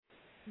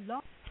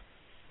Lord,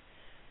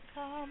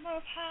 come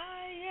up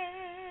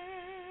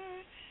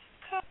higher,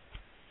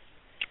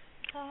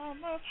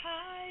 come up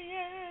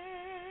higher,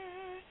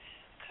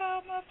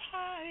 come up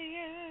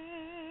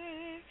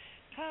higher,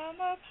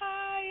 come up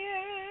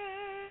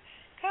higher,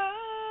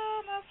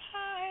 come up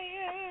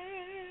higher.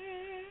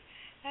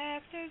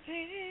 After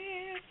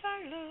this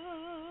I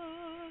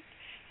looked,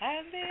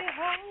 and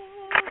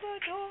behold, the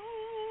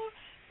door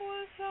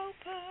was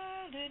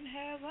opened in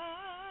heaven,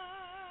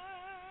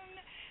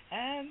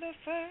 and the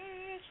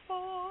first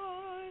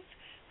voice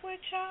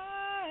which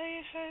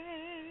I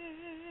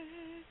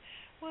heard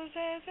was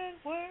as it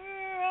were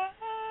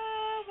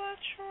of a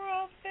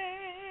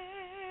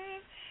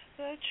trumpet,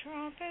 the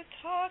trumpet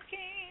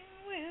talking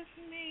with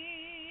me,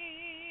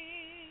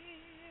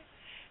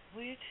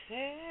 which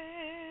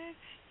said,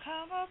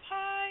 come up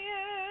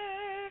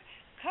higher,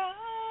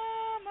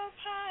 come up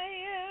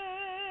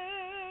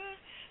higher,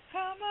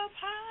 come up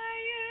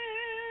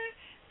higher,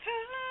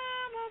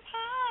 come up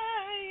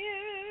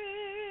higher,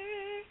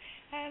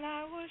 and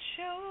I will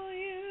show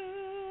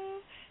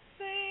you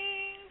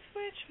things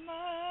which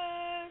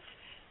must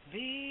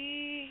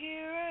be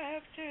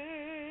hereafter.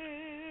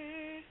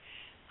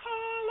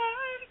 Call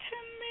unto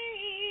me,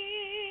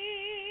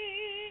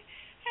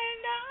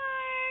 and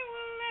I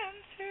will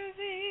answer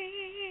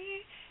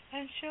thee,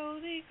 and show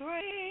thee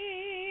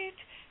great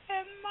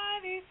and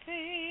mighty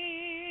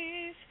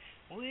things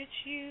which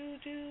you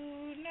do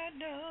not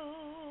know.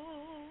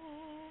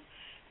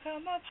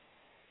 Come up.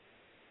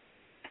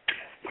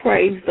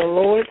 Praise the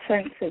Lord,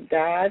 saints of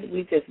God.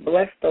 We just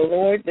bless the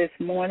Lord this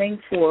morning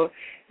for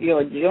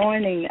your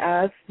joining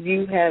us.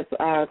 You have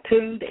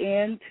tuned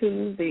in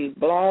to the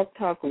Blog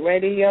Talk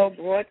Radio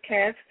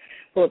broadcast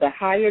for the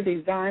Higher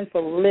Design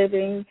for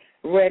Living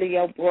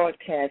radio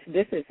broadcast.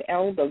 This is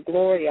Elder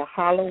Gloria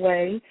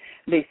Holloway,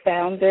 the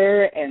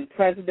founder and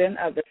president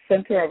of the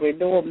Center of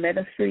Renewal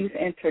Ministries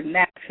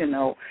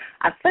International.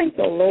 I thank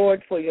the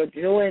Lord for your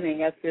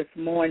joining us this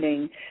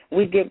morning.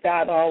 We give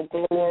God all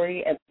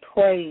glory and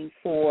praise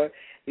for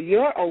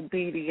your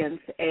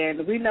obedience,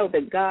 and we know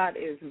that God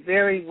is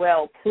very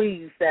well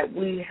pleased that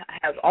we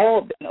have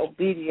all been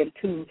obedient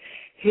to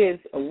his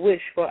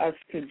wish for us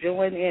to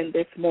join in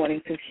this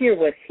morning to hear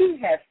what he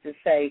has to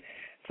say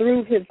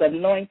through his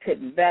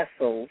anointed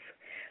vessels.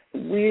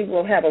 We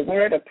will have a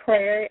word of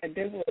prayer, and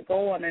then we'll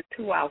go on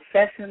into our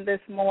session this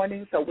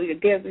morning. So we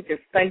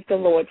just thank the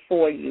Lord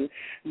for you.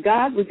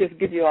 God, we just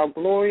give you all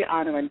glory,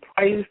 honor, and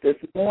praise this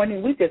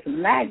morning. We just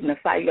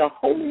magnify your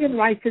holy and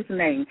righteous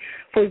name.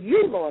 For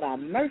you, Lord, are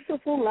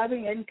merciful,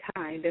 loving, and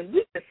kind. And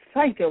we just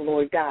thank you,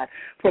 Lord God,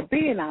 for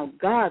being our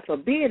God, for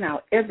being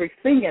our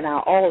everything and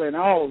our all in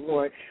all,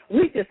 Lord.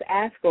 We just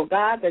ask, oh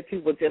God, that you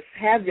would just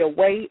have your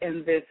way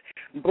in this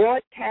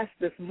broadcast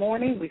this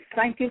morning. We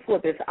thank you for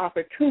this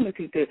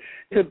opportunity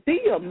to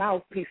be your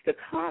mouthpiece, to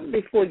come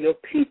before your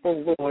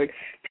people, Lord,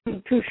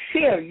 to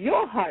share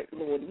your heart,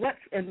 Lord, what's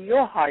in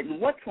your heart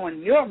and what's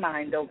on your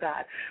mind, oh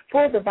God,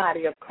 for the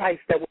body of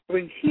Christ that will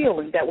bring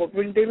healing, that will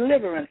bring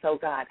deliverance, oh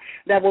God,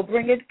 that will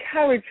bring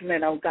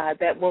encouragement, oh God,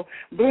 that will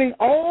bring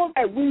all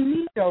that we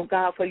need, oh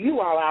God, for you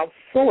are our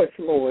source,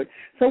 Lord.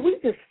 So we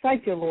just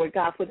thank you, Lord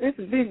God, for this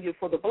venue,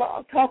 for the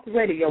Blog Talk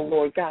Radio,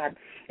 Lord God,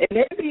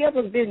 and every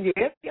other venue,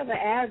 every other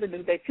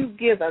avenue that you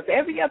give us,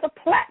 every other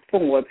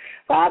platform,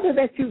 Father,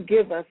 that you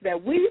give us,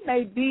 that we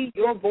may be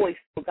your voice,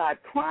 oh God,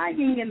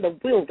 crying in the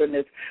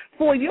wilderness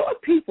for your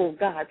people,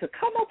 God, to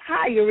come up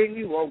higher in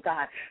you, oh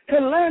God, to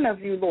learn of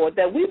you, Lord,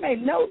 that we may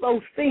know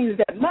those things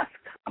that must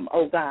come,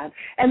 oh God,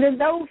 and then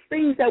those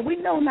things that we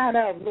know not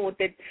of, Lord,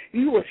 that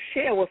you will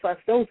share with us,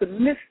 those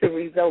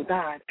mysteries, oh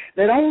God,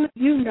 that only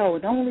you know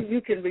and only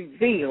you can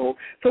reveal.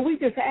 So we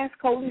just ask,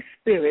 Holy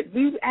Spirit,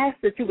 we ask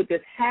that you would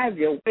just have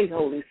your way,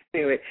 Holy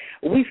Spirit.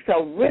 We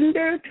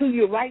surrender to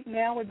you right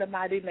now in the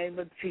mighty name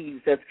of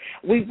Jesus.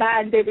 We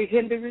bind every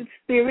hindering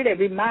spirit,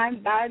 every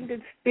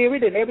mind-binding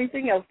spirit, and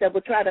everything else that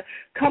will try to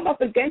come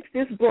up against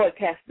this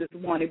broadcast this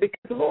morning.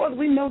 Because, Lord,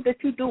 we know that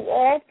you do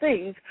all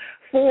things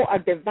for a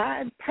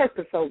divine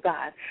purpose, oh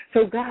God.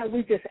 So, God,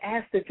 we just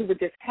ask that you would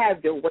just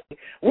have your way.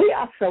 We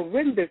are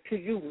surrendered to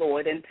you,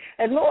 Lord. And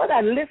Lord,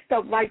 I lift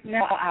up right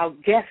now our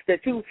guests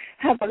that you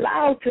have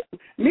allowed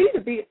me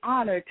to be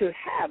honored to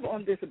have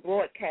on this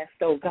broadcast,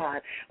 oh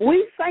God.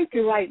 We thank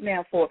you right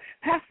now for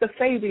Pastor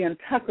Fabian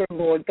Tucker,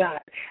 Lord God.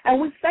 And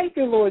we thank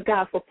you, Lord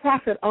God, for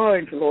Prophet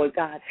Orange, Lord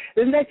God,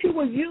 and that you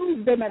will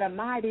use them in a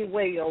mighty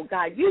way, oh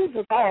God. Use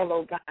us all,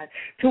 oh God,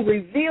 to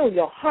reveal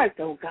your heart,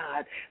 oh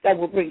God, that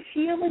will bring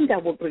healing,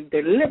 that will bring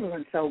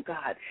deliverance, oh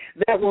God,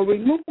 that will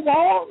remove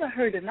all the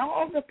hurt and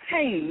all the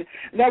pain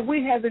that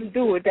we have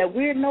endured, that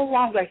we're no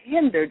longer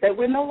hindered, that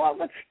we're no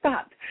longer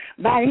stopped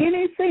by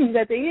anything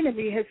that the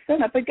enemy has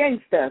sent up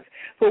against us.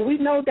 For we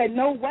know that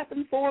no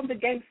weapon formed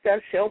against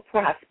us shall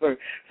prosper.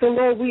 So,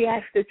 Lord, we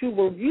ask that you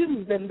will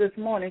use them this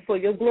morning for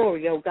your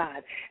glory, oh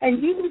God.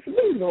 And use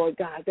me, Lord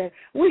God, that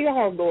we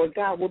all, Lord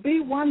God, will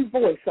be one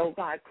voice, oh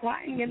God,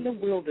 crying in the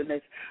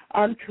wilderness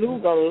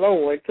unto the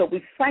Lord. So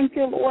we thank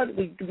you, Lord.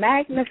 We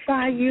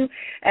magnify you.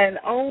 And,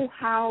 oh,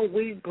 how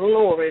we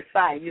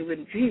glorify you.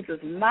 In Jesus'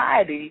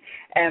 mighty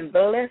and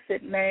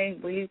blessed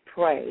name we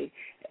pray.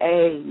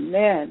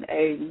 Amen,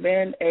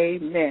 amen,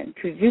 amen.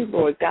 To you,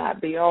 Lord God,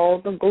 be all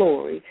the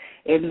glory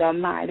in the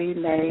mighty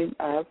name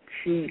of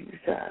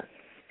Jesus.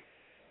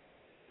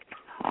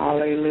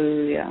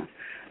 Hallelujah,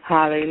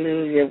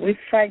 hallelujah. We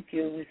thank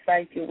you, we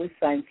thank you, we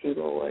thank you,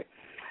 Lord.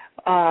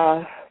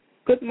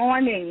 Good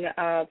morning,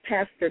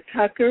 Pastor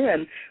Tucker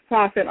and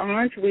Prophet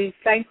Orange. We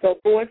thank the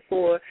Lord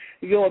for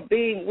your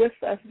being with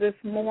us this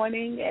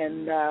morning,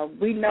 and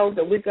we know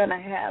that we're going to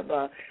have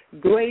a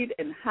great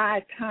and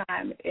high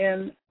time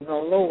in the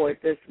Lord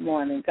this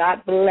morning.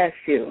 God bless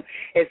you.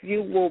 If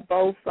you will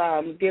both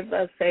give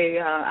us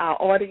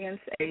our audience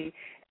an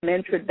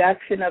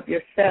introduction of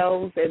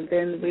yourselves, and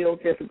then we'll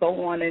just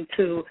go on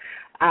into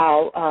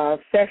our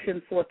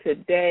session for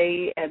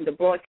today and the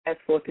broadcast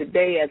for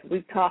today as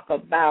we talk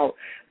about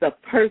the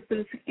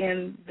purpose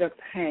in the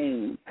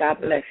pain.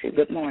 God bless you.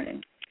 Good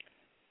morning.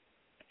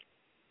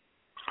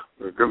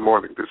 Good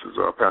morning. This is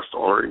Pastor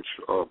Orange,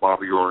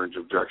 Bobby Orange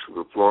of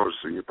Jacksonville, Florida,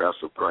 Senior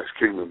Pastor of Christ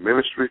Kingdom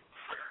Ministry,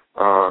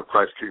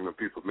 Christ Kingdom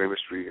People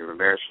Ministry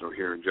International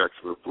here in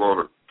Jacksonville,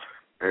 Florida.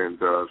 And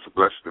it's a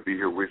blessing to be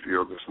here with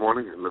you this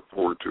morning, and look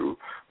forward to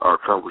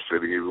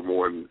conversating even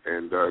more and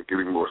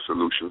getting more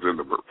solutions in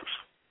the purpose.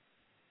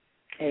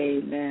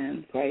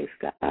 Amen. Praise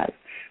God.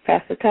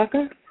 Pastor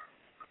Tucker?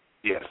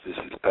 Yes, this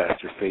is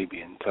Pastor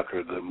Fabian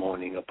Tucker. Good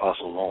morning,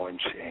 Apostle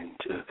Orange, and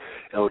to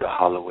Elder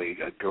Holloway,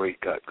 a great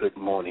good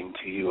morning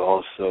to you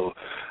also.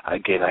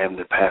 Again, I am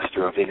the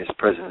pastor of His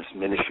Presence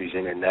Ministries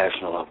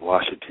International of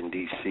Washington,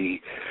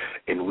 D.C.,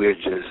 and we're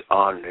just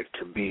honored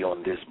to be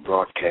on this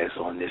broadcast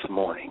on this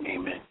morning.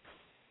 Amen.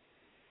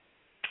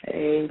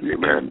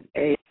 Amen.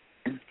 Amen.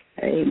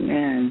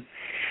 Amen.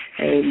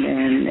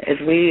 Amen. As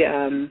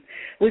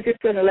we're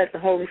just going to let the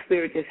Holy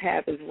Spirit just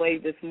have His way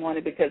this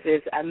morning, because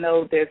I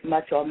know there's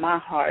much on my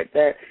heart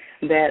that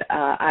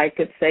I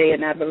could say,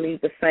 and I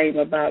believe the same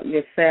about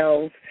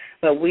yourselves.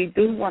 But we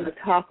do want to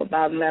talk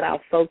about and let our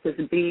focus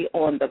be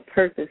on the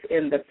purpose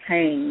in the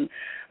pain.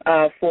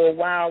 For a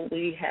while,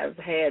 we have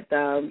had,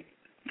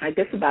 I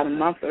guess, about a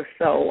month or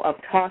so of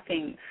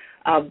talking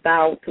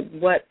about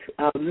what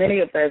many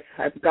of us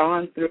have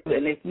gone through,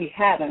 and if we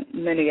haven't,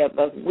 many of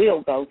us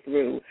will go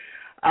through.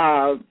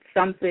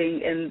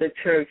 Something in the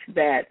church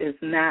that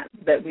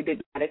we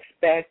did not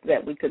expect,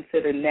 that we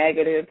consider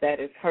negative, that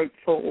is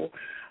hurtful.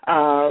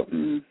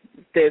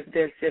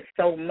 There's just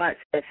so much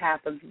that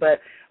happens, but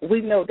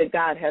we know that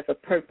God has a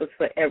purpose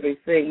for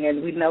everything,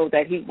 and we know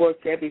that He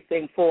works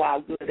everything for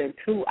our good and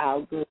to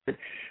our good.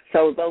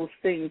 So those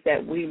things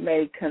that we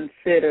may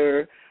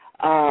consider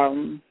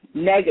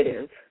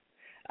negative,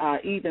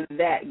 even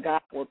that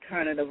God will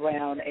turn it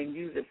around and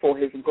use it for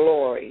His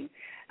glory.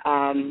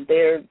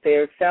 There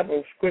are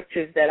several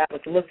scriptures that I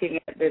was looking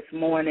at this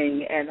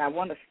morning, and I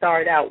want to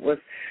start out with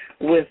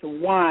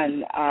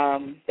one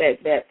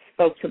that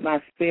spoke to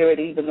my spirit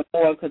even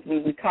more, because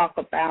when we talk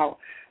about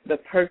the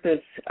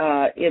purpose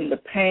in the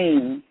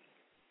pain,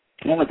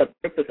 or the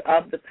purpose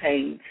of the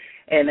pain,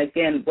 and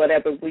again,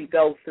 whatever we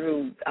go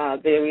through,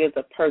 there is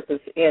a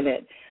purpose in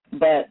it.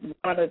 But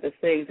one of the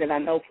things, and I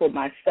know for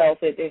myself,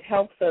 it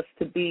helps us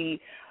to be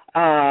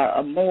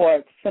a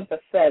more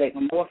sympathetic,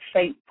 more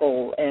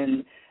faithful,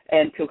 and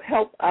to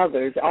help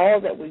others.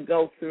 All that we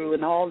go through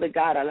and all that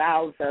God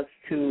allows us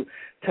to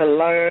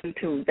learn,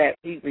 that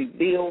He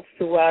reveals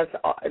to us,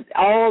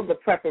 all the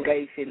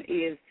preparation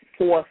is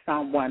for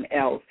someone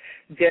else,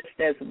 just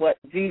as what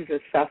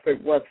Jesus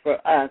suffered was for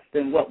us,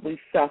 and what we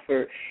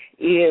suffer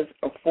is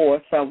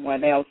for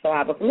someone else. So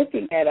I was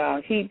looking at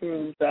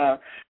Hebrews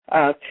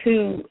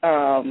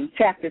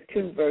chapter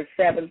 2, verse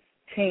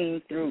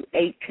 17 through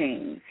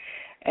 18.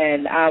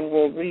 And I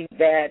will read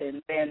that,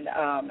 and then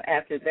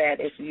after that,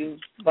 if you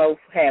both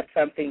have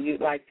something you'd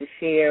like to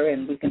share,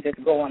 and we can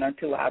just go on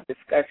into our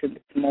discussion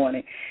this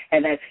morning.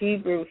 And that's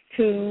Hebrews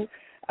 2,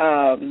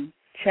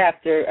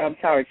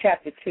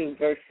 chapter 2,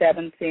 verse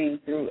 17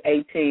 through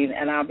 18,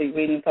 and I'll be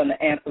reading from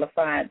the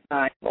Amplified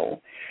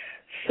Bible.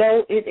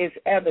 So it is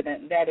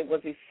evident that it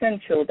was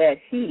essential that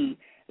He,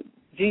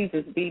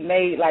 Jesus, be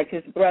made like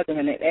His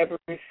brethren in every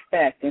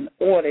respect, in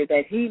order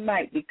that He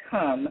might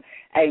become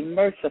a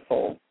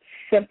merciful,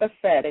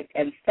 sympathetic,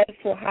 and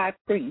faithful high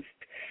priest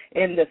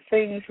in the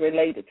things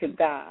related to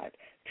God,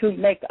 to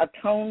make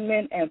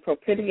atonement and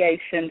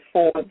propitiation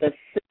for the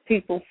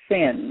people's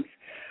sins.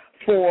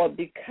 For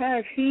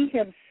because He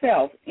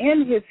Himself,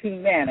 in His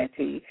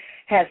humanity,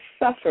 has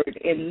suffered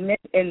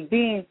in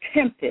being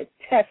tempted,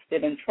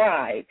 tested, and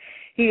tried,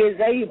 He is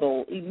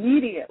able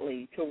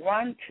immediately to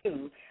run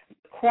to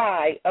the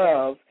cry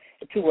of,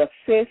 to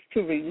assist,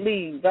 to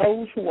relieve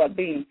those who are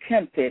being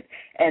tempted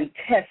and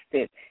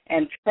tested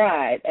and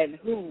tried, and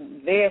who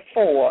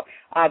therefore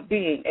are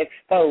being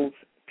exposed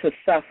to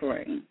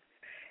suffering.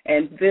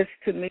 And this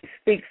to me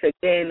speaks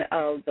again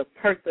of the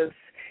purpose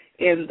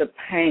in the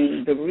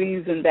pain, the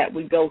reason that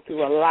we go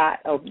through a lot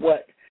of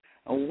what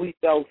we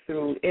go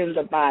through in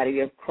the body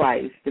of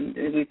Christ. And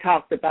we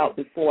talked about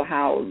before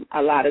how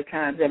a lot of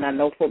times, and I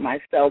know for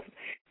myself,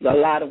 a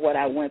lot of what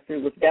I went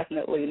through was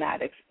definitely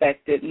not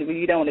expected.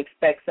 You don't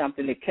expect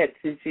something that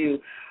catches you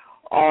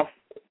off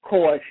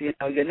course,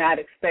 you're not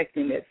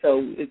expecting it.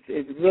 So it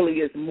really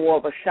is more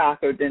of a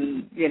shocker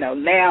than,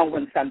 now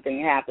when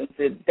something happens,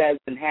 it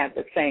doesn't have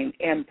the same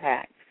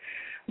impact.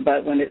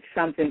 But when it's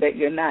something that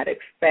you're not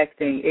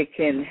expecting, it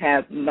can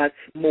have much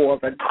more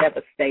of a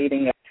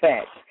devastating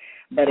effect.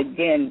 But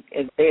again,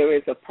 if there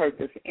is a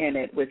purpose in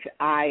it, which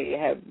I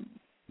have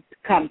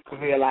come to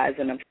realize,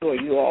 and I'm sure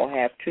you all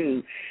have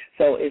too.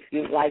 So if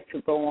you'd like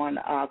to go on,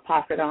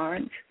 Prophet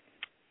Orange.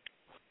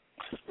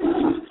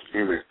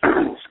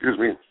 Excuse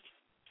me.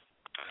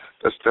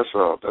 That's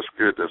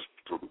good. There's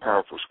some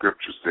powerful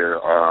scriptures there,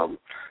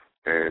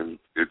 and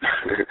it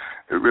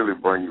really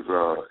brings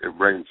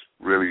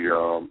really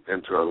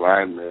into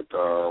alignment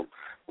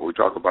when we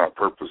talk about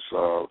purpose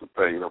of the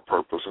pain, or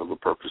purpose of the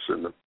purpose,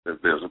 and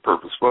if there's a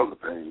purpose for the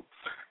pain.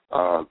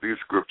 These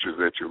scriptures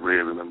that you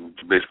read, and I'm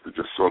basically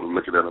just sort of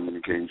looking at them in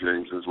the King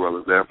James as well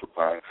as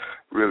Amplified,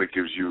 really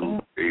gives you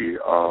a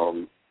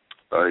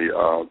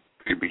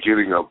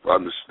beginning of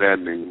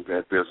understanding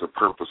that there's a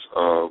purpose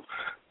of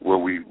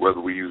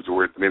whether we use the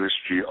word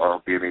ministry or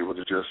being able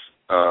to just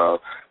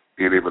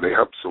being able to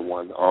help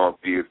someone or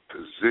be in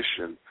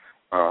position.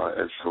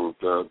 And so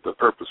the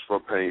purpose for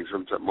pain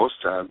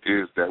most times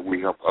is that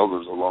we help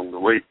others along the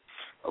way.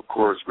 Of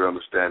course, we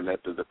understand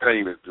that the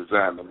pain is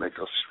designed to make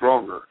us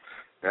stronger.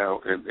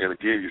 Now, and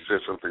again, you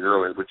said something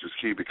earlier, which is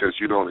key, because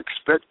you don't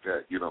expect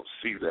that, you don't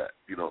see that,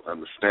 you don't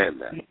understand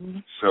that. Mm-hmm.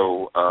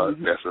 So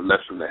that's a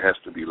lesson that has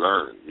to be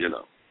learned,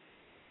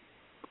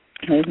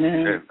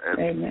 Amen.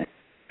 Amen.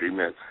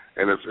 Amen.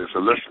 And it's a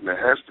lesson that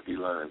has to be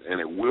learned, and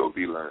it will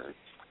be learned.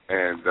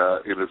 And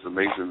it is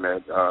amazing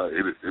that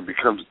it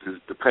becomes,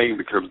 the pain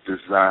becomes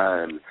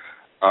designed.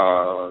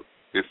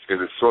 It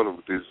is sort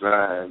of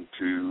designed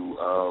to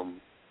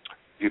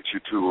get you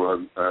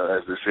to,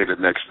 as they say, the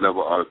next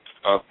level of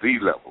the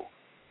level,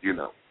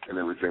 and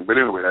everything. But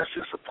anyway, that's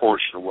just a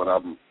portion of what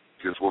I'm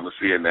just want to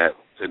see in that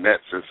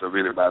sense of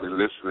anybody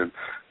listening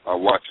or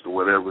watching or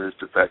whatever, is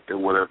the fact that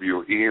whatever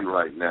you're in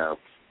right now,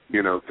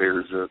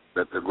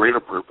 that the greater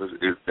purpose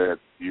is that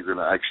you're going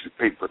to actually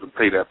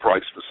pay that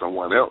price for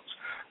someone else,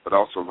 but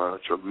also learn a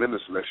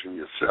tremendous lesson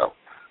yourself,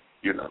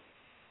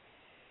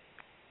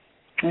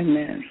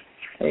 Amen.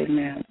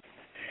 Amen.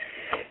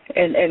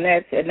 And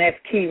that's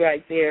key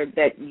right there,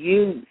 that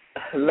you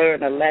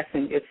learn a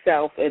lesson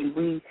yourself, and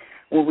when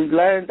we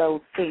learn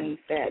those things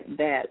that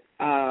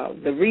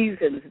the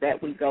reasons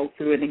that we go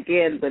through, and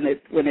again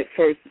when the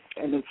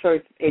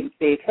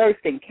first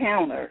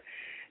encounter,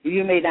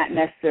 you may not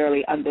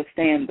necessarily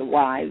understand the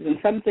whys, and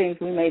some things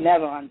we may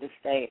never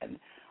understand,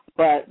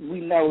 but we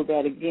know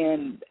that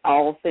again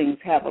all things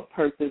have a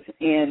purpose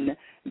in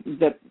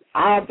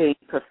our being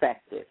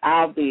perfected,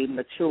 our being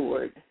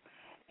matured,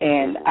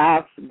 and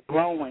us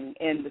growing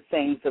in the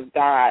things of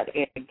God,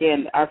 and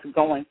again, us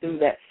going through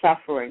that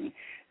suffering,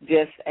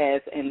 just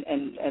as,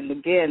 and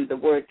again, the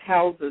word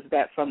tells us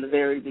that from the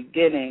very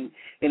beginning,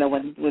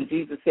 when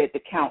Jesus said to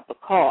count the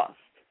cost.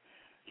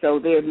 So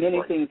there are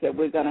many things that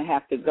we're going to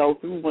have to go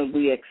through when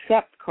we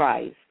accept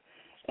Christ,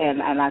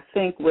 and I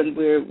think when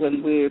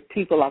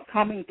people are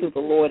coming to the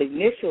Lord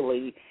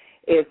initially,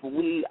 if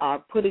we are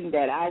putting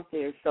that out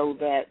there so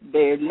that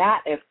they're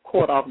not as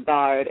caught off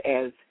guard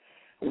as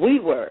we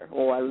were,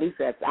 or at least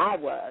as I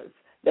was,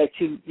 that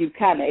you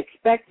kind of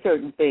expect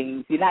certain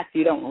things. You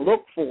don't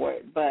look for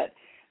it, but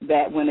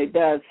that when it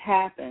does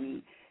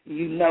happen,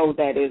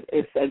 that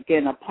it's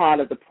again a part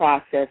of the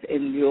process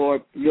in your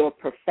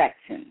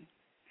perfection.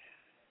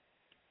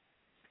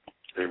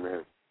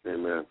 Amen.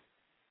 Amen.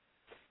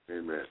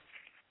 Amen.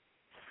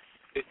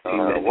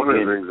 One of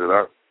the things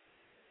that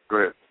go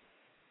ahead.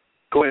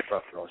 Go ahead,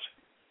 Prophet Ross.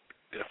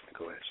 Definitely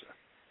go ahead, sir.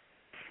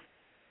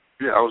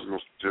 Yeah, I was going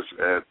to just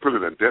put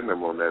an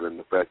addendum on that, in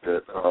the fact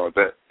that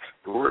that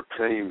the word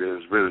pain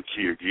is really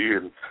key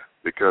again,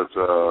 because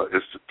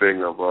it's the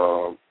thing of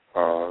the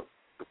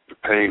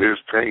pain is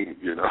pain,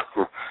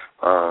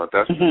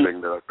 That's the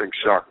thing that I think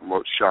shocked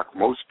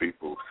most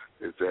people,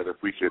 is that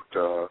if we could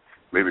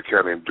maybe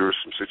kind of endure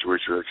some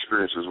situations or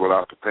experiences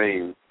without the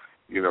pain,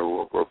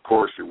 of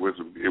course it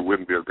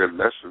wouldn't be a good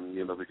lesson,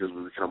 because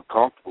we become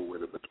comfortable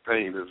with it. But the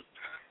pain is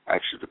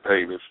actually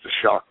it's the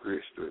shock,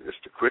 it's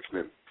the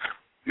quickening,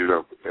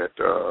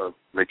 that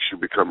makes you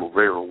become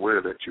very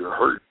aware that you're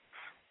hurt.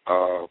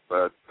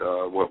 But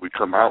what we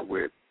come out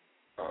with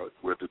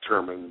will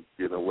determine,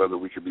 whether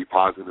we can be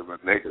positive or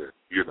negative,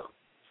 and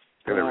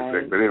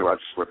everything. But anyway, I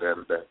just want to add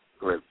to that.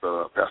 Go ahead,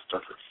 Pastor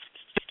Tucker.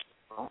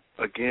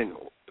 Again,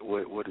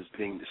 what is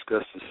being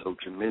discussed is so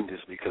tremendous,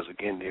 because,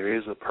 again, there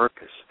is a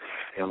purpose,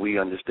 and we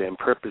understand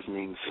purpose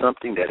means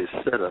something that is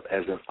set up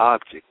as an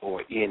object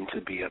or end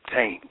to be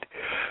obtained.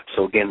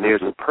 So, again,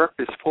 there's a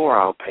purpose for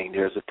our pain.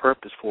 There's a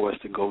purpose for us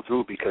to go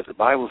through, because the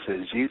Bible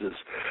says Jesus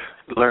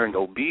learned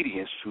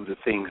obedience through the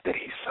things that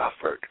he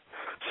suffered.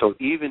 So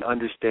even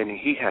understanding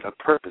he had a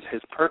purpose,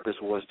 his purpose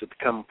was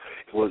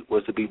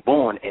to be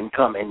born and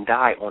come and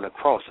die on a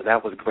cross. So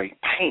that was great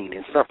pain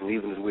and suffering,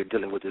 even as we're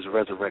dealing with this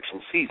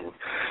resurrection season.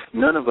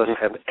 None of us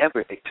have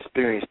ever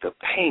experienced the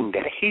pain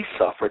that he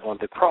suffered on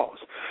the cross,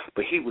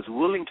 but he was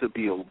willing to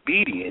be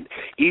obedient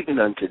even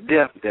unto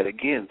death, that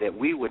again, that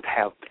we would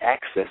have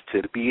access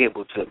to be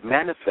able to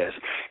manifest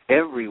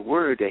every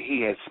word that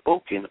he has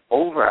spoken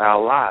over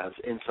our lives.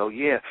 And so,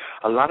 yeah,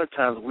 a lot of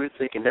times we're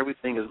thinking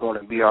everything is going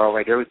to be all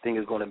right, everything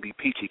is going to be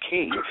peachy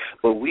keen,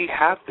 but we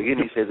have to, and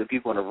he says, if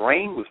you're going to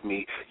reign with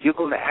me, you're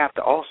going to have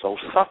to also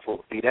suffer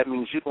with me. That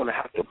means you're going to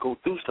have to go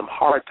through some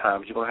hard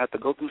times. You're going to have to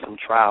go through some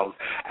trials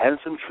and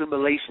some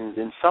tribulations,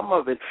 and some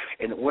of it,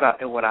 and what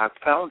I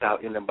found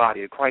out in the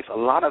body of Christ, a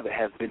lot of it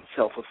has been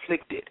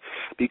self-afflicted,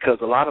 because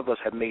a lot of us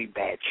have made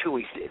bad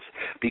choices.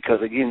 Because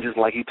again, just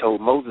like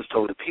Moses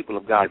told the people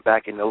of God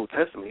back in the Old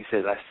Testament, he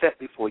says, I set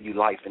before you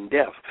life and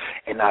death,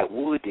 and I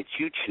would that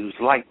you choose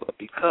life. But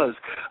because,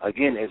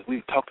 again, as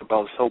we've talked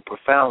about so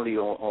profoundly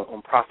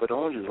on Prophet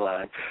Orange's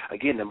line,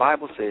 again, the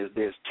Bible says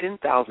there's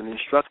 10,000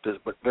 instructors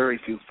but very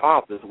few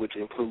fathers, which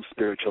includes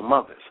spiritual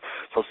mothers.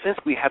 So since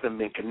we haven't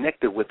been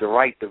connected with the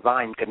right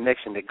divine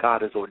connection that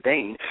God has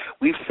ordained,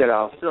 we've set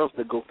ourselves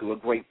to go through a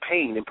great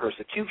pain and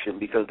persecution,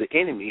 because the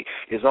enemy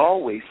is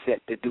always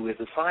set to do his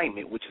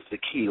assignment, which is to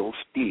kill,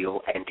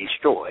 steal, and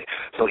destroy.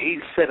 So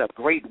he's set up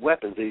great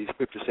weapons. The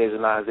scripture says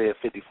in Isaiah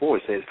 54,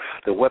 it says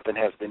the weapon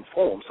has been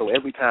formed. So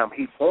every time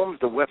he forms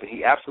the weapon,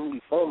 he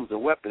absolutely forms the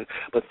weapon,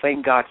 but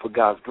thank God for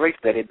God's grace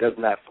that it does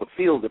not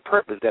fulfill the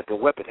purpose that the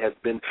weapon has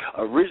been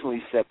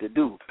originally set to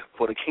do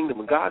for the kingdom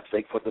of God's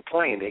sake, for the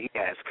plan that he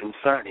has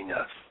concerning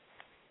us.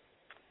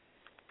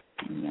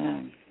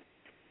 Amen.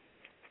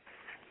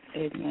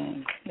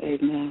 Amen.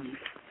 Amen.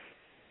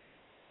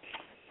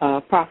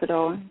 Prophet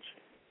Orange.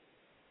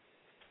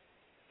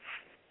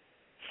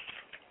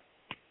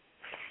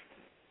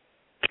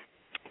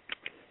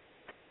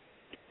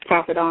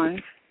 Prophet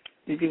Orange,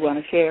 did you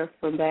want to share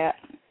from that?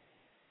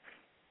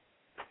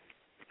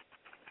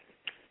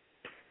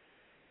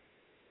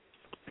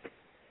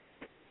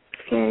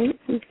 Okay,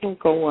 we will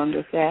go on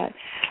with that.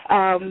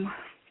 I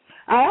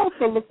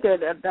also looked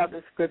at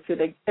another scripture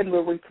again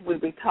where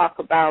we talk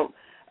about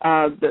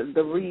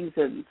the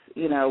reasons.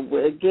 You know,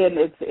 again,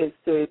 it's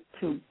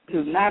to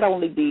not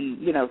only be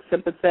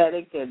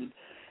sympathetic and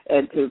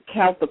to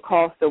count the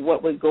cost of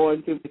what we're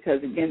going through,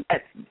 because again,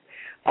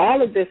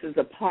 all of this is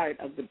a part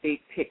of the big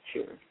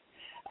picture.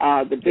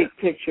 The big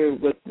picture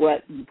with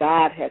what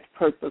God has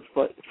purposed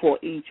for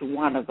each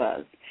one of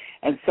us.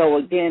 And so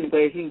again,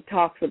 where he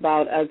talks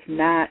about us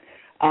not.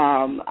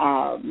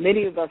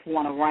 Many of us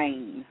want to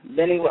reign.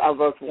 Many of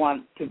us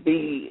want to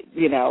be,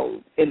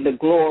 in the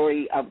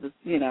glory of the,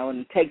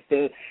 and take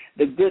the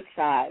good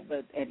side,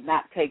 and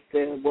not take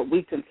what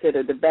we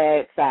consider the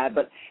bad side,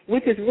 but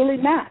which is really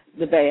not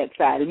the bad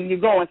side. I mean, you're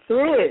going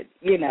through it,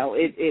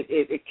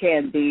 it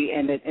can be,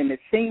 and it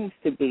seems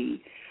to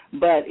be.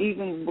 But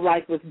even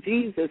like with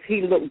Jesus,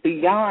 he looked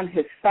beyond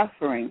his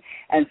suffering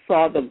and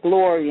saw the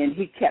glory, and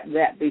he kept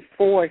that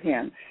before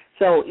him.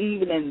 So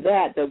even in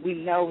that we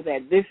know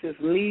that this is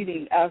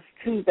leading us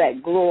to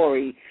that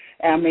glory.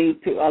 I mean,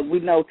 we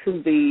know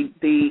to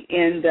the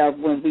end of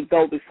when we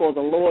go before the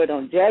Lord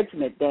on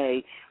Judgment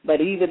Day.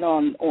 But even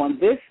on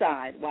this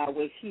side, while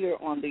we're here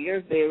on the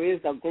earth, there is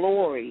a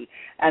glory,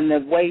 and the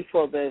way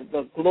for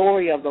the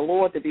glory of the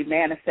Lord to be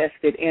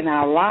manifested in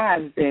our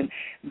lives. Then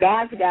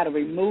God's got to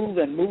remove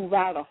and move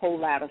out a whole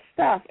lot of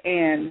stuff.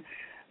 And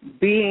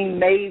being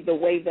made the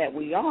way that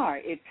we are,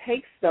 it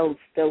takes those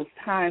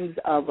times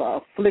of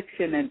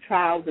affliction and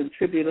trials and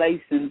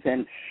tribulations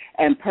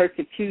and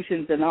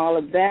persecutions and all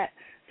of that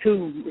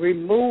to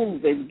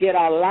remove and get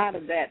a lot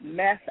of that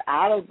mess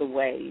out of the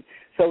way,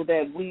 so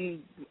that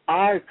we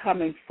are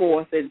coming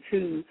forth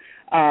into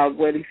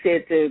what he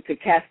said to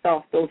cast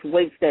off those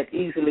weights that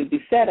easily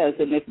beset us.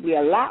 And if we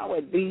allow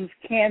it, these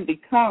can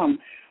become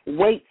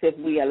weights if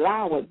we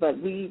allow it, but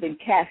we even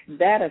cast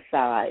that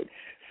aside,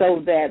 so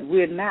that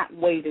we're not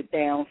weighted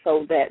down,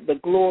 so that the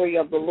glory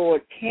of the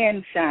Lord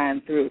can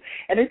shine through.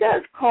 And it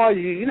does cause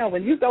you,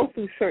 when you go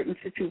through certain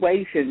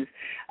situations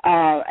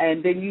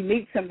and then you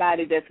meet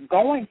somebody that's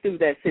going through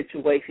that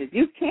situation,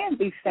 you can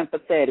be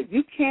sympathetic.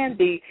 You can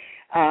be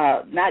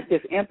not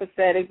just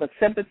empathetic, but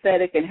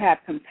sympathetic and have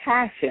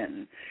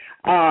compassion.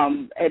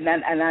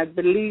 And I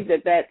believe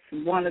that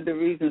that's one of the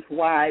reasons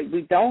why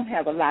we don't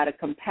have a lot of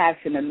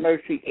compassion and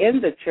mercy in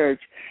the church,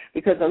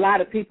 because a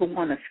lot of people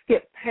want to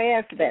skip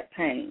past that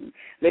pain.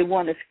 They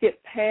want to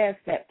skip past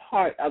that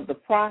part of the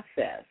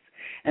process.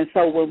 And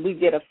so when we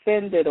get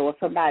offended or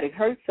somebody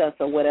hurts us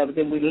or whatever,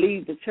 then we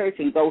leave the church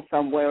and go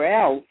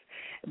somewhere else.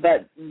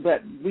 But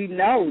we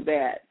know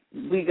that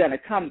we're going to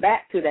come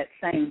back to that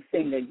same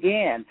thing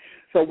again.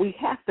 So we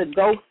have to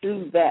go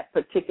through that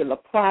particular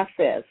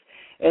process.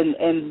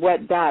 And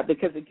what God,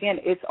 because again,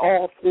 it's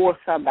all for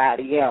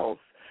somebody else,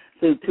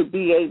 to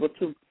be able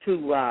to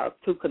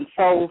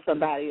console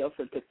somebody else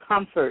and to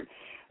comfort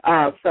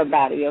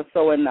somebody else.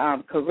 So in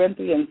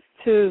Corinthians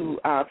 2,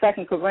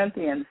 2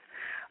 Corinthians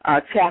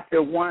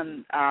chapter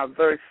 1,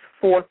 verse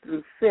 4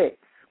 through 6.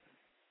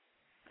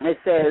 It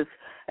says,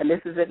 and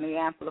this is in the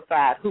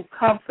Amplified, who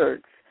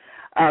comforts,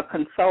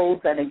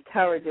 consoles, and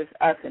encourages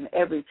us in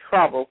every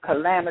trouble,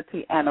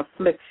 calamity, and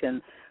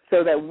affliction,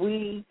 so that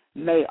we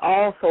may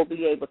also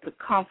be able to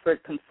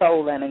comfort,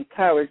 console, and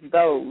encourage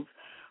those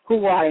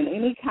who are in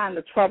any kind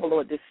of trouble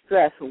or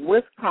distress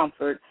with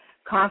comfort,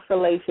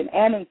 consolation,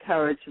 and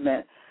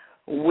encouragement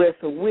with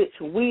which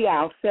we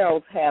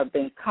ourselves have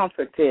been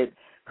comforted,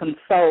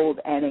 consoled,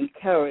 and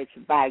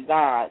encouraged by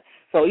God.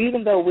 So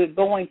even though we're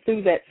going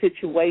through that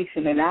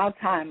situation in our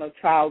time of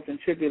trials and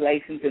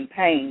tribulations and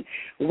pain,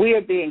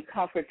 we're being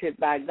comforted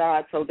by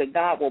God so that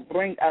God will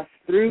bring us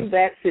through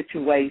that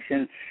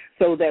situation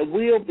so that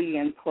we'll be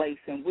in place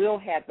and we'll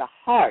have the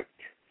heart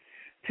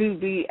to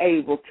be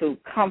able to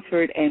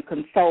comfort and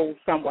console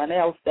someone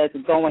else that's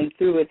going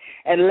through it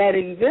and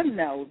letting them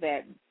know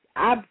that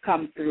I've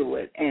come through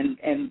it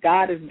and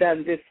God has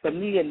done this for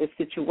me in this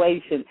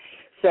situation.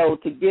 So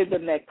to give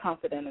them that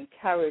comfort and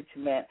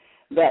encouragement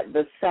that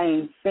the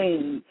same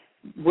thing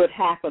would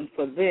happen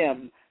for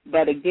them.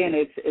 But again,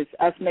 it's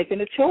us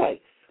making a choice.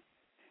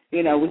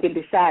 You know, we can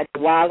decide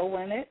to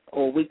wallow in it,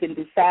 or we can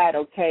decide,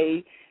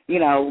 okay, you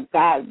know,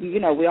 God,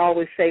 you know, we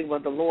always say, well,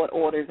 the Lord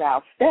orders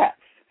our steps.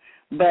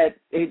 But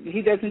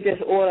he doesn't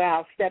just order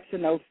our steps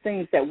in those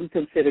things that we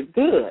consider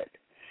good.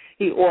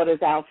 He orders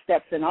our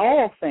steps in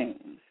all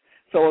things.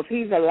 So if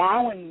he's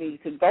allowing me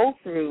to go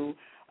through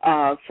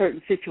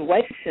certain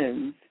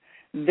situations,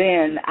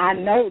 then I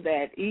know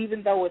that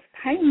even though it's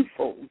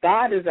painful,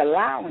 God is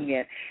allowing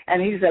it,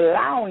 and he's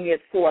allowing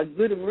it for a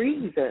good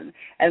reason,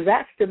 and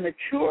that's to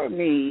mature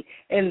me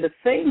in the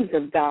things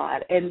of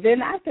God. And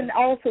then I can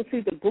also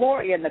see the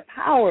glory and the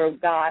power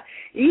of God,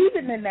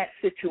 even in that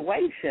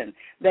situation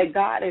that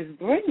God is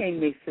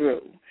bringing me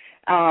through.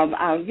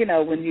 You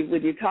know, when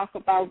you talk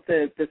about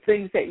the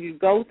things that you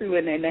go through,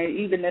 and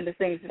even in the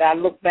things that I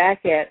look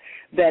back at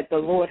that the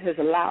Lord has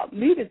allowed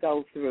me to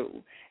go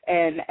through,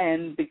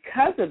 and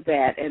because of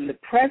that and the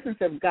presence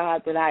of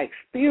God that I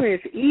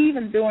experienced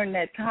even during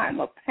that time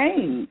of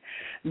pain,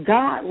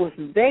 God was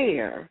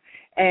there.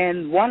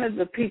 And one of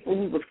the people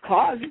who was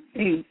causing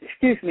me,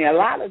 a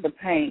lot of the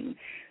pain,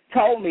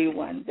 told me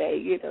one day,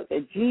 you know,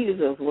 that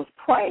Jesus was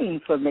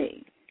praying for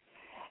me.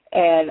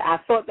 And I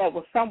thought that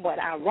was somewhat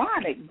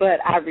ironic, but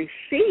I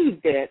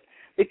received it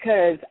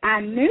because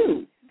I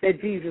knew that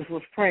Jesus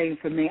was praying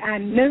for me. I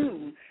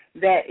knew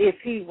that if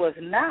he was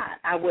not,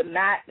 I would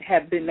not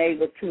have been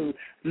able to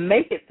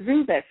make it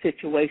through that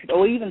situation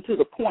or even to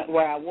the point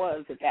where I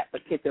was at that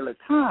particular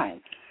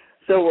time.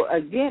 So,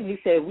 again, he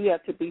said we are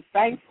to be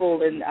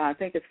thankful, and I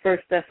think it's 1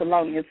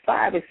 Thessalonians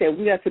 5. It said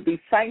we are to be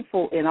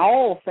thankful in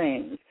all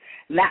things,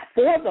 not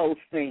for those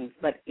things,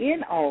 but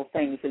in all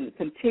things, and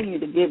continue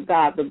to give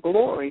God the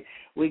glory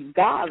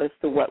regardless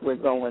to what we're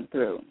going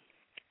through.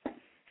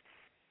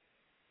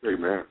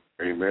 Amen.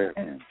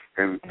 Amen.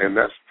 And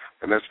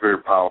that's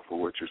very powerful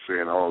what you're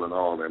saying, all in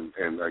all.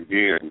 And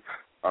again,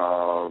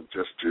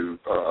 just to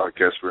I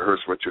guess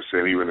rehearse what you're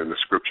saying, even in the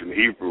scripture in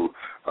Hebrew,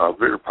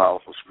 very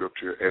powerful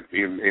scripture, and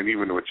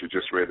even what you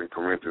just read in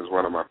Corinthians,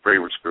 one of my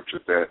favorite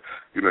scriptures that,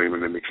 you know,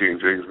 even in the King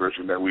James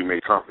Version, that we may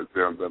comfort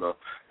them that are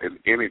in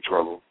any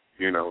trouble,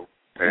 you know,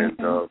 and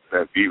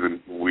that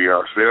even we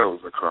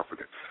ourselves are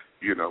comforted,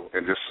 you know,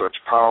 and just such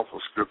powerful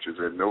scriptures,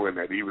 and knowing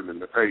that even in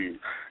the pain,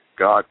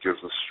 God gives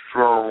us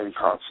strong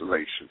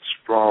consolation,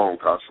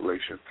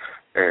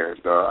 and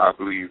I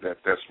believe that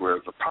that's where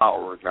the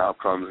power now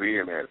comes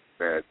in,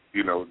 that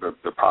you know,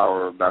 the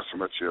power of not so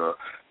much the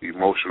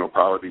emotional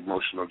power, the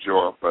emotional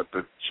joy, but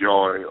the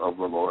joy of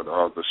the Lord,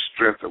 or the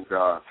strength of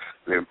God,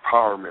 the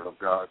empowerment of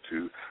God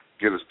to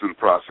get us through the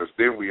process.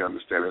 Then we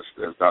understand,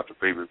 as Dr.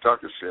 Fabian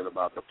Tucker said,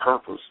 about the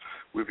purpose.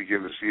 We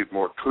begin to see it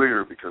more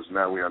clear because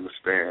now we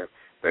understand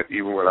that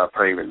even with our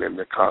pain and then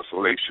the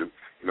consolation,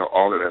 you know,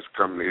 all of that's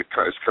coming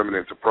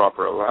into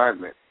proper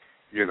alignment,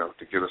 you know,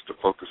 to get us to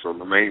focus on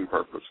the main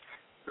purpose.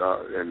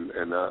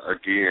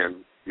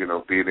 Again, you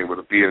know, being able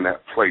to be in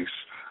that place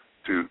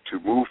to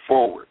move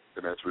forward.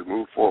 And as we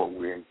move forward,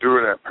 we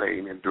endure that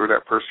pain, endure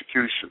that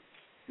persecution,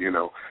 you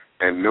know,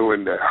 and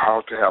knowing that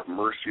how to have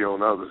mercy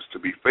on others, to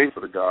be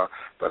faithful to God,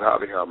 but how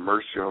to have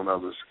mercy on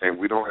others. And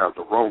we don't have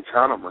the wrong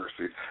kind of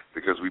mercy,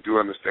 because we do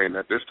understand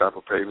that this type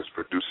of pain is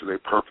producing a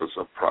purpose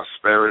of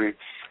prosperity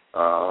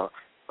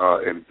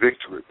and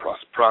victory,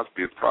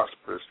 being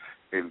prosperous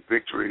in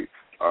victory.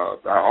 I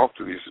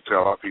often used to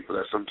tell our people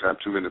that sometimes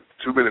too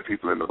many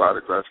people in the body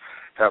of Christ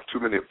have too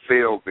many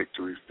failed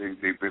victories.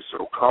 They've been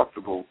so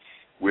comfortable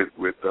with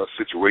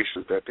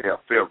situations that they have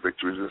failed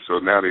victories, and so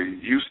now they're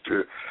used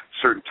to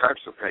certain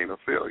types of pain or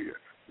failure,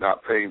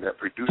 not pain that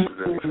produces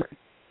anything.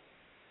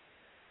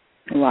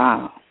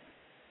 Wow,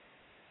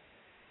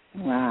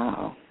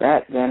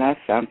 that's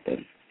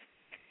something.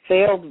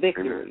 Failed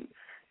victories.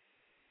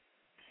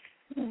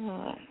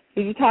 Can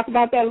you talk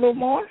about that a little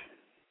more?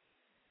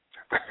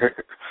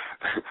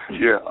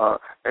 Yeah,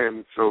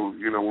 and so,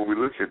 you know, when we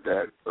look at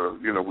that,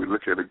 you know, we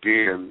look at,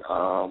 again,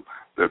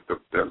 the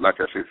like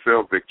I said,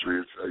 failed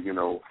victories, you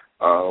know,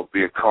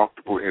 being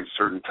comfortable in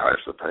certain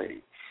types of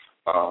pain.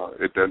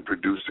 It doesn't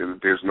produce any.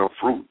 There's no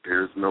fruit.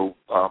 There's no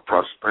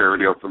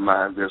prosperity of the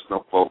mind. There's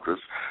no focus.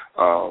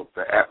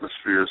 The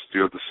atmosphere is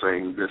still the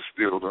same. There's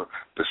still the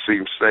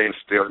same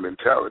stale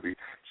mentality.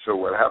 So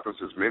what happens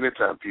is many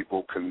times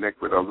people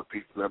connect with other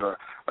people that are,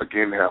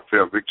 again, have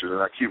failed victories.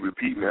 And I keep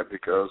repeating that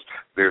because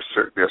there's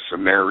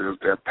scenarios,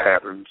 there are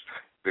patterns.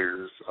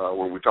 There's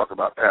when we talk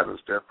about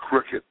patterns, there are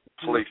crooked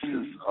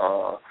places.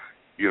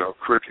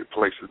 Crooked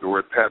places. The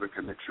word pattern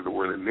connects to the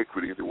word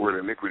iniquity. The word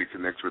iniquity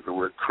connects with the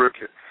word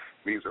crooked.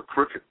 Means a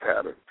crooked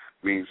pattern.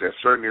 Means that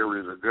certain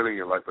areas are good in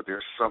your life, but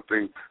there's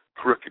something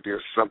crooked.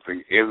 There's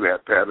something in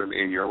that pattern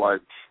in your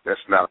life that's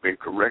not been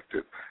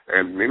corrected.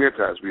 And many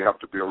times we have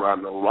to be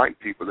around the right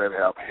people that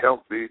have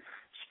healthy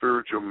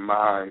spiritual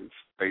minds,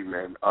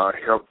 amen,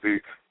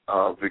 healthy,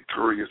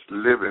 victorious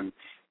living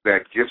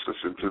that gets us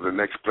into the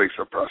next place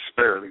of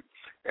prosperity.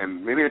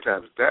 And many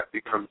times that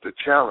becomes the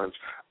challenge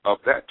of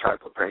that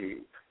type of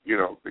pain,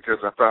 because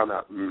I found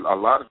out a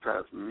lot of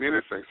times many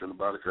things in the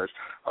body of Christ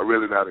are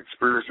really not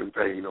experiencing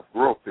pain of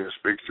growth. They're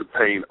experiencing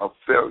pain of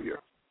failure,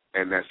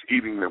 and that's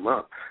eating them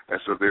up. And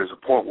so there's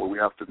a point where we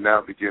have to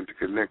now begin to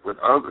connect with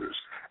others,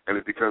 and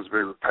it becomes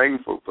very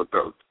painful for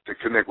those to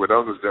connect with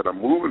others that are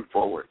moving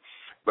forward.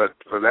 But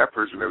for that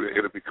person,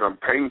 it'll become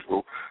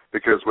painful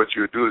because what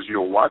you'll do is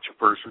you'll watch a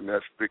person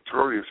that's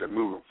victorious and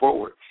moving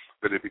forward,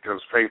 but it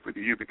becomes painful to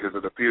you because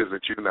it appears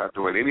that you're not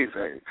doing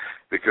anything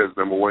because,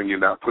 number one, you're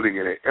not putting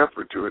any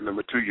effort to it.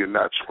 Number two, you're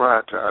not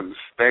trying to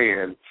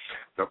understand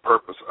the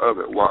purpose of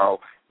it. While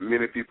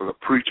many people are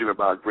preaching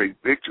about great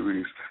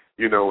victories,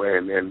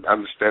 and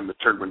understand the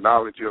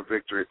terminology of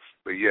victory,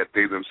 but yet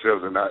they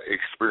themselves are not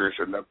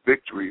experiencing the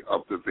victory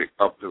of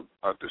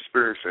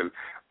experiencing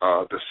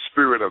the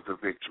spirit of the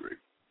victory,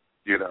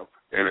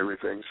 and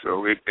everything.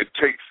 So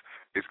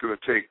it's going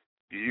to take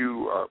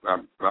you,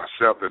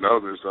 myself, and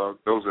others,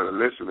 those that are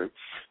listening,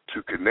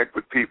 to connect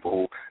with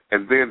people.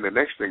 And then the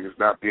next thing is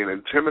not being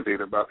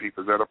intimidated by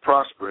people that are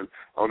prospering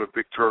on the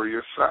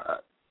victorious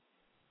side,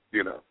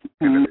 and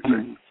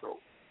everything. So,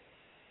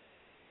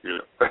 Yeah.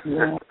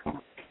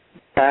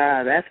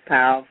 That's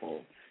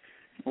powerful.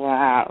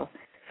 Wow.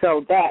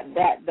 So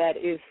that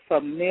is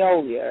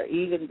familiar,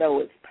 even though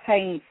it's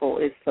painful,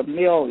 it's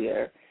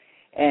familiar.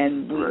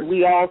 And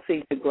we all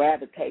seem to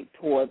gravitate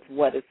towards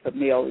what is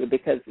familiar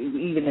because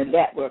even in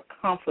that we're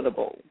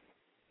comfortable.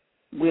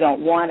 We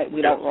don't want it,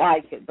 we don't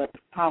like it, but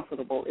it's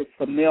comfortable, it's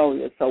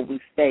familiar, so we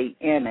stay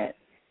in it.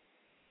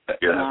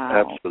 Yes,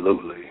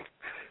 absolutely.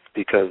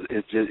 Because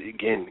it's just,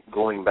 again,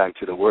 going back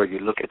to the word, you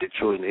look at the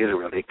children of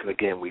Israel,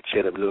 we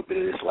shared a little bit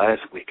of this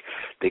last week,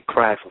 they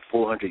cried for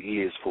 400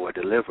 years for a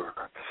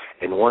deliverer.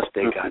 And once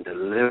they got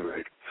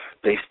delivered,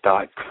 they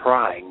start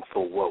crying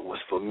for what was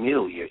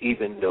familiar,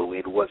 even though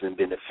it wasn't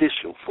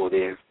beneficial for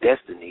their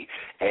destiny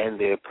and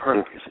their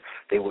purpose.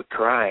 They were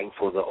crying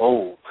for the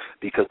old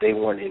because they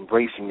weren't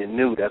embracing the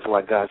new. That's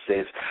why God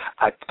says,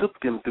 I took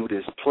them through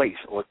this place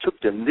or took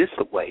them this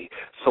way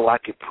so I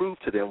could prove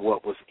to them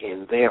what was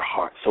in their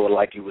heart. So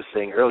like you were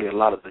saying earlier, a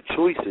lot of the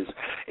choices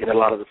and a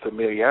lot of the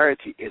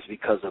familiarity is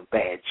because of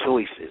bad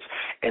choices.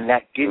 And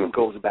that again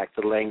goes back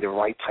to laying the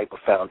right type of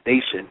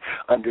foundation,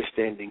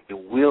 understanding the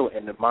will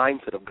and the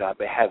mindset of God,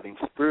 but having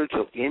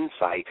spiritual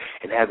insight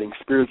and having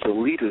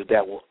spiritual leaders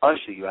that will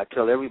usher you. I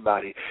tell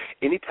everybody,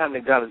 anytime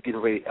that God is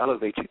getting ready to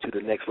elevate you to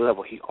the next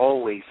level, he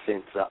always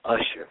sends an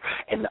usher.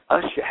 And the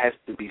usher has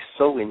to be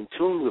so in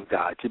tune with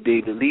God to be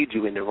able to lead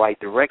you in the right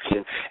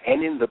direction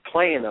and in the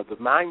plan of the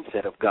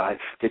mindset of God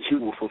that you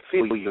will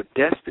fulfill your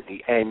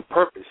destiny and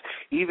purpose,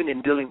 even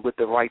in dealing with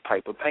the right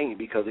type of pain.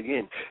 Because,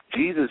 again,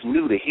 Jesus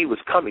knew that he was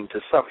coming to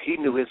suffer. He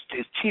knew his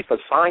chief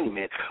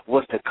assignment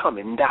was to come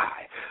and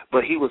die.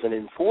 But he was an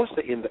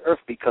enforcer in the earth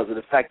because of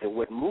the fact that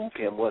what moved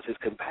him was his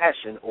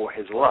compassion or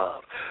his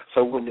love.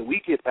 So when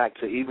we get back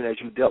to, even as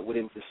you dealt with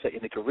in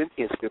the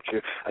Corinthian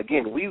scripture,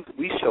 again, we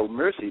show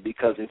mercy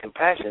because of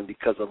compassion,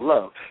 because of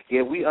love.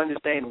 Yeah, we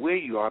understand where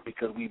you are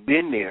because we've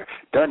been there,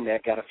 done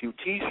that, got a few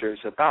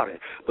T-shirts about it.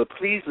 But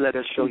please let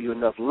us show you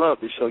enough love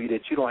to show you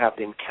that you don't have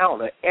to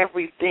encounter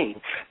everything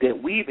that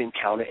we've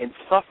encountered and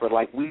suffer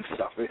like we've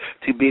suffered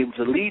to be able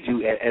to lead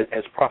you,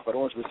 as Prophet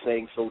Owens was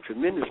saying so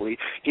tremendously,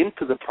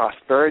 into the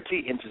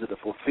prosperity, into the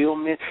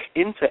fulfillment,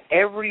 into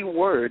every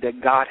word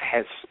that God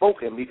has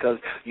spoken, because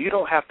you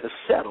don't have to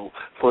settle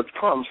for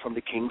crumbs from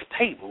the king's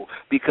table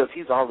because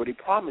he's already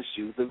promised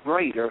you the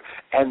greater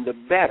and the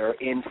better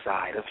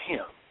inside of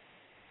him.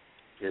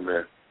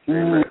 Amen.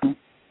 Amen.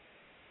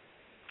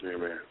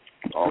 Amen.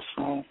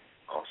 Awesome.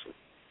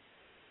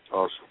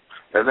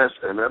 And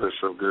that is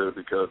so good,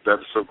 because that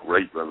is so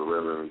great, Brother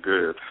Reverend, and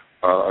good.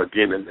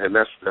 Again, and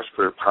that's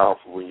very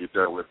powerful when you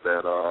dealt with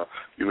that.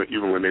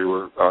 Even when they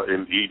were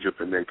in Egypt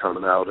and then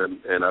coming out,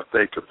 and I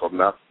think, if I'm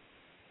not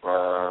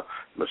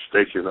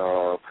mistaken,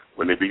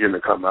 when they began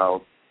to come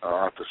out,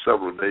 after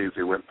several days,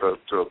 they went to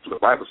the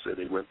Bible said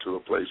they went to a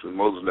place, when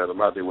Moses let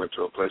them out, they went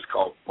to a place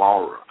called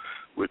Mara,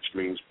 which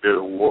means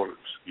bitter waters,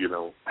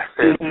 and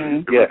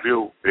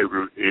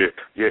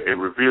it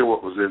revealed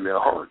what was in their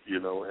heart,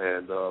 and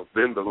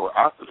then the Lord,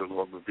 after the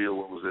Lord revealed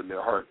what was in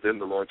their heart, then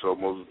the Lord told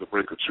Moses to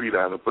break a tree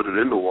down and put it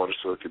in the water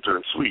so it could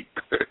turn sweet.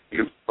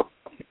 You know?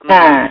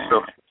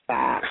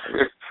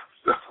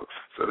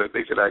 So that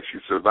they could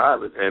actually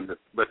survive it.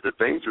 But the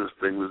dangerous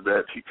thing was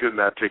that he could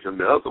not take them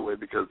the other way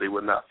because they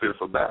were not fit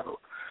for battle.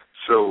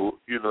 So,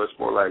 you know, it's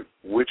more like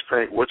which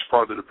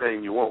part of the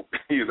pain you want,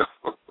 you know.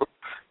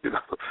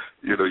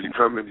 You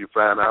come and you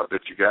find out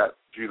that you got,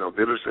 you know,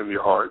 bitterness in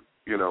your heart,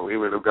 you know,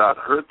 even if God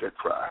heard that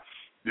cry,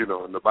 you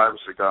know, and the Bible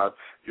said God,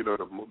 you know,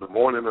 the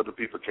mourning of the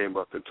people came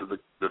up into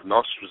the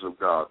nostrils of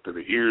God, to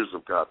the ears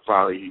of God.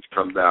 Finally, he's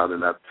come down,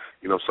 and that,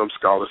 you know, some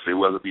scholars say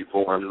whether it be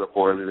 400 or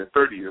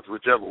 430 years,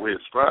 whichever way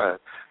it's fine,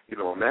 you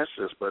know, in that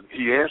sense. But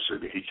he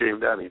answered it. He came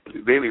down, and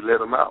then he let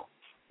him out.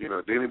 You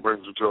know, then he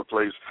brings them to a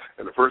place,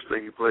 and the first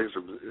thing he places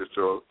is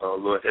to a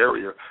little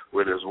area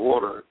where there's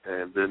water,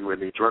 and then when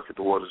they drunk it,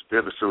 the water's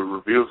bitter, so it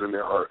reveals in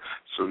their heart.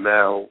 So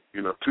now,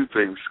 you know, two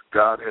things.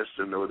 God has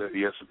to know that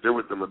he has to deal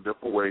with them a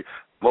different way.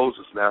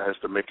 Moses now has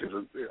to make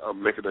an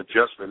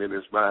adjustment in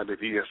his mind that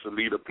he has to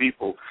lead a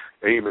people,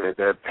 amen,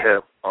 that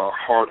have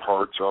hard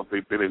hearts, or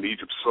they've been in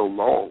Egypt so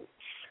long,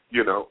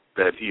 you know,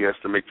 that he has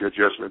to make the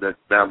adjustment that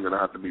now I'm going to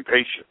have to be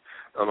patient.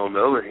 And on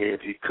the other hand,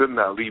 he could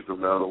not leave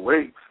them the other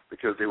way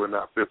because they were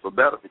not fit for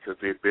battle, because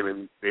they had been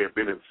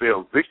in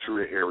failed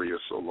victory areas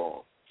so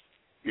long.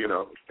 You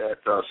know, that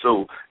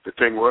so the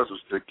thing was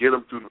to get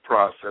them through the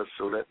process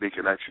so that they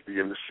can actually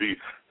begin to see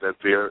that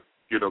they're,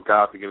 you know,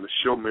 God began to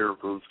show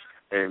miracles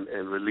and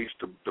release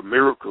the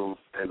miracles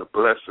and the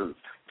blessings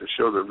to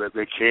show them that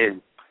they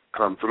can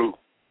come through,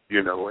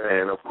 you know.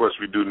 And, of course,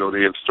 we do know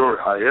the end story.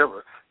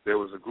 However, there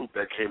was a group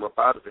that came up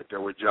out of it. There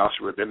were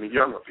Joshua, then the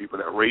younger people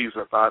that raised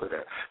up out of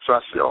that. So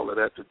I see all of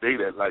that today,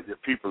 that, like, if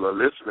people are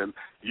listening,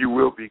 you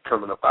will be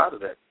coming up out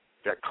of that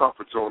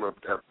comfort zone of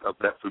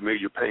that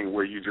familiar pain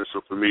where you're just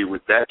so familiar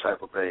with that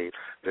type of pain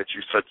that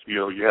you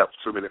have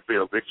so many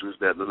failed victories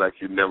that look like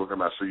you never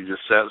come out, so you're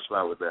just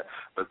satisfied with that.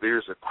 But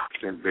there's a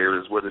quickening. There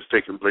is what is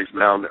taking place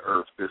now on the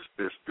earth, this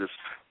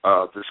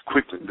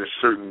quickening, this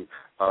certain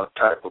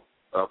type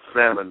of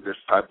famine, this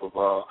type of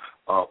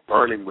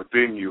burning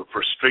within you,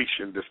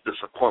 frustration, this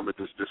disappointment,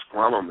 this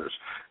disgruntledness,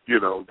 you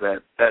know,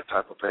 that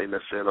type of pain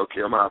that's saying,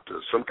 okay, I'm out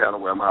to some kind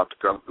of way, I'm out to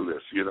come through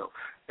this, you know.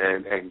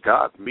 And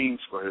God means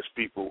for his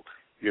people,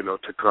 you know,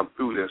 to come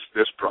through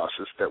this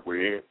process that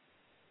we're in.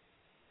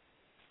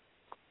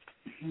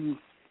 Mm-hmm.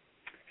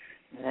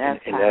 And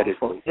that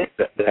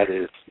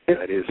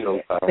is so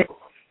powerful.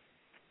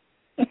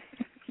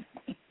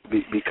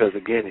 Because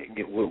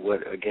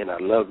again, I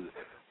love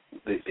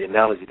the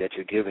analogy that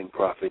you're giving,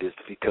 Prophet, is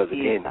because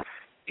again,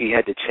 he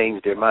had to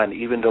change their mind.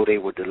 Even though they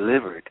were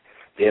delivered,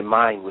 their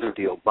mind was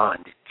still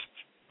bondage.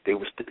 Their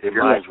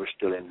minds were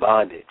still in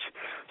bondage.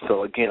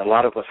 So, again, a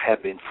lot of us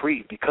have been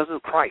freed. Because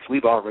of Christ,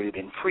 we've already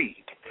been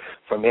freed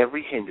from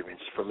every hindrance,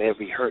 from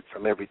every hurt,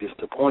 from every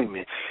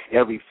disappointment,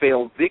 every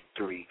failed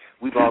victory.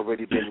 We've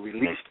already been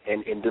released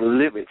and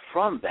delivered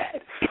from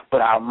that.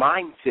 But our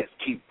mindsets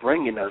keep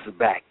bringing us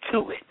back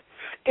to it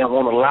and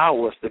won't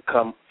allow us to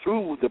come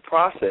through the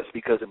process,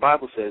 because the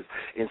Bible says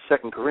in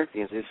 2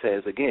 Corinthians, it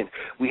says, again,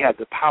 we have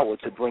the power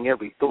to bring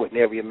every thought and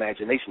every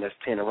imagination. That's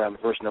 10 around the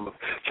verse number,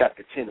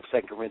 chapter 10 of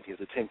 2 Corinthians,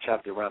 the 10th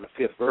chapter around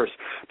the 5th verse,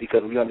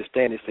 because we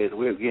understand it says,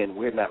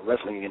 we're not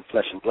wrestling against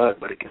flesh and blood,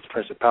 but against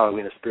principality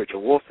in a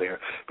spiritual warfare.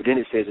 But then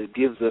it says it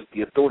gives us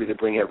the authority to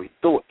bring every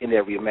thought and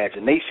every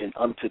imagination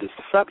unto the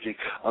subject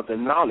of the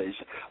knowledge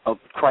of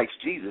Christ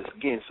Jesus.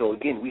 Again, so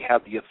again, we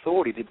have the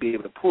authority to be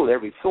able to pull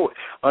every thought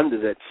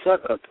under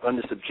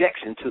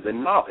subjection to the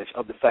knowledge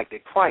of the fact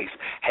that Christ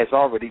has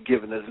already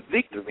given us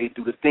victory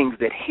through the things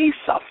that he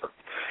suffered.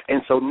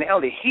 And so now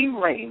that he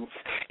reigns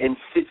and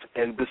sits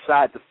and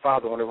beside the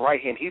Father on the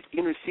right hand, he's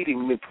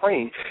interceding and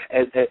praying,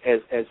 as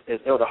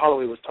Elder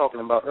Holloway was talking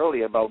about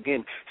earlier, about,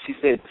 again, she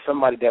said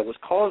somebody that was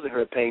causing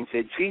her pain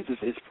said Jesus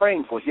is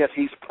praying for us. Yes,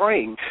 he's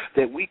praying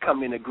that we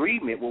come in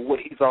agreement with what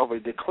he's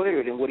already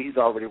declared and what he's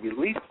already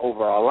released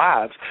over our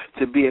lives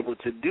to be able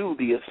to do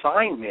the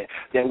assignment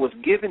that was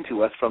given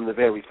to us from the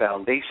very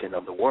foundation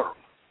of the world.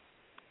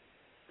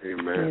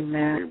 Amen.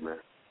 Amen.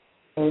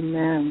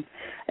 Amen.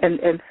 And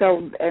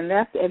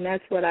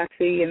that's what I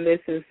see in this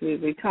is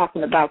we're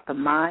talking about the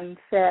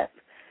mindset,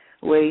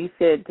 where he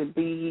said to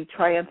be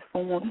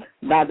transformed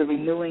by the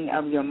renewing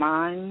of your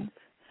mind.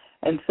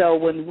 And so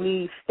when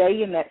we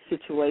stay in that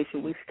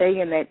situation, we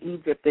stay in that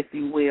Egypt, if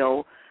you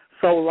will,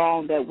 so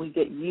long that we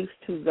get used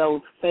to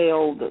those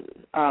failed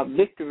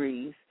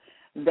victories,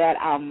 that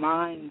our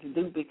minds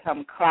do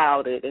become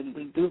clouded and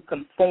we do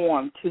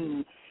conform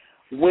to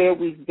where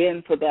we've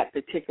been for that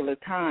particular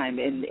time.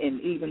 And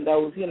even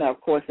those, you know,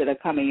 of course, that are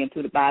coming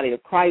into the body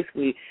of Christ,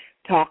 we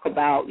talk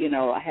about, you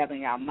know,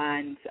 having our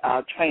minds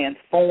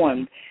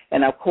transformed,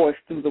 and, of course,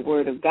 through the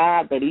Word of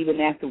God. But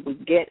even after we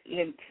get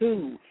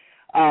into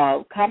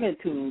coming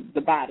to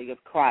the body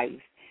of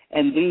Christ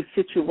and these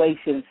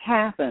situations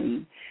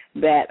happen,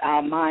 that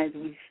our minds,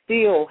 we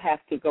still have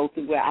to go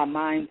through where our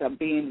minds are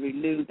being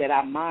renewed, that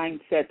our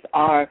mindsets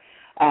are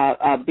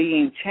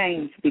being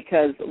changed,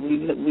 because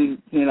we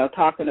you know,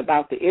 talking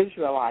about the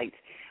Israelites,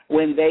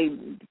 when they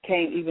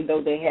came, even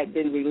though they had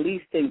been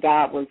released and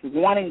God was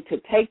wanting to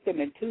take them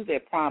into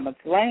their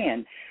promised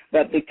land.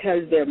 But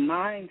because their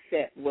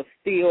mindset was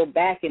still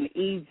back in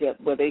Egypt,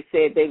 where they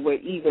said they were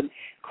even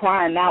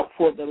crying out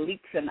for the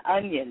leeks and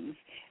onions,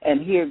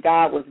 and here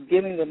God was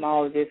giving them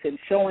all of this and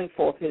showing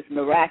forth his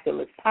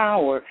miraculous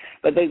power,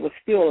 but they were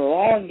still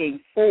longing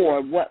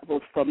for what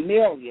was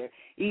familiar,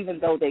 even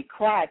though they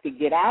cried to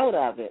get out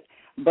of it.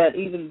 But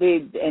even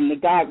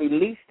and God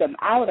released them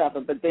out of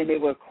it, but then they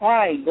were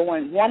crying,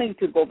 wanting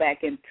to go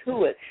back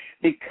into it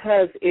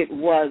because it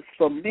was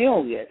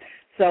familiar.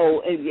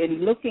 So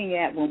in looking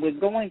at when we're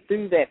going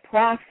through that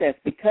process,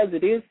 because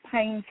it is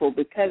painful,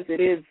 because it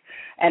is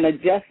an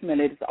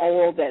adjustment, it's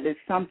all that is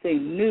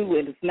something new,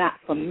 it is not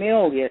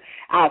familiar,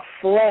 our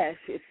flesh,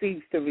 it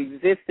seems to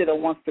resist it or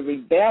wants to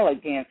rebel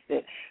against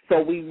it. So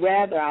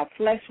our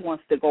flesh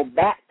wants to go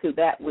back to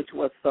that which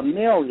was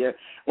familiar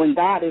when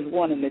God is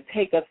wanting to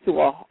take us to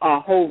a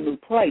whole new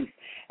place.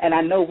 And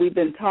I know we've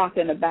been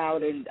talking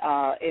about in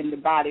the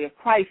body of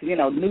Christ,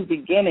 new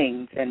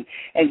beginnings and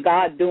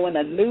God doing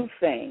a new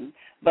thing.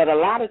 But a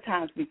lot of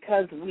times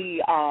because we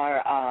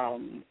are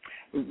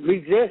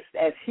resist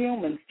as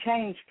humans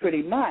change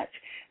pretty much,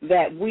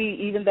 that we,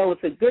 even though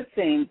it's a good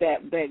thing that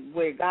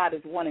where God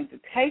is wanting to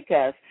take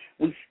us,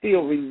 we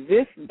still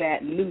resist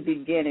that new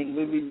beginning.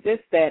 We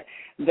resist that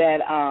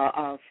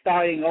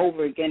starting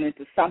over again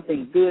into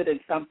something good and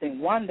something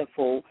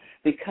wonderful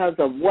because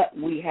of what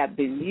we have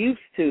been used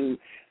to.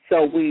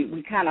 So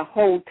we kind of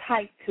hold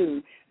tight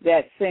to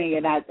that thing,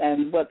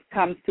 and what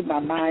comes to my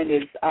mind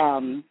is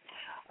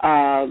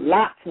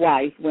Lot's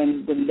wife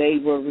when they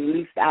were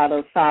released out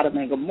of Sodom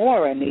and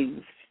Gomorrah,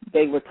 and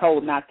they were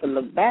told not to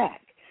look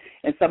back.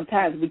 And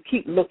sometimes we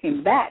keep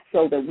looking back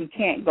so that we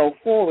can't go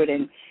forward,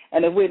 and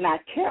if we're not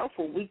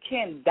careful, we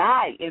can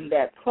die in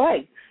that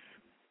place.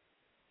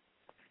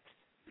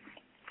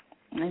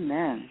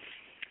 Amen.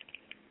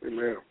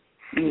 Amen.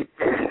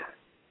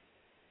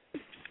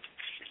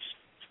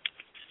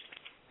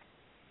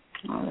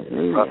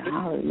 Hallelujah.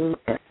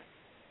 Hallelujah.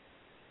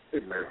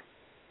 Amen.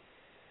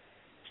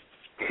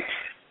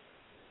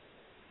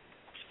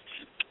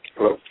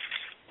 Hello?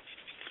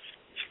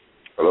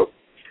 Hello?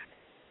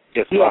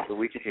 Yes, Pastor,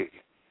 we can hear you.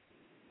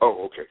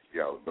 Oh, okay.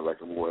 Yeah, I was like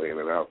I'm going in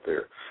and out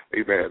there.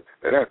 Amen.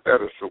 And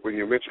that is so. When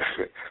you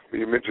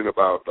mention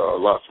about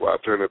Lot's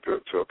wife turning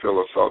to a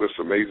pillar of salt, it's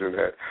amazing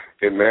that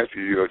in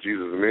Matthew,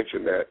 Jesus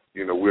mentioned that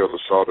we're the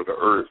salt of the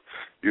earth,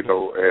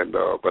 and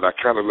but I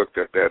kind of looked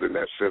at that in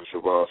that sense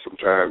of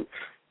sometimes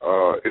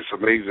it's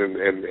amazing,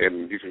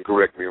 and you can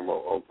correct me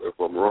if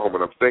I'm wrong,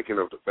 but I'm thinking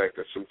of the fact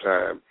that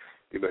sometimes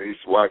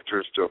his wife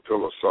turns to a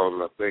pillar of salt,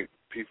 and I think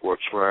people are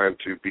trying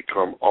to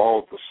become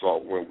all the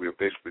salt when we're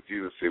basically,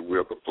 Jesus said,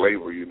 we're the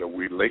flavor,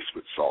 we're laced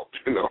with salt,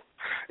 and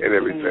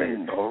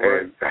everything.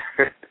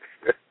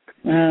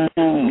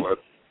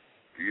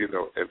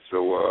 And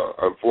so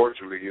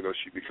unfortunately,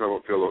 she become a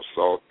pillar of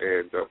salt,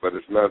 but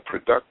it's not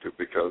productive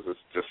because it's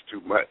just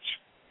too much,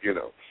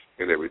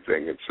 and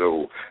everything. And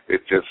so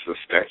it's just a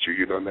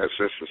statue, in that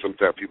sense. And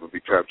sometimes people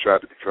try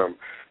to become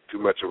too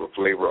much of a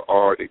flavor,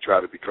 or they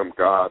try to become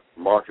God,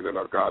 marketing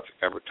or God's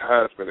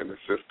advertisement in the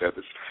sense that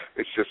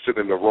it's just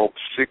sitting in the wrong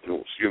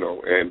signals,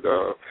 And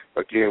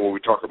again, when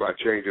we talk about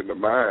changing the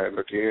mind,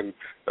 again,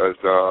 as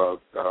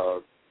Elder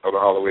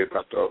Holloway,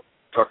 Pastor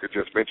Tucker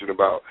just mentioned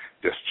about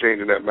just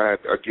changing that mind,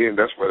 again,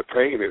 that's where the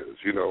pain is,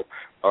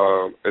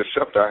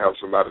 Except I have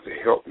somebody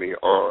to help me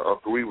or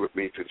agree with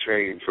me to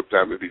change,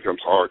 sometimes it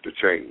becomes hard to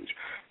change.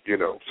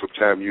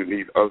 Sometimes you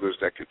need others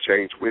that could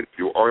change with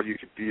you, or you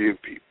could be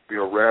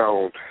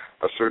around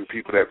a certain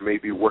people that may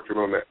be working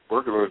on a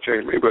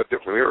change, maybe a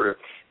different area,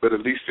 but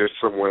at least there's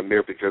someone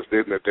there, because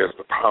then there's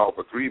the power of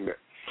agreement.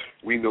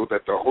 We know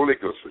that the Holy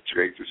Ghost will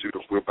change us.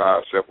 If we're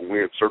by ourselves and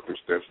we're in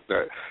circumstances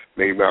that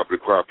may not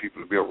require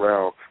people to be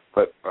around,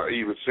 but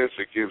even since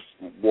it gives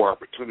more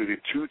opportunity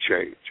to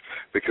change,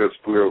 because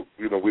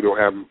we don't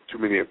have too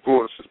many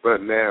influences.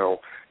 But now,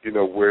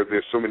 where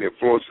there's so many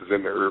influences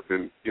in the earth,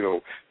 and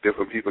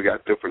different people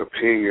got different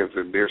opinions,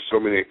 and there's so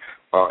many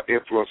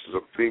influences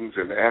of things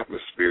in the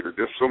atmosphere.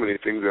 There's so many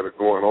things that are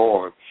going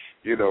on,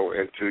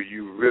 until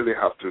you really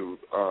have to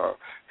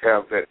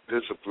have that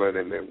discipline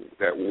and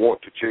that want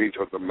to change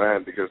of the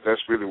mind, because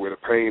that's really where the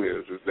pain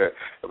is that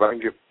if I can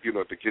get,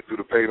 to get through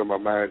the pain of my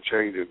mind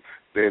changing,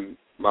 then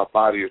my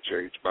body will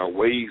change, my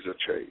ways will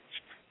change,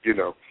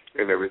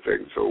 and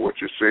everything. So what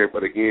you're saying,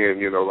 but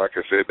again, like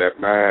I said, that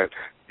mind,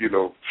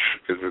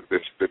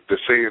 the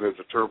saying is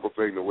a terrible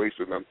thing to waste,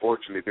 and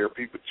unfortunately there are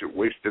people that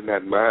wasting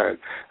that mind,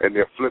 and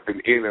they're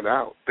flipping in and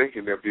out,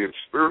 thinking they're being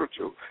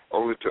spiritual,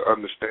 only to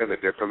understand that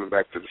they're coming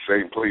back to the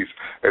same place.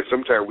 And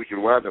sometimes we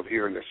can wind up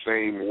hearing the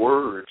same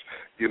words,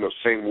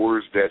 same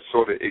words that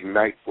sort of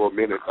ignite for a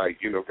minute, like,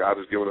 God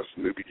is giving us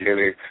a new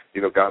beginning,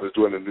 God is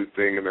doing a new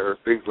thing, and there are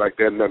things like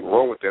that, nothing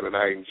wrong with that, and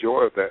I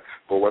enjoy that.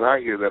 But when I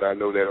hear that, I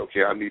know that,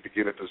 okay, I need to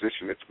get in a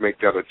position to make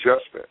that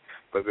adjustment.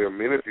 But there are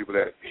many people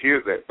that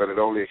hear that, but it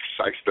only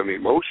excites them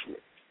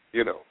emotionally,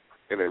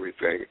 and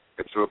everything.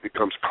 And so it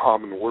becomes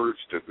common words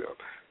to them.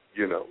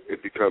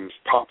 it becomes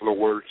popular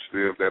words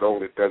that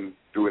only doesn't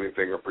do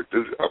anything or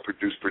produce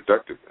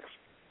productiveness.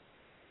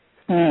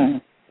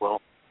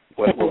 Well,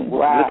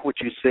 wow. Look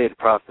what you said,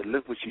 Prophet.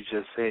 Look what you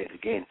just said.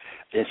 Again,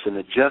 it's an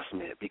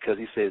adjustment because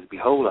he says,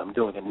 behold, I'm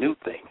doing a new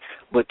thing.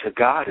 But to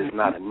God is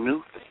not a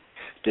new thing.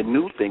 The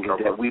new thing is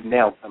that we've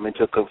now come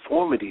into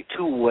conformity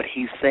to what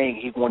he's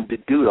saying he wanted to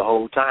do the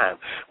whole time.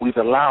 We've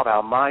allowed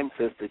our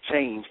mindsets to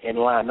change and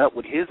line up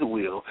with his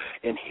will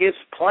and his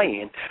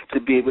plan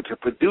to be able to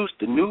produce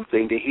the new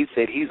thing that he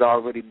said he's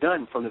already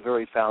done from the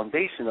very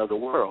foundation of the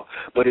world.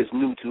 But it's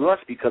new to us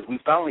because we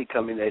finally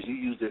come in, as you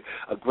used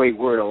a great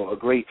word or a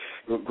great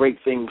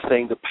thing,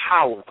 saying the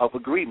power of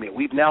agreement.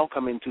 We've now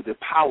come into the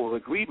power of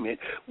agreement,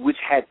 which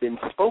had been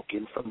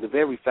spoken from the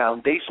very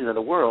foundation of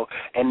the world,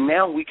 and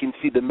now we can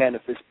see the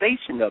manifestation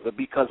of it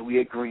because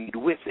we agreed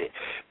with it.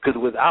 Because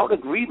without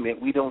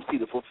agreement, we don't see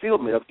the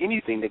fulfillment of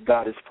anything that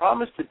God has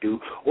promised to do,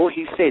 or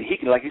he said, he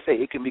can, like you say,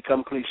 it can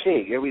become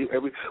cliche. We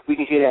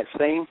can hear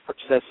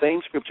that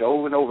same scripture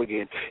over and over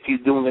again. He's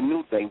doing a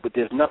new thing, but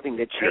there's nothing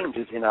that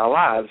changes in our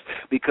lives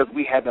because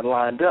we haven't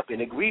lined up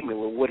in agreement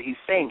with what he's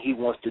saying he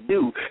wants to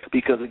do.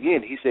 Because,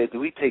 again, he said, do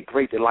we take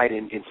great delight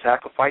in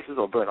sacrifices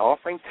or burnt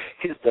offerings?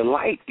 His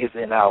delight is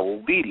in our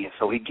obedience.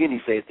 So, again, he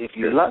says, if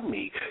you love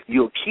me,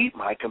 you'll keep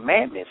my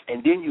commandments,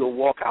 and then you'll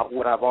walk out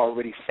what I've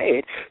already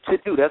said to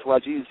do. That's why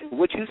Jesus said,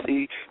 what you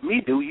see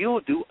me do,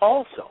 you'll do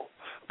also.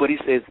 But he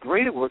says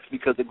greater works,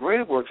 because the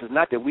greater works is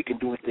not that we can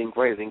do anything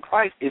greater than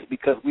Christ. It's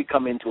because we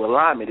come into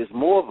alignment. There's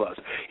more of us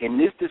in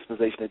this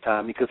dispensation of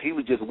time because he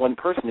was just one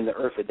person in the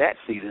earth at that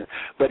season,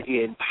 but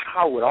he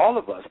empowered all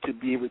of us to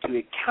be able to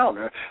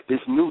encounter this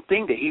new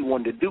thing that he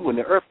wanted to do in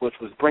the earth, which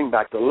was bring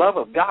back the love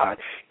of God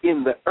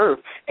in the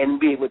earth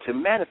and be able to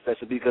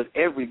manifest it, because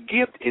every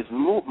gift is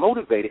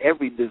motivated,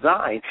 every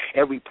design,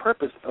 every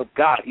purpose of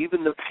God,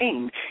 even the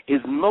pain, is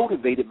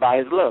motivated by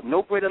his love.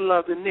 No greater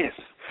love than this.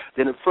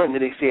 Then a friend,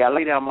 they say, I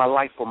lay down my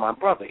life for my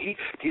brother. He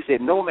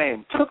said, no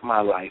man took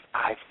my life.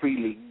 I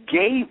freely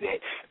gave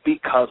it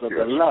because of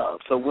the love.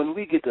 So when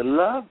we get the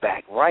love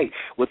back right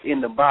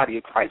within the body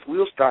of Christ,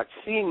 we'll start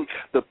seeing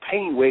the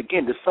pain where,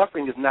 again, the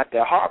suffering is not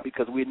that hard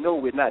because we know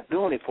we're not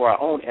doing it for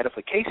our own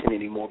edification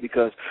anymore.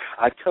 Because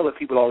I tell the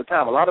people all the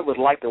time, a lot of us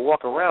like to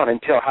walk around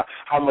and tell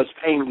how much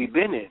pain we've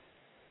been in.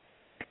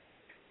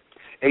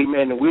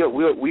 Amen. And we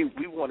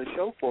want to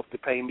show forth the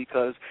pain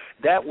because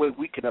that way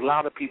we can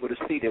allow the people to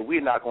see that we're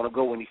not going to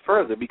go any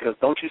further. Because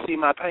don't you see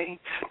my pain?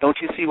 Don't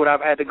you see what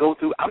I've had to go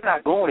through? I'm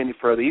not going any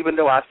further. Even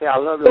though I say I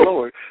love the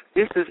Lord,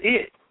 this is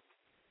it.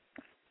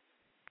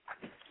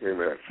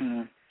 Amen.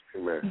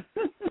 Amen.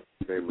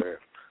 Amen.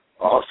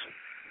 Awesome.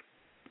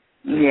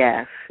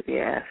 Yes.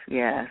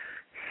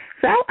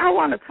 So I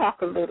want to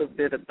talk a little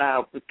bit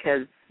about,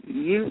 because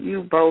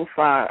you both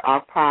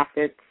are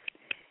prophets.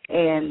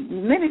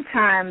 And many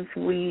times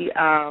we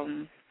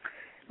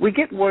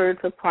get words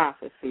of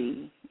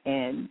prophecy,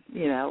 and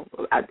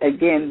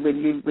again,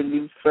 when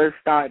you first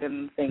start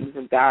in the things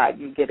of God,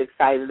 you get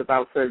excited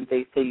about certain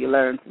things till you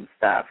learn some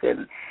stuff,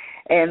 and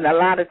a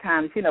lot of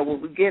times,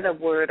 when we get a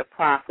word of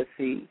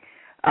prophecy,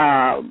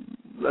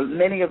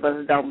 many of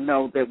us don't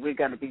know that we're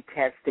going to be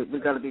tested,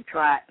 we're going to be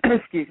tried.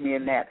 Excuse me,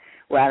 in that.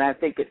 Well, I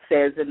think it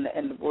says in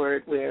the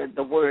word where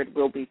the word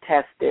will be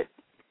tested.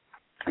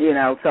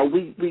 So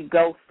we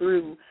go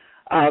through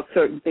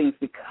certain things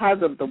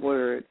because of the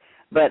word,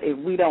 but if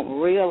we don't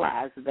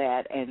realize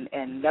that and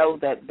know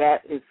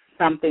that is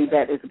something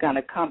that is going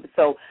to come,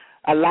 so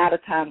a lot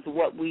of times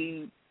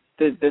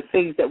the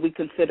things that we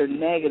consider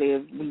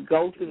negative, we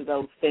go through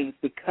those things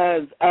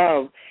because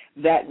of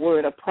that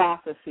word of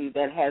prophecy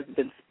that has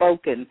been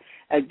spoken.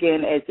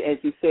 Again, as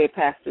you said,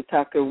 Pastor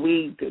Tucker,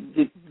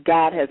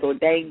 God has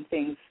ordained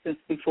things since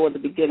before the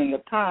beginning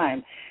of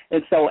time.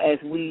 And so as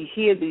we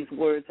hear these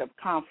words of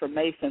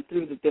confirmation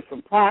through the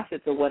different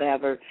prophets or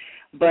whatever,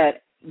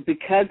 but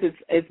because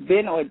it's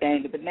been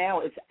ordained, but now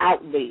it's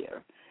out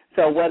there.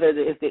 So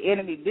if the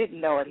enemy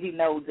didn't know it, he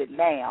knows it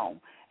now.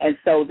 And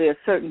so there are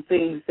certain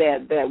things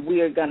that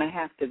we are going to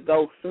have to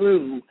go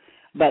through,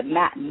 but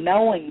not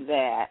knowing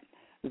that,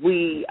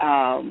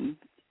 when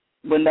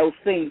those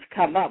things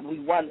come up, we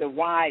wonder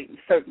why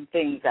certain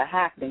things are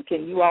happening.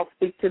 Can you all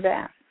speak to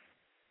that?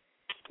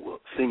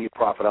 Well, senior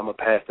prophet, I'm going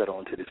to pass that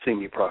on to the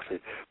senior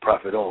prophet,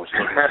 Prophet Owens.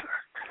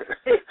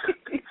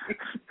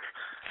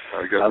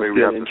 I guess maybe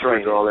we have to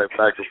switch all that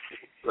back.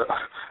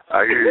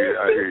 I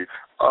hear you.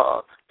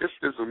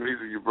 It's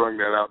amazing you bring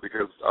that out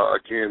because,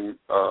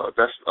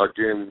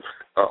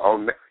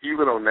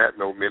 even on that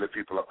note, many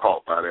people are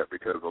caught by that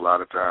because a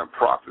lot of time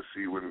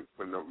prophecy, when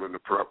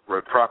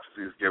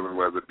prophecy is given,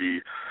 whether it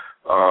be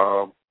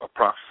a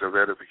prophecy of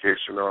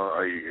edification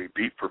or a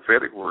deep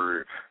prophetic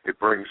word, it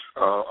brings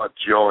a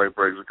joy, it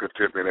brings a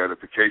contentment,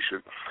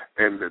 edification.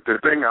 And the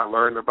thing I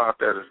learned about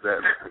that is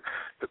that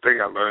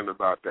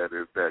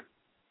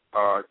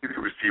you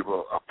can receive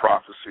a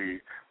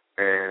prophecy,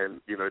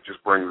 and, it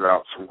just brings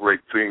out some great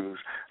things.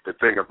 The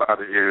thing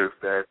about it is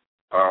that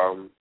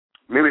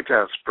many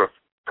times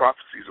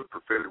prophecies or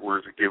prophetic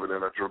words are given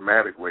in a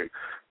dramatic way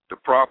The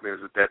problem is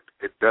that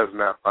it does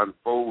not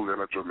unfold in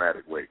a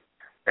dramatic way.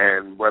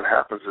 And what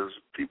happens is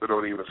people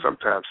don't even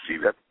sometimes see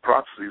that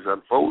prophecies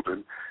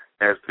unfolding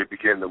as they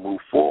begin to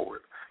move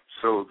forward.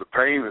 So the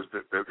pain is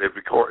that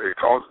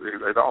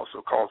it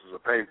also causes a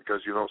pain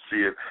because you don't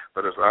see it,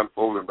 but it's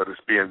unfolding, but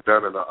it's being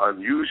done in an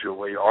unusual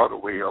way or the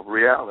way of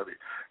reality,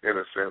 in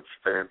a sense.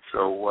 And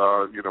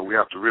so, we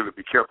have to really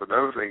be careful.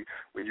 Another thing,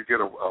 when you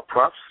get a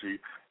prophecy,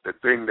 the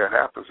thing that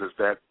happens is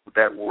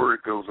that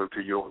word goes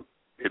into your.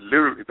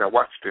 Now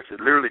watch this, it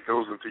literally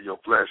goes into your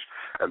flesh,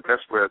 and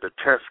that's where the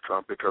test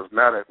comes, because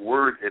now that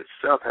word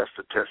itself has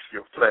to test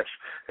your flesh.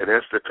 It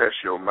has to test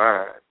your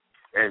mind.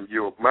 And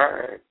your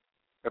mind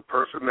and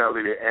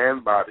personality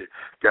and body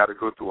got to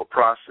go through a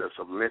process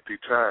of lengthy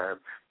time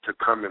to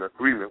come in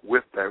agreement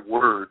with that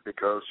word,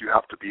 because you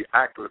have to be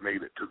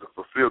acclimated to the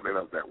fulfillment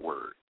of that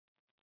word.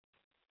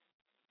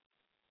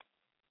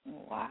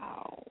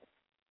 Wow.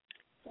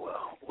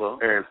 Well,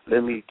 and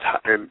let me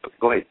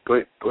go ahead.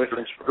 Go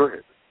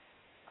ahead.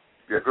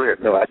 Yeah, go ahead.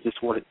 No, I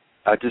just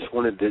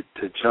wanted to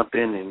jump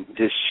in and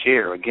just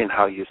share again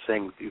how you're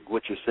saying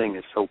what you're saying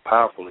is so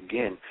powerful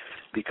again,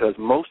 because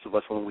most of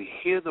us, when we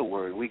hear the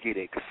word, we get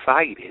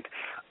excited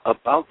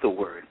about the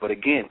word. But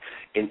again,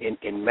 in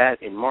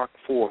Mark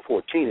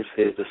 4:14, it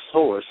says the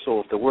sower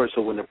soweth the word.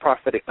 So when the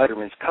prophetic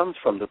utterance comes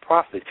from the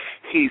prophet,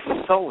 he's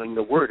sowing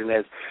the word. And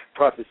as the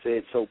prophet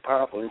said so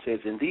powerful, it says,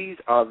 and these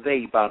are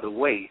they by the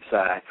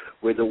wayside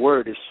where the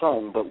word is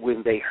sown. But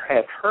when they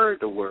have heard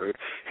the word,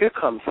 here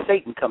comes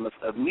Satan, cometh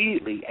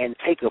immediately and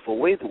taketh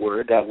away the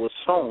word that was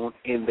sown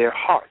in their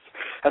hearts.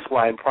 That's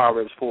why in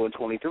Proverbs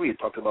 4:23 it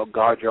talks about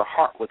guard your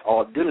heart with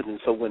all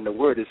diligence. So when the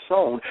word is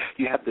sown,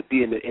 you have to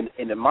be in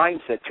the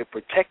mindset to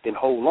protect and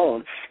hold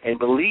on and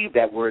believe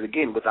that word.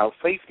 Again, without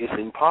faith, it's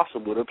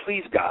impossible to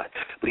please God.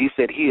 But he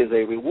said he is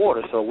a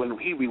rewarder. So when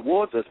he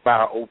rewards us by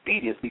our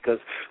obedience, because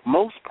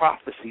most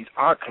prophecies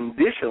are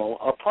conditional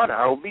upon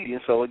our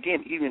obedience. So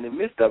again, even in the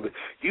midst of it,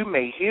 you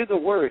may hear the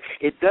word.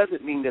 It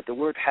doesn't mean that the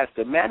word has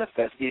to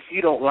manifest if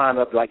you don't line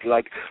up like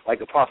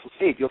Apostle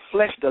said. Your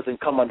flesh doesn't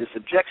come under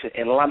subjection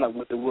and line up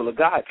with the will of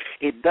God.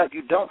 You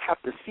don't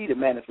have to see the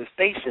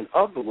manifestation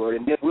of the word,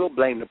 and then we'll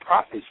blame the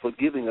prophets for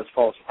giving us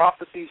false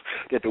prophecies,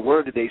 that the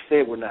word that they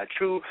said were not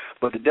true.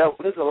 But the devil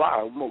is a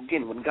liar.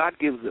 Again, when God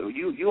gives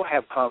you'll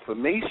have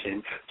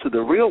confirmation to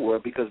the real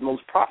word, because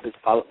most prophets'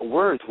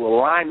 words will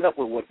line up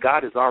with what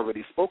God has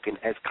already spoken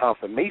as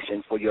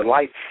confirmation for your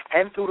life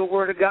and through the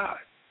word of God.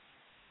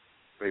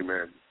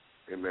 Amen.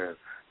 Amen.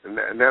 And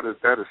that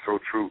is so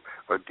true.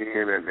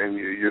 Again, and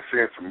you're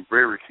saying some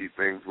very key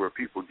things where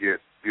people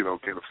get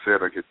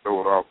upset or get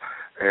thrown off.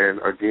 And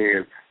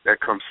again, that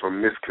comes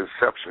from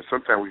misconception.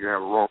 Sometimes we can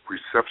have wrong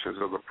perceptions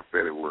of the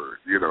prophetic word,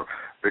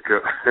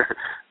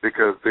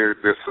 because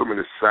there's so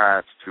many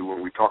sides to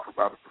when we talk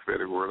about the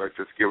prophetic word, like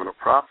just giving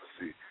a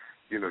prophecy.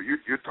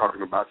 You're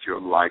talking about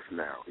your life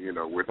now.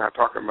 We're not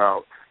talking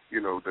about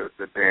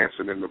the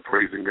dancing and the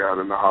praising God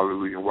and the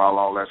hallelujah. While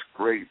all that's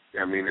great,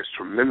 I mean, it's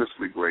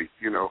tremendously great,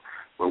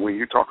 but when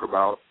you talk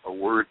about a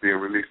word being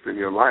released in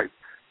your life,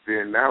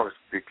 then now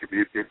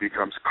it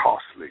becomes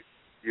costly,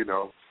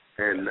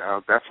 and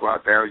that's why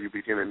now you're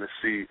beginning to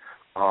see,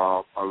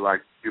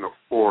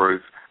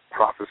 fours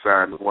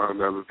prophesying to one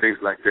another, things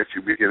like that.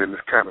 You're beginning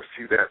to kind of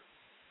see that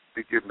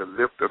beginning to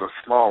lift in a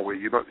small way.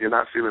 You're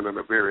not feeling it in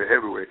a very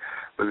heavy way,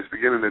 but it's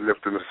beginning to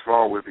lift in a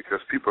small way because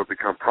people have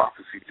become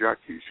prophecy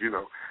junkies,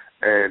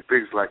 and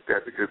things like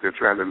that, because they're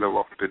trying to live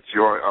off the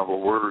joy of a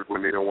word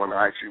when they don't want to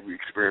actually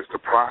experience the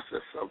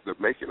process of the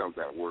making of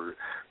that word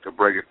to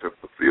bring it to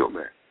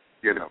fulfillment,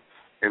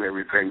 and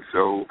everything.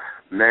 So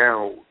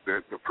now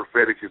the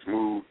prophetic has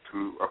moved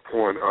to a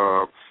point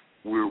of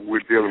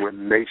we're dealing with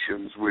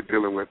nations, we're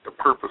dealing with the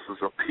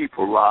purposes of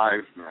people's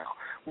lives now.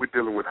 We're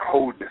dealing with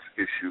wholeness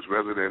issues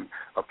rather than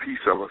a piece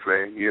of a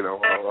thing,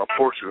 or a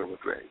portion of a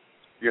thing,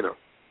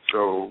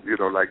 So,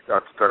 like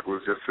Dr. Tucker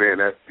was just saying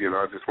that,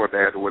 I just wanted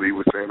to add to what he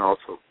was saying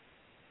also.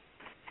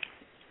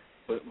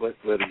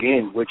 But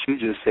again, what you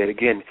just said,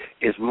 again,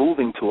 is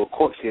moving to a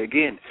course. See,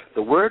 again,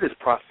 the word is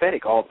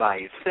prophetic all by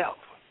itself.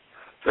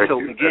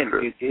 So, again,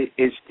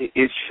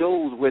 it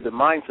shows where the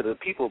mindset of the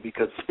people,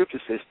 because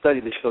Scripture says,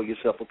 study to show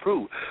yourself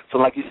approved. So,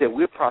 like you said,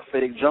 we're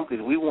prophetic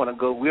junkies. We want to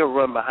go, we'll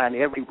run behind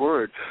every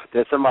word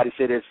that somebody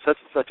said there's such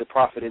and such a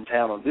prophet in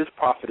town, or this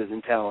prophet is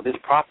in town, or this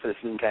prophet is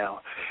in town.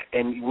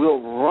 And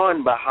we'll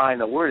run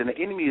behind the word. And the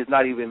enemy is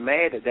not even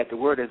mad that the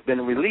word has been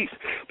released,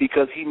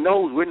 because he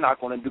knows we're not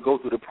going to go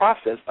through the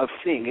process of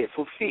seeing it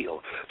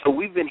fulfilled. So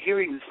we've been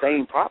hearing the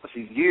same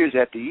prophecies years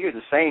after year.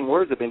 The same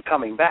words have been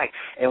coming back.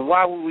 And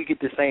why would we get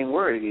the same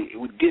word?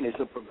 Again, it's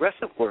a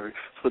progressive word,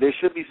 so there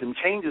should be some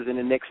changes in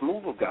the next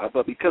move of God.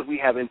 But because we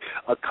haven't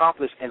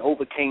accomplished and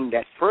overcame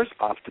that first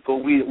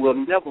obstacle, we will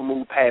never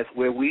move past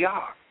where we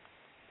are.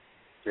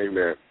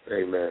 Amen.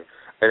 Amen.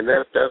 And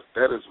that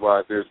is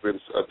why there's been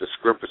a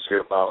discrepancy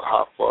about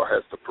how far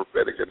has the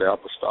prophetic and the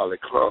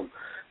apostolic come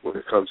when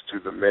it comes to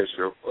the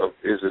measure of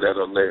is it at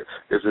a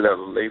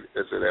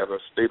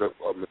state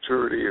of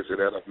maturity? Is it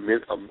at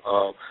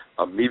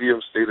a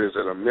medium state? Is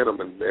it a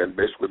minimum? And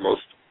basically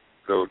most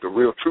the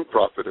real true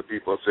prophet that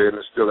people are saying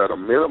is still at a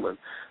minimum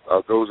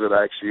of those that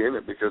are actually in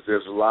it, because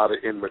there's a lot of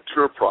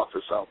immature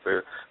prophets out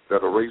there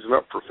that are raising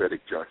up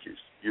prophetic junkies.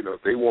 You know,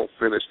 they won't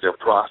finish their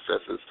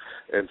processes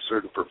in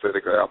certain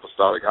prophetic or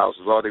apostolic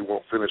houses, or they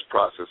won't finish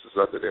processes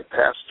under their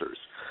pastors.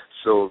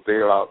 So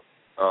they're out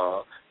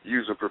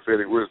using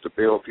prophetic words to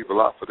bail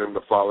people out for them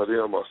to follow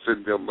them or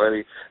send them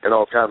money and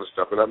all kinds of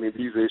stuff. And I mean,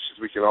 these issues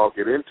we can all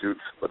get into,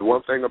 but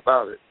one thing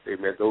about it,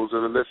 amen, those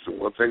that are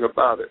listening, one thing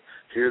about it,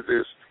 hear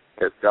this,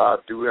 that God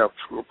do have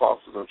true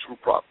apostles and true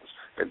prophets.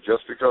 And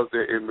just because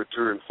they're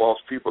immature and false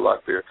people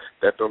out there,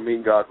 that don't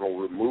mean God going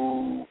to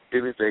remove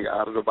anything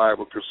out of the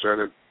Bible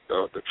concerning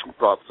the true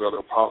prophets or the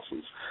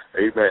apostles.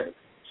 Amen.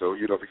 So,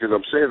 you know, because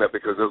I'm saying that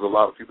because there's a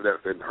lot of people that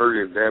have been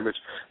hurt and damaged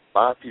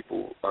by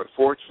people,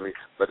 unfortunately,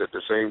 but at the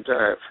same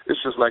time,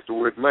 it's just like the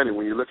word money.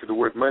 When you look at the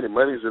word money,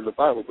 money is in the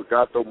Bible, but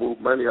God don't move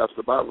money out of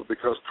the Bible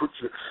because,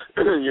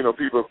 you know,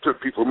 people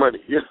took people money,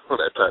 you know,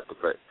 that type of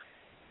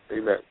thing.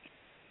 Amen.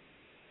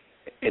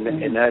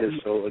 And that is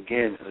so,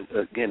 again,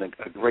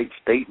 a great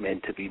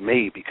statement to be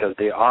made, because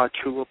there are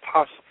true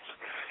apostles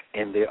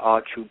and there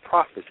are true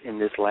prophets in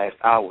this last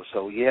hour.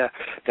 So, yeah,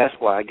 that's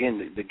why,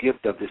 again, the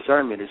gift of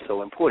discernment is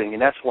so important.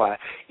 And that's why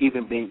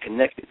even being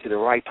connected to the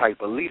right type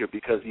of leader,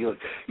 because you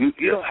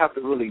don't have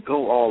to really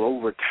go all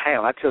over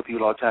town. I tell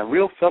people all the time,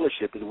 real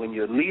fellowship is when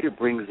your leader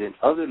brings in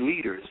other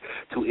leaders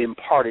to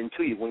impart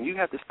into you. When you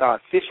have to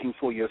start fishing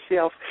for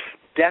yourself,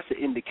 that's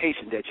an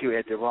indication that you're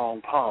at the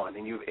wrong pond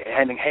and you're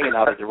hanging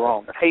out at the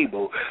wrong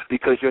table,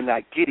 because you're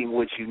not getting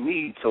what you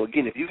need. So,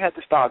 again, if you have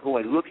to start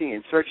going looking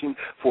and searching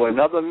for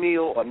another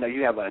meal, or now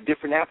you have a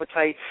different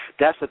appetite,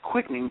 that's a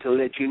quickening to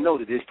let you know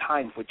that it's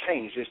time for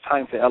change. It's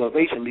time for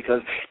elevation,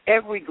 because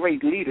every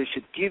great leader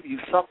should give you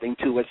something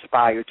to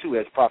aspire to,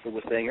 as Prophet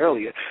was saying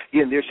earlier.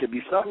 Again, there should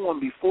be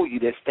someone before you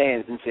that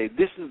stands and says,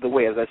 this is the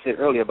way, as I said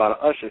earlier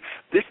about an usher,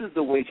 this is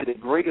the way to the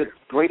greater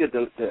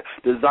the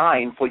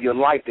design for your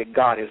life that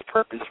God has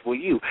purposed for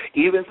you,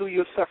 even through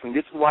your suffering.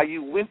 This is why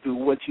you went through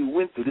what you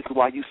went through. This is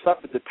why you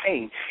suffered the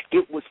pain.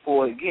 It was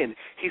for, again,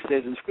 he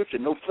says in Scripture,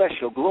 no flesh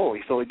shall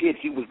glory. So, again,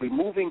 he was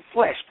removing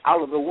flesh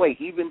out of the way,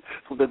 even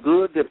for the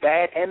good, the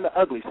bad, and the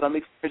ugly. Some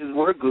experiences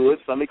were good,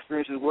 some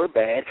experiences were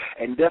bad,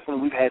 and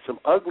definitely we've had some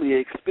ugly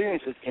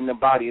experiences in the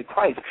body of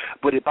Christ.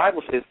 But the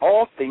Bible says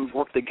all things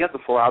work together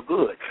for our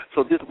good.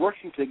 So this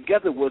working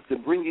together was to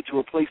bring you to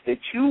a place that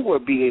you will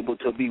be able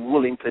to be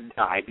willing to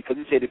die, because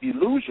he said if you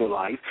lose your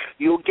life,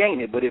 you'll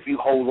gain it. But if you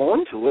hold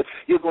on to it,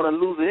 you're going to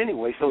lose it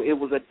anyway. So it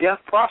was a death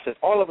process.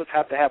 All of us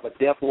have to have a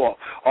death walk.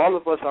 All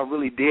of us are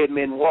really dead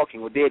men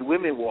walking or dead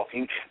women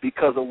walking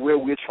because of where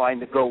we're trying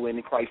to go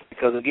in Christ,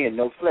 because, again,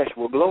 no flesh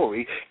will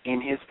glory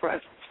in his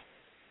presence.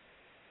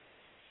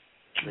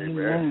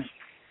 Amen.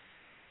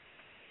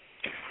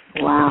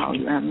 Wow,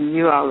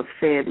 you all have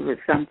said with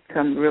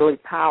some really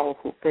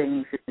powerful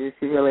things. There's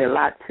really a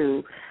lot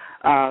to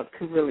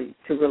really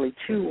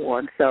chew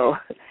on. So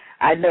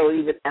I know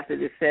even after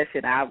this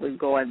session, I was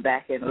going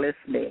back and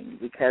listening,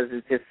 because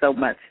it's just so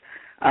much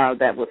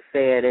that was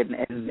said,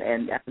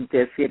 and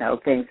just, you know,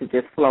 things are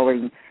just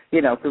flowing,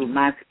 you know, through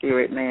my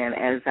spirit, man,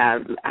 as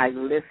I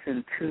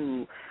listen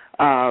to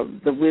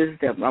the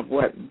wisdom of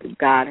what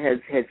God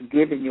has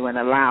given you and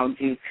allowed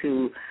you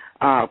to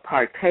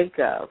partake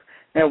of.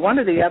 Now, one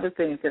of the other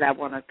things that I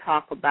want to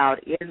talk about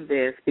in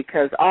this,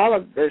 because all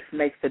of this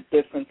makes a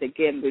difference,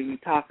 again, when you're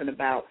talking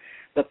about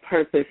the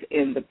purpose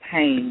in the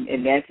pain,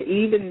 and that's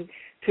even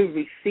to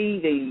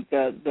receiving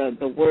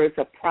the words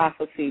of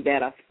prophecy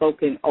that are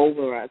spoken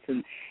over us,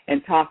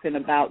 and talking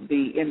about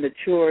the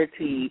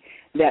immaturity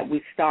that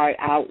we start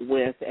out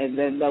with, and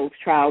then those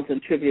trials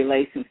and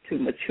tribulations to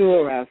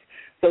mature us,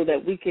 so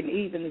that we can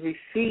even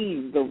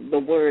receive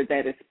the word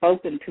that is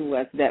spoken to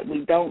us, that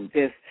we don't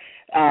just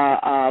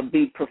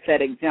be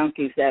prophetic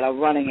junkies that are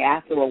running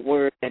after a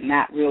word and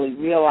not really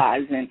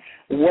realizing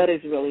what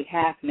is really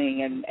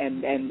happening,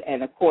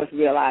 and of course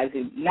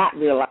not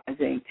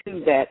realizing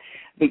too that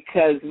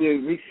because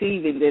we're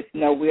receiving this,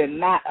 no, we're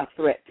not a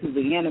threat to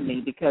the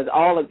enemy, because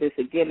all of this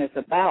again is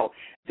about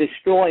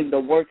destroying the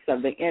works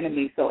of the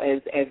enemy. So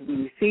as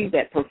we receive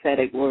that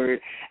prophetic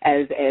word,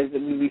 as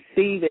we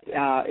receive it,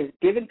 is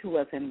given to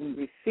us, and we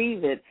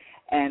receive it,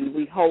 and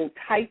we hold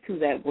tight to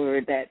that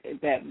word,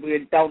 that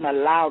we don't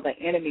allow the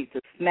enemy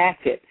to snatch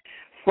it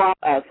from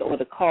us or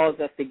to cause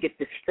us to get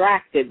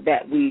distracted,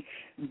 that we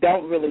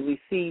don't really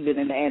receive it.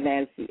 And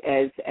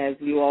as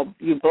you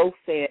both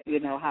said, you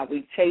know, how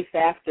we chase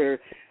after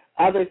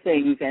other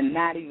things and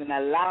not even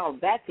allow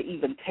that to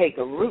even take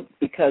a root,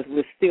 because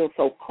we're still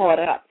so caught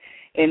up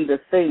in the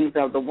things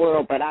of the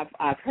world. But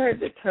I've heard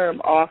the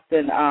term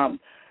often,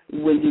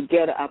 when you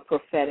get a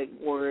prophetic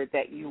word,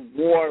 that you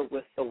war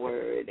with the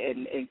word.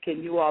 And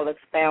can you all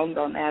expound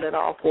on that at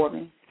all for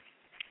me?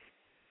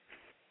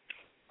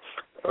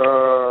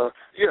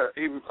 Yeah,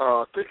 even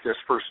I think that's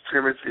First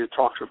Timothy. It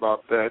talks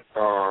about that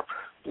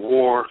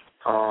war.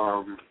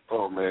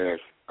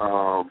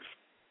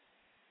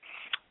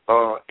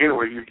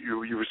 Anyway,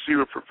 you receive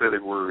a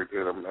prophetic word,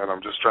 and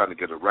I'm just trying to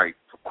get it right,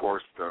 of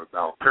course,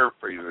 I'll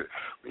paraphrase it.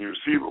 When you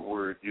receive a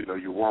word,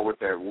 you war with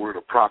that word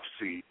of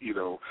prophecy,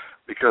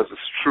 because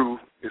it's true,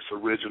 it's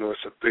original, it's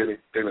authentic,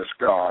 then it's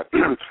God.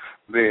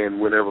 Then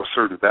whenever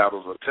certain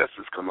battles or tests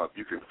come up,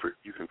 you can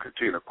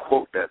continue to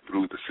quote that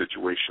through the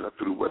situation or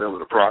through whatever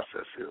the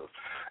process is,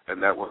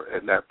 and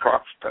that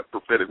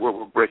prophetic word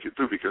will break you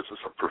through, because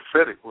it's a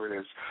prophetic word,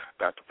 as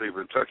Dr.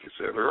 Fabian Tucker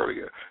said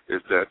earlier,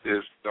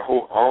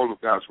 all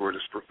of God's word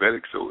is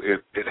prophetic, so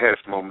it has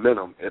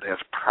momentum, it has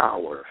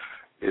power.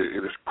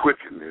 It is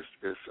quickened.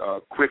 It's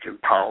quick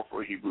and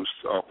powerful, Hebrews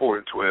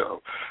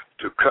 4:12,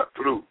 to cut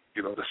through,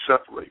 to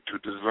separate, to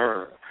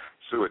discern.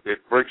 So it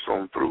breaks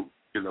on through,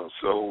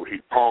 So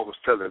Paul was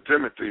telling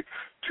Timothy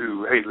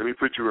hey, let me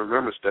put you in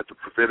remembrance that the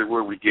prophetic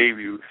word we gave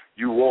you,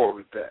 you war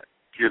with that,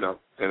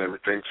 and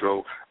everything.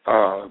 So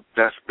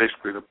that's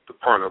basically the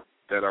part of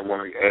that I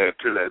want to add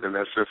to that. In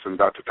that sense, and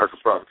Dr. Tucker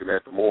probably can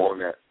add more on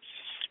that.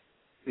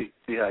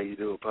 See how you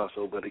do,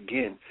 Apostle. But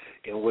again,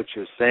 in what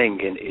you're saying,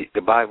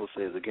 the Bible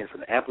says, again, from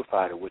the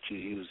Amplified, what you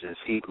use is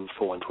Hebrews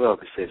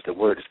 4:12, it says the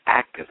word is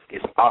active,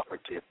 it's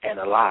operative, and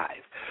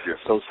alive. Yes.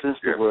 So since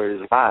the word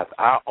is alive,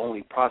 our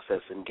only process,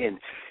 and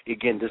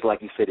again, just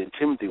like you said in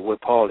Timothy,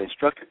 what Paul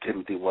instructed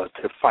Timothy was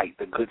to fight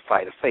the good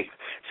fight of faith.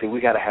 See, we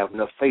got to have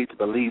enough faith to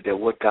believe that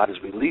what God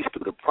has released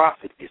through the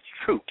prophet is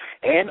true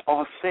and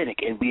authentic,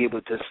 and be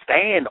able to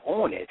stand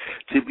on it,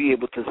 to be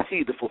able to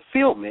see the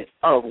fulfillment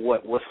of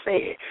what was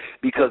said.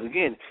 Because,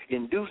 again,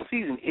 in due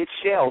season, it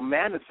shall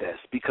manifest,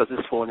 because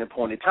it's for an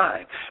appointed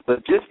time.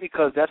 But just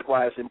because that's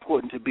why it's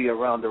important to be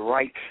around the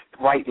right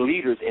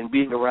leaders and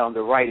being around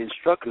the right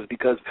instructors,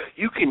 because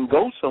you can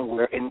go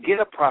somewhere and get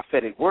a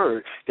prophetic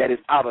word that is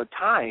out of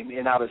time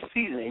and out of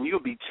season, and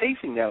you'll be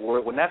chasing that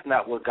word when that's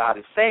not what God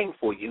is saying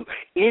for you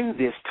in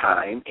this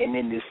time and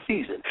in this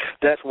season.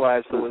 That's why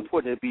it's so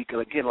important to be,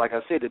 again, like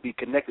I said, to be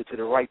connected to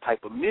the right type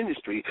of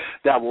ministry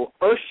that will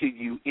usher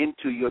you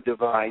into your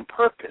divine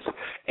purpose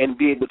and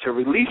be able to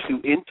release you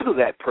into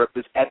that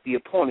purpose at the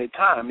appointed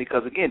time.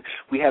 Because, again,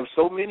 we have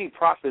so many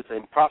prophets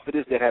and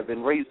prophetess that have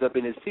been raised up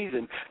in this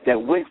season that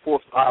went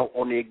forth out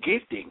on their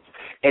giftings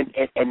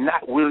and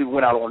not really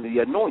went out on the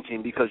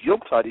anointing, because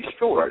yokes are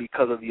destroyed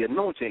because of the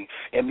anointing.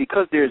 And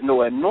because there's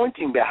no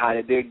anointing behind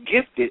it, they're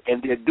gifted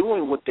and they're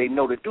doing what they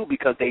know to do,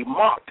 because they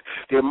mocked.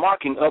 They're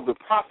mocking other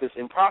prophets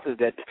and prophets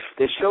that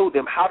showed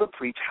them how to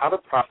preach, how to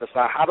prophesy,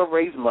 how to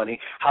raise money,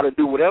 how to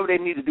do whatever they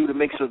need to do to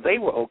make sure they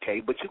were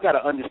okay. But you got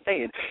to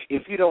understand,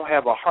 if you don't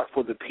have a heart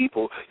for the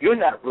people, you're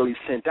not really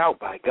sent out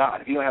by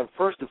God. If you don't have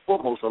first and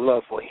foremost a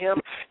love for Him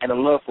and a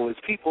love for His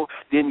people,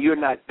 then you're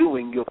not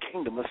doing your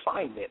kingdom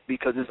assignment,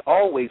 because it's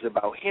always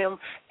about Him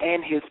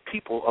and His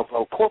people of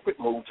a corporate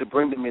move to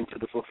bring them into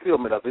the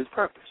fulfillment of His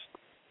purpose.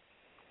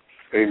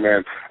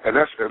 Amen. And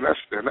that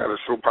is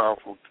so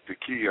powerful. The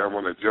key I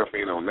want to jump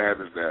in on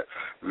that is that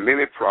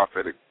many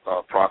prophetic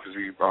prophets,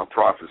 many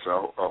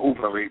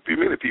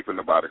people in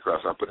the body of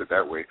Christ, I'll put it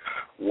that way,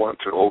 want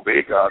to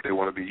obey God. They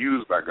want to be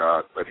used by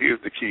God. But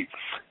here's the key.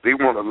 They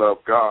want to love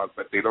God,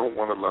 but they don't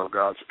want to love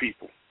God's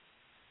people.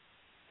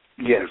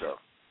 Yes.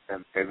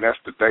 And that's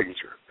the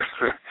danger.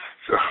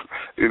 So,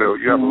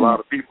 you have a lot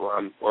of people,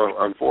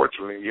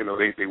 unfortunately,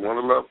 they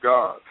want to love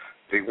God.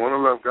 They want to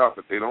love God,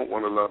 but they don't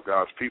want to love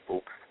God's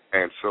people.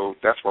 And so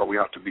that's why we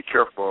have to be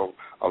careful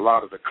of a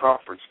lot of the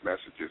conference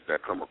messages that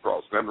come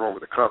across. Nothing wrong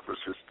with the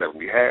conferences that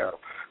we have,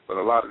 but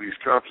a lot of these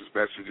conference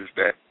messages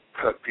that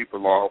cut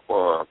people off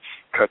or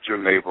cut your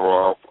neighbor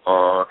off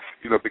or,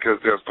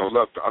 because there's no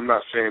love. I'm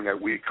not saying that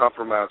we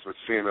compromise with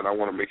sin, and I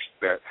want to make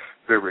that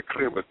very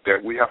clear, but that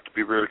we have to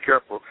be very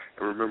careful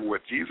and remember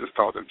what Jesus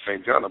taught in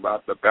St. John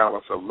about the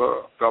balance of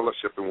love,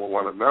 fellowshipping with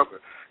one another.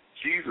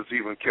 Jesus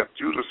even kept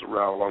Judas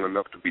around long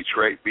enough to be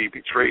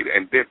betrayed,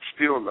 and then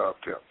still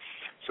loved him.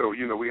 So,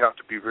 we have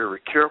to be very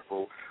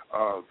careful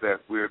that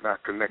we're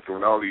not connecting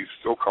with all these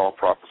so-called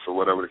prophets or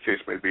whatever the case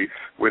may be,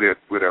 where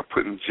they're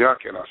putting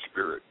junk in our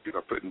spirit,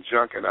 putting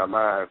junk in our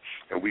mind,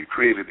 and we've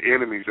created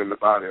enemies in the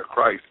body of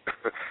Christ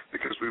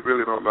because we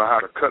really don't know how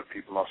to cut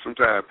people off.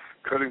 Sometimes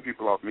cutting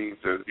people off means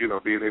that,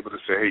 being able to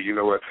say, hey, you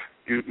know what,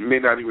 you may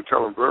not even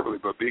tell them verbally,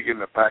 but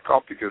beginning to back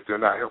off because they're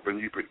not helping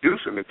you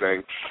produce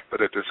anything.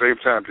 But at the same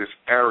time, this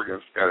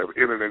arrogance that have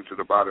entered into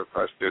the body of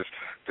Christ, this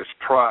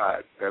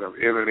pride that have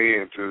entered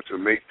in to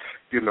make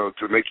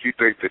you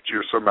think that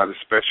you're somebody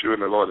special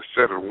and the Lord has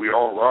said it, and we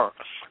all are.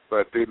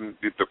 But then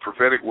the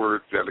prophetic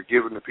words that are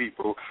given to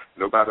people,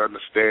 nobody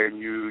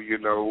understand you,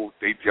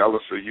 they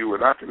jealous of you.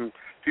 And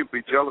people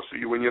be jealous of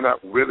you when you're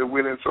not really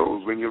winning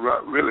souls, when you're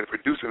not really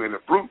producing any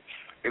fruit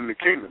in the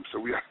kingdom. So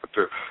we have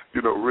to,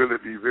 really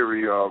be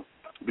very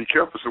be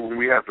careful. So when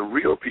we have the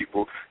real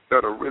people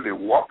that are really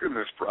walking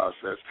this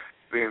process,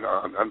 then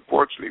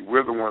unfortunately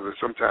we're the ones that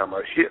sometimes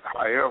are hit.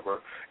 However,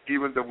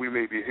 even though we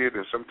may be hit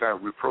and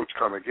sometimes reproach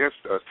come against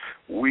us,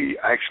 we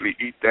actually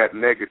eat that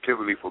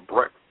negativity for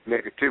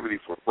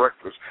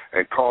breakfast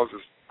and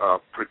causes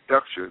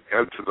production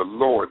unto the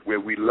Lord, where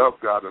we love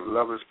God and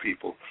love His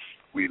people.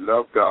 We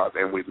love God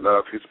and we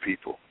love His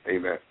people.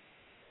 Amen.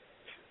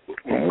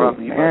 Well,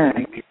 Father, you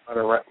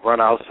might run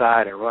our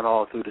outside and run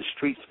all through the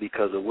streets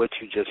because of what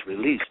you just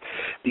released.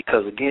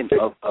 Because, again,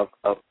 of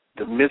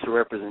the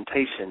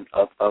misrepresentation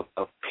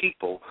of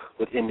people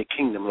within the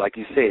kingdom. Like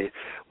you said,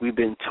 we've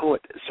been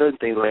taught certain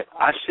things like,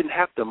 I shouldn't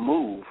have to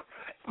move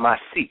my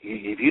seat.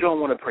 If you don't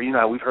want to pray,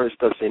 we've heard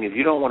stuff saying, if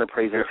you don't want to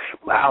praise Him,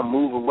 I'll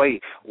move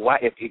away. Why?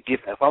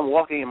 If I'm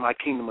walking in my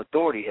kingdom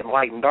authority and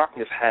light and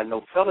darkness have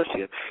no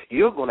fellowship,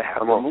 you're going to have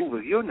to move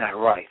if you're not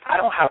right. I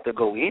don't have to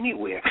go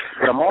anywhere,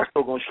 but I'm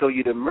also going to show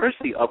you the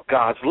mercy of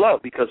God's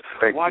love, because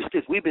watch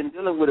this. We've been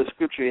dealing with a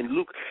scripture in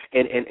Luke,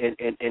 and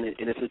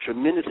it's a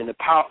tremendous and a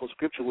powerful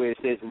scripture where it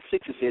says in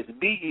 6, it says,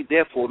 be ye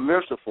therefore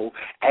merciful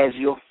as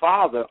your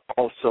Father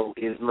also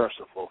is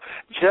merciful.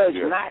 Judge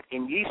not,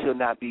 and ye shall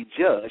not be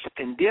judged.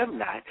 Condemn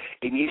not,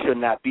 and ye shall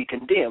not be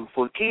condemned.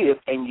 Forgive,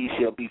 and ye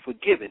shall be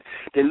forgiven.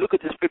 Then look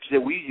at the scripture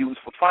that we use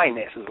for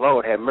finances.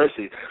 Lord have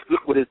mercy.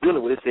 Look what it's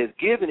dealing with. It says,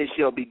 give, and it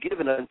shall be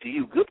given unto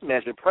you. Good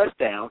measure, pressed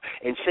down,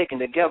 and shaken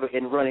together,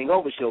 and running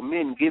over shall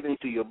men give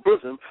into your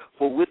bosom.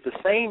 For with the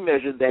same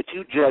measure that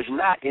you judge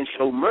not and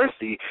show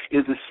mercy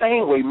is the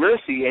same way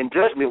mercy and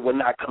judgment will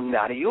not come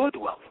out of your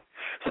dwelling.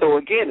 So,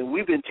 again,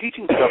 we've been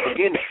teaching stuff,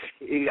 again,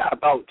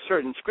 about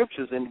certain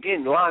scriptures, and,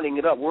 again, lining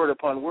it up word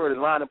upon word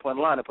and line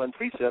upon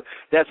precept.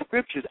 That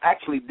scripture is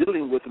actually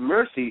dealing with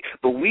mercy,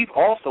 but we've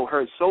also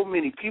heard so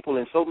many people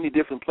in so many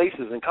different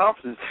places and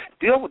conferences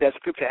deal with that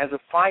scripture as a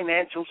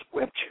financial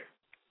scripture.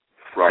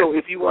 Right. So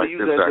if you want to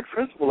use it as a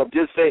principle of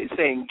just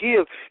saying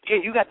give,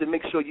 again, you got to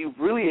make sure you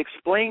really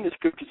explain the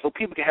scripture so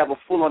people can have a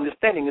full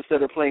understanding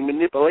instead of playing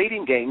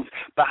manipulating games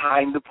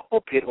behind the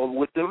pulpit or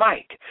with the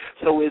mic.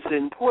 So it's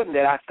important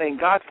that I thank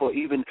God for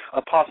even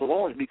Apostle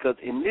Orange, because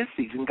in this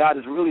season, God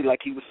is really, like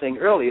he was saying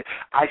earlier,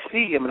 I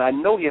see him and I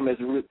know him as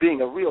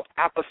being a real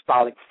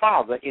apostolic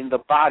father in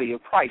the body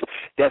of Christ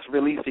that's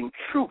releasing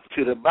truth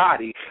to the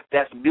body,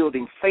 that's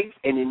building faith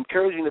and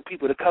encouraging the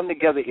people to come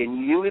together in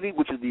unity,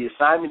 which is the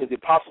assignment of the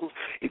apostles.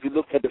 If you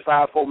look at the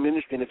fivefold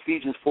ministry in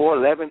Ephesians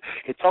 4:11,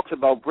 it talks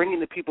about bringing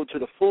the people to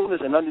the fullness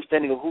and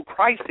understanding of who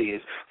Christ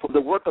is for the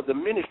work of the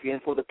ministry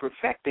and for the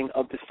perfecting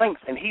of the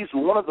saints. And he's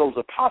one of those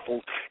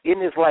apostles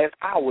in this last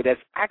hour that's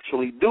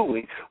actually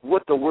doing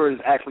what the word is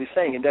actually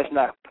saying, and that's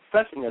not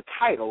professing a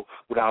title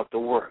without the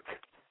work.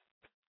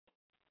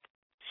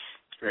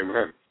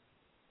 Amen.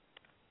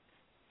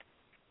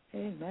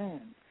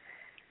 Amen.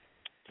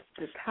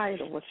 The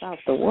title without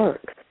the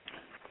work.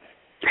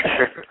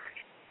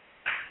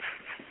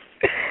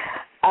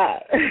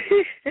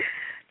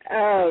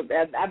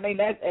 I mean,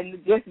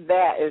 and just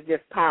that is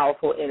just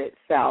powerful in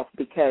itself,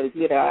 because,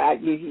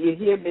 you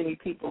hear many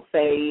people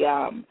say,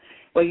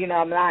 well,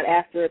 I'm not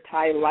after a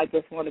title, I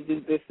just want to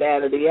do this,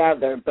 that, or the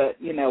other. But,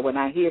 when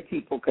I hear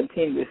people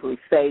continuously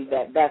say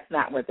that that's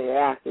not what they're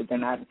after,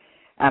 then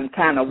I'm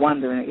kind of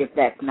wondering if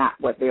that's not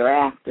what they're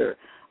after.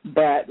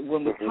 But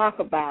when we talk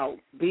about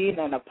being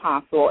an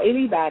apostle or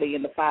anybody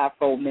in the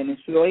fivefold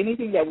ministry or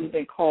anything that we've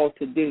been called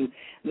to do,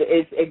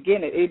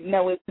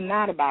 it's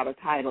not about a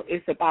title.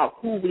 It's about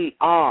who we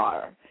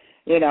are,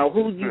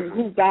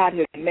 who God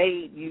has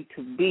made you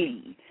to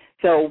be.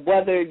 So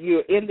whether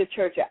you're in the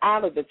church or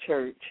out of the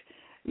church,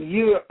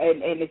 and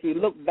if you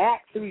look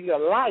back through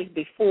your life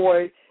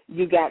before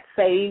you got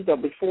saved or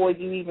before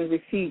you even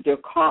received your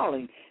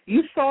calling,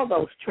 you saw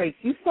those traits,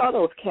 you saw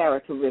those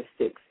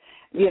characteristics.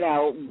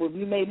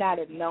 You may not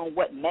have known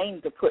what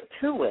name to put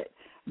to it,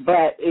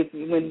 but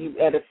when you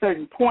at a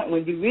certain point,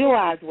 when you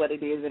realize what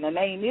it is and a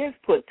name is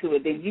put to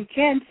it, then you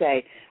can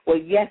say, well,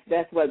 yes,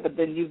 that's what, but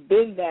then you've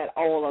been that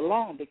all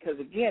along, because,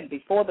 again,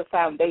 before the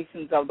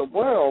foundations of the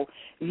world,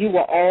 you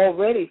were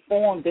already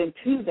formed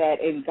into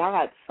that in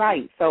God's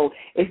sight. So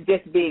it's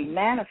just being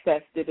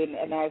manifested,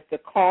 and as the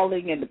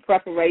calling and the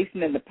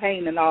preparation and the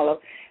pain and all of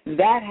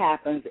that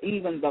happens,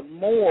 even the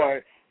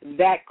more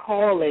that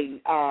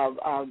calling,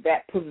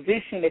 that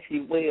position, if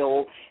you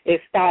will, is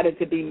starting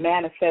to be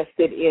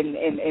manifested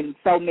in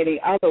so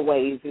many other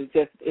ways. It's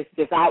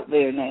just out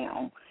there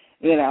now,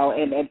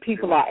 and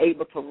people are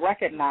able to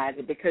recognize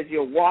it because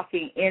you're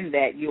walking in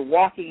that. You're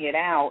walking it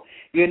out.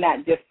 You're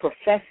not just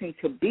professing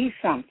to be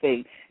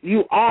something.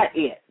 You are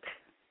it.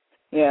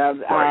 As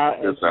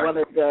one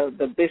of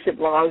the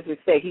Bishop always would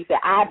say, he said,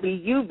 I be,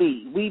 you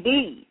be, we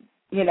be.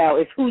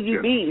 It's who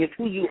you be. It's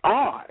who you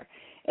are.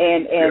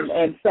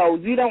 And so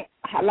you don't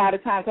a lot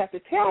of times have to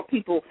tell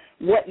people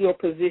what your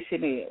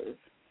position is,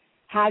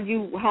 how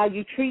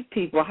you treat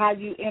people, how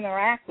you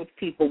interact with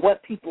people,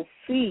 what people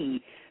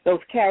see, those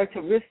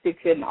characteristics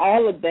and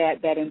all of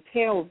that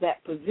entails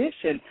that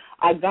position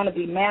are going to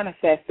be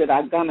manifested,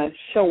 are going to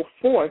show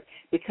forth,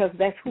 because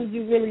that's who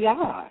you really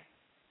are.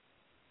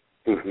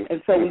 Mm-hmm.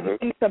 And so when you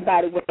see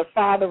somebody with a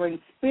fathering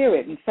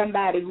spirit and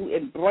somebody who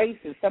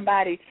embraces,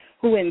 somebody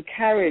who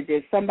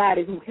encourages,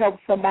 somebody who helps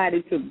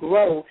somebody to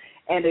grow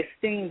and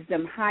esteems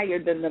them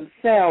higher than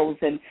themselves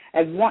and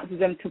wants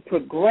them to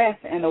progress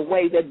in a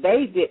way that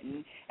they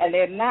didn't, and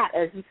they're not,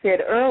 as you said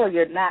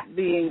earlier, not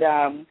being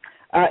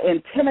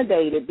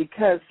intimidated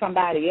because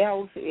somebody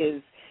else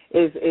is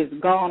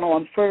gone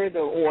on further,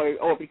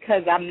 or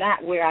because I'm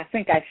not where I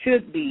think I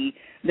should be,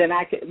 then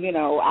I could,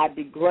 I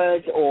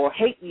begrudge or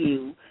hate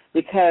you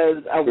because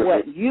of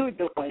what you're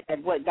doing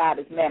and what God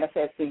is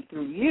manifesting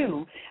through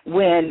you,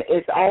 when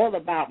it's all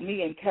about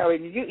me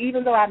encouraging you,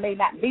 even though I may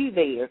not be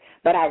there,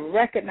 but I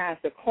recognize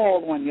the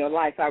call on your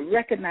life. I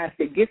recognize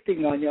the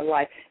gifting on your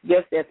life,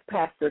 just as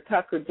Pastor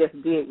Tucker just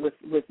did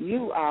with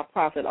you,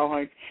 Prophet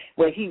Orange,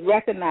 where he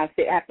recognized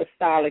the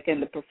apostolic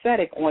and the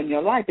prophetic on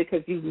your life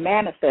because you've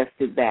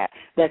manifested that.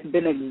 That's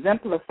been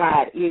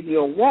exemplified in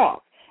your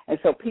walk. And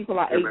so people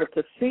are able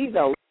to see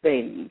those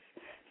things.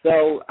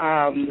 So,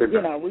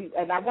 you know,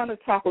 and I want to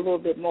talk a little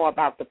bit more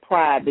about the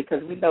pride,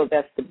 because we know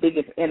that's the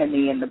biggest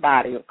enemy in the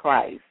body of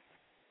Christ.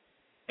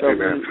 So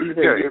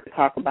we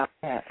talk about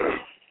that.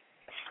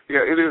 Yeah,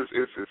 it is.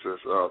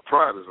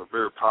 Pride is a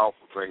very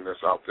powerful thing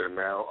that's out there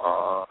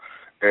now.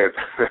 And,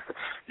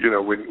 you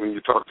know, when you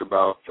talked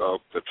about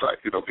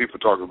people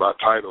talking about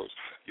titles,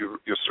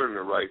 you're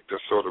certainly right,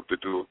 just sort of to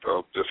do,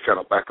 just kind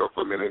of back up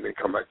for a minute and then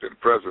come back to the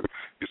present.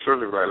 You're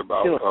certainly right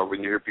about when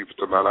you hear people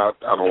talking about,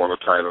 I don't want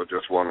a title,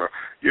 just want to,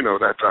 you know,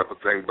 that type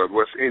of thing. But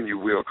what's in you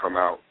will come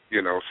out,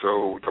 you know,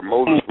 so the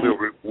motives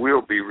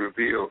will be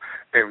revealed.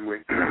 And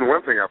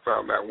one thing I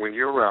found out, when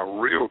you're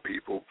around real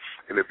people,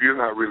 and if you're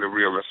not really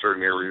real in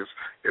certain areas,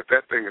 if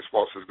that thing is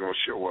false, it's going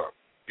to show up,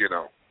 you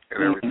know,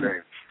 and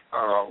everything.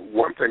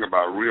 One thing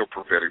about real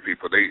prophetic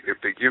people, if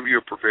they give you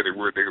a prophetic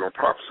word, they're going to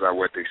prophesy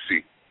what they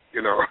see,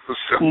 you know.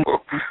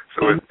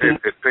 So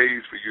it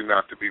pays for you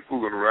not to be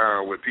fooling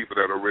around with people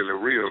that are really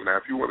real. Now,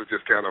 if you want to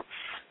just kind of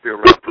be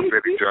around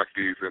prophetic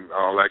junkies and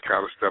all that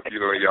kind of stuff, you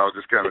know, and y'all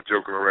just kind of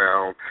joking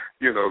around,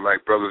 you know,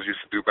 like brothers used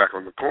to do back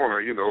on the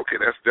corner, you know,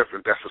 okay, that's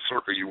different. That's a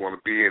circle you want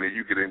to be in, and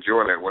you can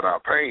enjoy that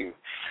without pain.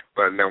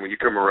 But now when you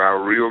come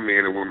around real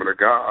men and women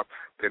of God,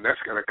 then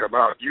that's going to come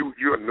out. You'll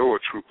know a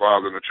true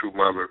father and a true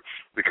mother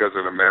because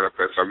of the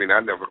manifest. I mean,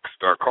 I never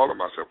started calling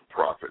myself a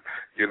prophet.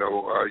 You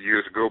know,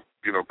 years ago,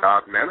 you know,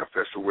 God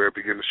manifested where it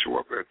began to show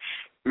up. And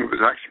it was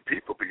actually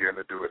people began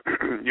to do it,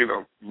 you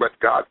know, but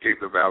God gave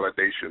the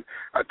validation.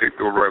 I think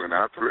they were running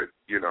after it,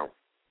 you know.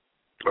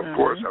 Of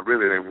course, I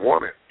really didn't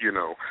want it, you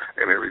know,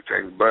 and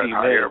everything. But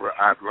however,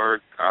 I've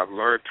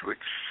learned to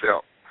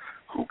accept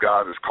who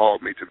God has called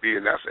me to be,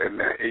 and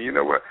you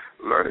know what,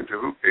 learning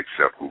to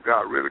accept who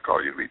God really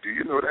called you to be. Do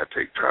you know that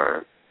takes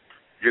time?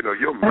 You know,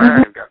 your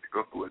mind got to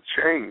go through a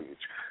change.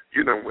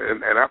 You know,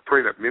 and I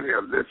pray that many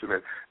are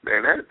listening.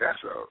 Man, that's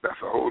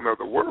a whole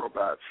other world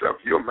by itself.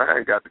 Your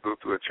mind got to go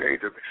through a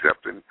change of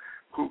accepting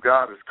who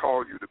God has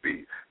called you to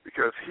be,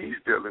 because He's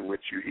dealing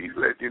with you. He's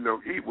letting you know.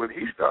 When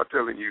He starts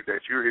telling you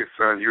that you're His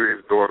son, you're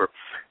His daughter,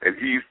 and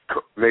He's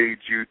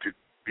made you to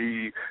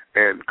be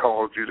and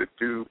called you to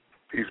do.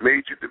 He's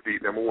made you to be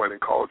number one and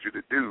called you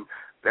to do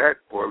that.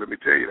 Boy, let me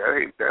tell you,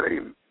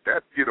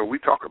 that. You know, we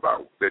talk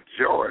about the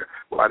joy.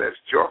 Why that's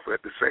joyful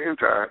at the same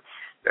time.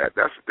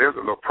 There's a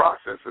little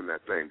process in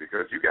that thing,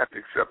 because you got to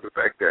accept the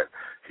fact that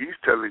He's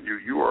telling you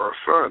you are a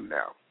son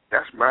now.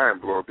 That's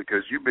mind blowing,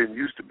 because you've been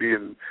used to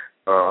being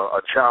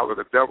a child of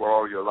the devil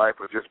all your life,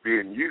 or just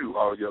being you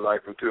all your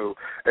life and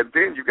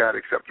then you got to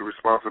accept the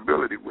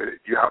responsibility with it.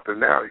 You have to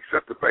now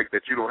accept the fact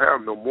that you don't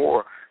have no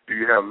more. Do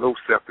you have low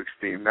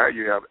self-esteem? Now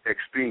you have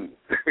esteem.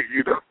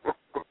 You know,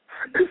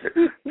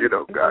 you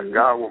know,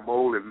 God will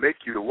mold and make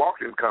you to walk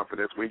in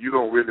confidence when you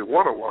don't really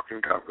want to walk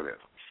in confidence.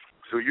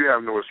 So you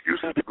have no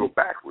excuses to go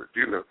backwards,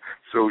 you know.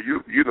 So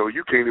you know,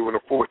 you can't even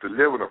afford to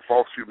live in a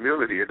false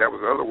humility. And that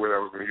was another word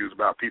I was going to use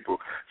about people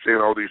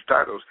saying all these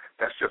titles.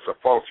 That's just a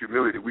false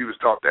humility. We was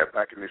taught that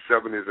back in the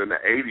 70s and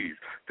the 80s,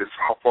 this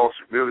false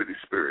humility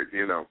spirit,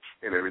 you know,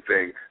 and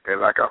everything.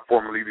 And like our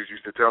former leaders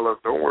used to tell us,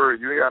 don't worry,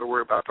 you ain't got to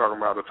worry about talking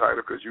about the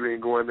title, because you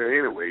ain't going there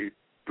anyway,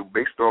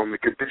 based on the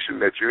condition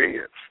that you're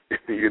in,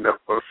 you know.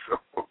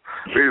 So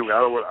anyway,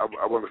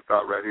 I want to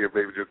stop right here,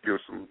 maybe just give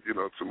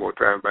some more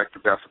time back to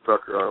Pastor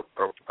Tucker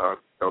of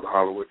Elder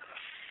Holloway.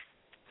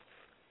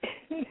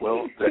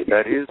 Well,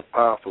 that is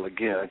powerful.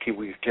 Again,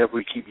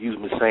 we keep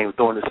using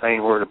throwing the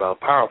same word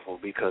about powerful,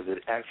 because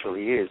it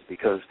actually is.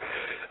 Because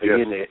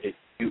again,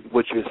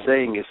 what you're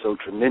saying is so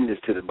tremendous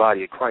to the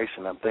body of Christ,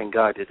 and I thank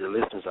God that the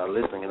listeners are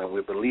listening, and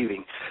we're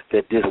believing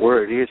that this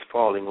word is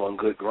falling on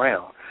good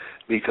ground.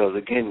 Because,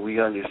 again, we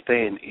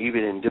understand,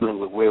 even in dealing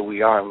with where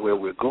we are and where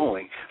we're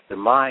going, the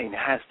mind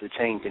has to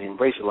change and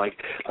embrace it.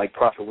 Like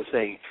Prophet was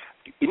saying,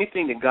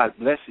 anything that God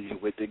blesses you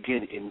with,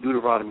 again, in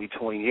Deuteronomy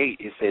 28,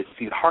 it says,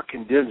 if you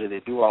hearken diligently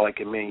and do all I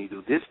command you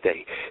to do this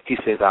day, He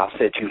says, I'll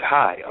set you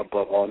high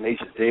above all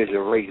nations. There's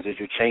your raise. There's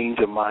your change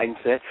of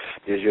mindset.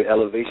 There's your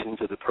elevation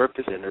to the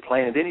purpose and the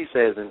plan. And then He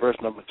says in verse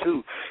number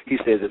 2, He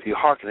says, if you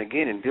hearken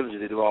again and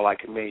diligently do all I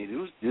command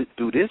you to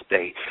do this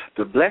day,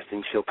 the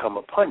blessing shall come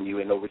upon you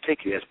and overtake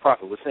you. As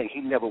Prophet was saying, he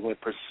never went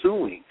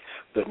pursuing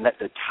the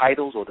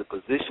titles or the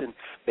position.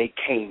 They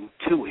came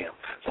to him.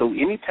 So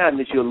anytime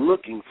that you're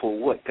looking for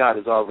what God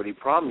has already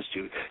promised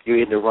you,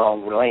 you're in the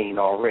wrong lane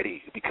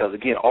already. Because,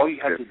 again, all you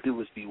have to do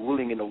is be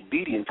willing and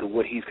obedient to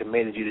what He's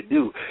commanded you to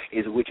do,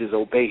 which is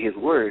obey His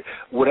word.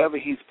 Whatever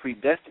He's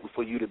predestined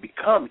for you to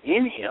become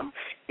in Him,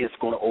 it's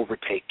going to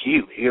overtake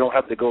you. You don't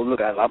have to go look.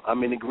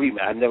 I'm in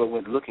agreement. I never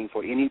went looking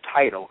for any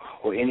title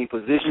or any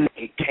position.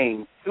 It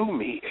came to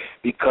me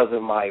because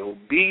of my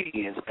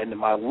obedience and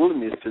my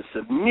willingness to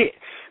submit.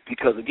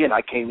 Because, again,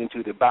 I came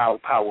into the power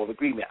of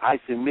agreement. I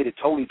submitted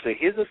totally to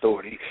his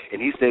authority,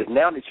 and he says,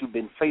 now that you've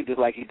been faithful,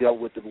 like he dealt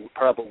with the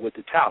parable with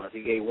the talents.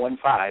 He gave 1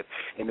 5,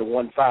 and the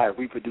 1 5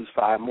 reproduced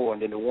 5 more,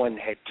 and then the one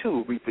had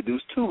 2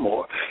 reproduced 2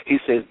 more. He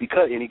says,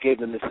 and he gave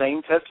them the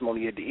same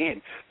testimony at the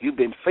end. You've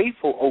been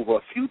faithful over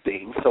a few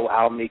things, so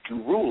I'll make you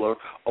ruler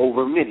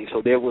over many.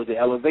 So there was the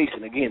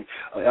elevation, again,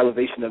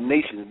 elevation of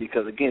nations,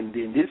 because, again,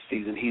 in this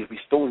season, he's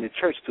restoring the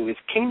church to its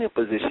kingdom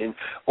position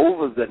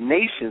over the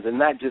nations and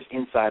not just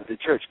inside the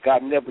church.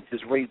 God never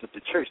just raised up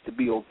the church to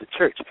be over the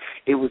church.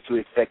 It was to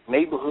affect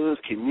neighborhoods,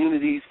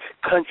 communities,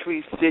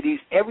 countries, cities,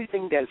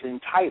 everything that's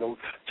entitled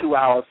to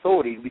our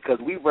authority, because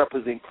we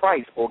represent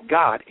Christ or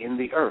God in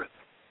the earth.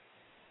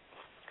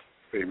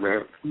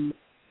 Amen.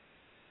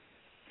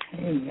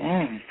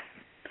 Amen.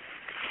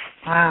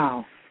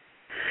 Wow.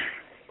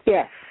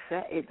 Yes,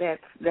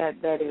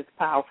 that is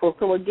powerful.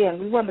 So again,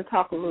 we want to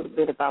talk a little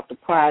bit about the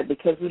pride,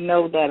 because we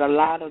know that a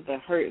lot of the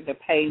hurt, the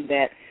pain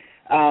that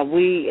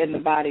we in the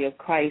body of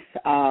Christ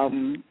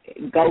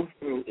go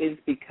through is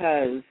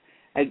because,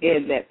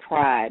 again, that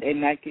pride,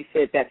 and like you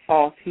said, that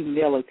false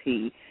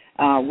humility,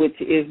 which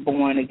is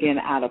born, again,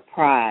 out of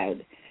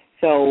pride.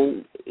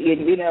 So,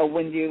 you know,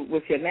 when you,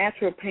 with your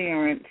natural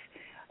parents,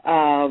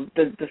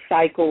 the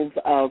cycles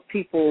of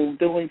people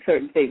doing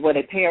certain things, well,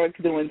 their parents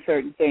doing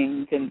certain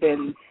things, and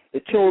then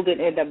the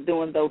children end up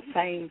doing those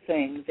same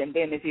things. And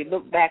then if you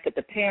look back at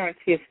the parents'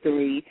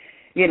 history,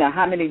 you know,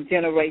 how many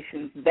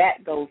generations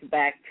that goes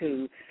back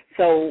to.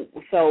 So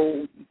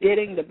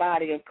getting the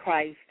body of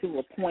Christ to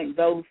a point,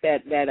 those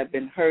that have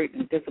been hurt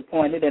and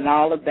disappointed and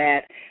all of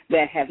that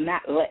have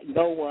not let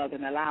go of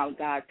and allowed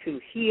God to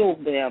heal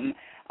them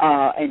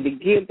and to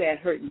give that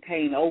hurt and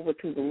pain over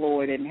to the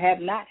Lord, and have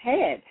not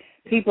had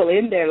people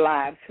in their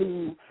lives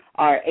who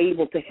are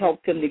able to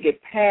help them to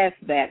get past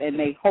that, and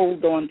they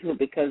hold on to it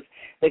because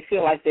they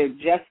feel like they're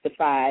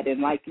justified.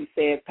 And like you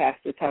said,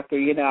 Pastor Tucker,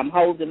 you know, I'm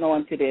holding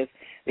on to this,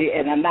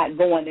 and I'm not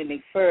going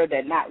any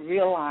further, not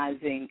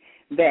realizing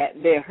that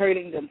they're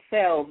hurting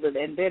themselves,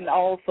 and then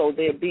also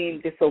they're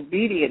being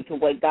disobedient to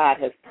what God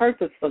has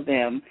purposed for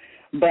them.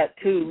 But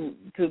to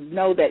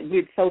know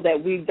that so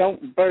that we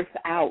don't burst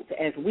out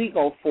as we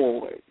go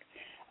forward,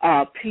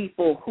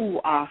 people who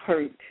are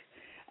hurt.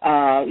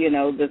 You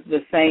know, the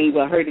saying,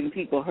 well, hurting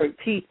people hurt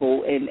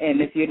people,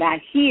 and if you're not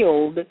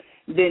healed,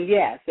 then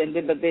yes,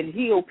 but then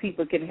healed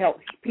people can help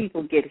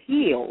people get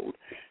healed.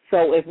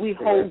 So if we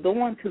hold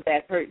on to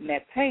that hurt and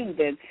that pain,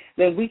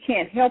 then we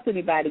can't help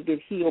anybody get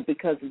healed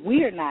because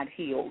we're not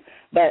healed.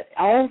 But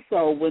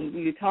also when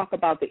you talk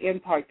about the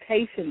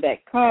impartation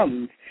that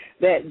comes,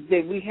 that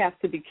we have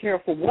to be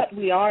careful what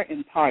we are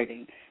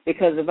imparting.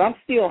 Because if I'm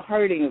still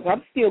hurting, if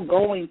I'm still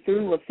going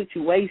through a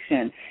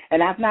situation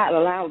and I've not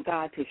allowed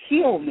God to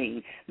heal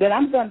me, then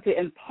I'm going to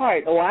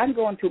impart, or I'm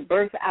going to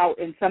birth out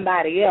in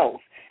somebody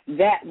else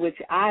that which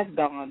I've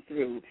gone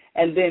through,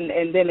 and then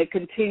it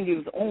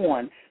continues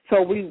on.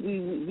 So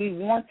we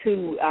want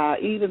to,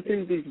 even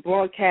through these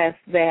broadcasts,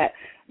 that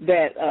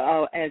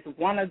as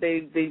one of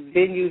the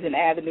venues and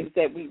avenues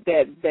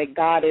that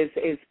God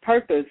is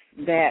purposed,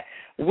 that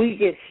we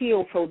get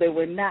healed so that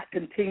we're not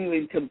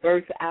continuing to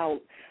birth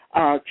out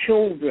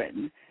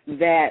children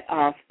that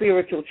are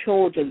spiritual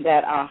children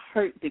that are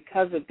hurt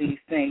because of these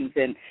things,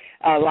 and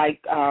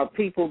like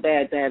people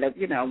that are,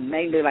 you know,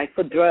 mainly like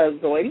for drugs,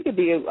 or it could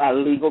be a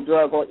legal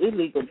drug or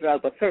illegal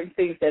drug, but certain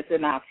things that's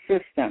in our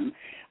system.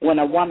 When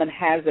a woman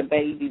has a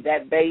baby,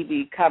 that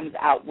baby comes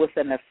out with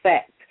an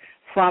effect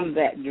from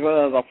that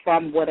drug or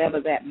from whatever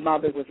that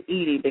mother was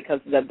eating because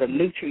of the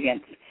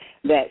nutrients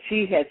that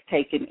she has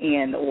taken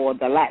in, or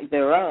the lack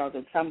thereof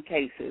in some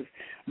cases,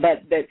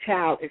 but the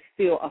child is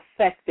still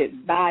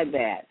affected by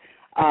that.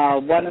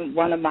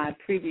 One of my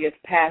previous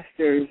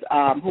pastors,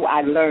 who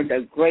I learned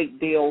a great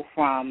deal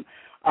from,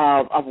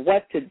 of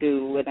what to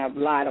do and a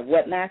lot of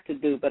what not to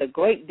do, but a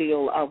great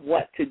deal of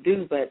what to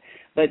do.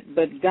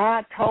 But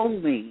God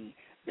told me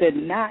to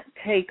not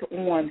take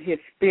on his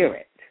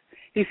spirit.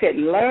 He said,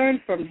 learn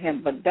from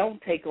him, but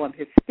don't take on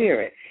his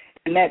spirit.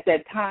 And at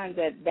that time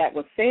that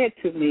was said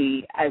to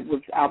me, I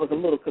was a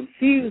little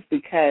confused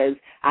because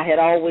I had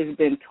always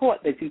been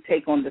taught that you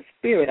take on the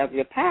spirit of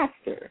your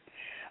pastor.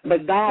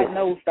 But God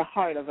knows the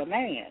heart of a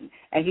man,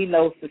 and he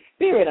knows the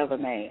spirit of a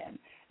man.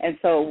 And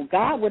so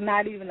God would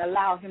not even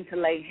allow him to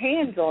lay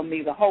hands on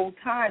me the whole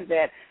time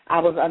that I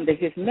was under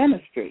his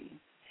ministry.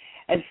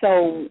 And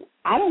so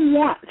I don't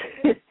want,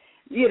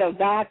 you know,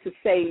 God to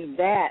say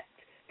that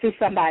to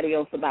somebody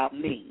else about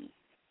me.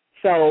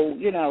 So,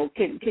 you know,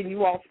 can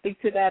you all speak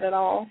to that at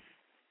all?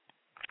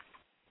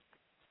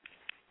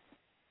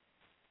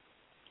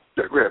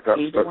 Yeah, go ahead,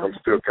 Pastor Tucker. I'm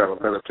still kind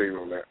of meditating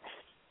on that.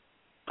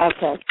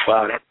 Okay.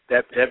 Wow,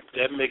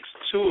 that makes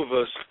two of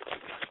us,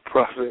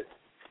 Prophet.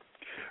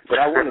 But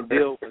I want to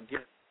deal with,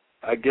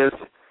 I guess,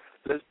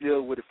 let's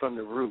deal with it from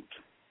the root.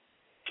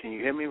 Can you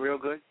hear me real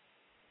good?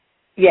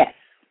 Yes.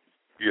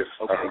 Yes.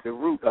 Okay, the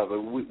root of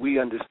it, we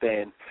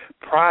understand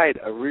pride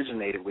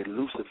originated with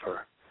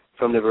Lucifer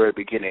from the very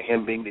beginning,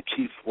 him being the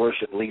chief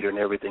worship leader and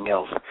everything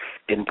else.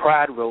 And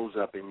pride rose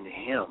up in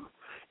him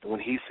when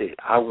he said,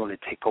 I want to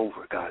take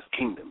over God's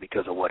kingdom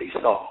because of what he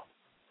saw.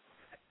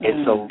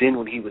 And so then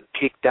when he was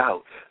kicked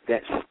out,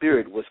 that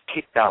spirit was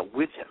kicked out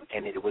with him,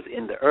 and it was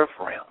in the earth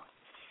realm.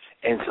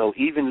 And so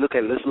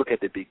let's look at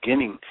the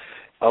beginning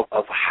of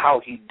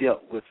how he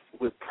dealt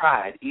with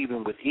pride,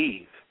 even with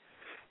Eve.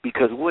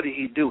 Because what did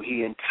he do?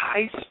 He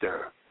enticed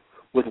her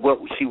with what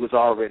she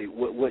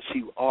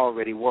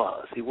already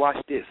was. See, watch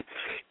this.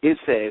 He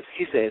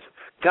says,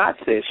 God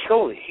says,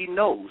 surely he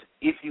knows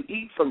if you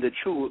eat from the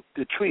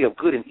tree of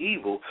good and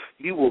evil,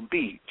 you will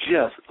be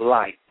just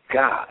like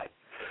God.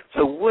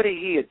 So what did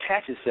he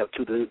attach himself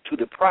to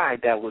the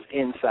pride that was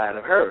inside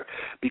of her?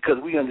 Because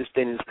we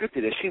understand in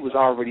Scripture that she was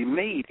already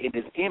made in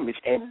his image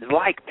and his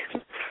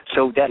likeness.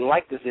 So that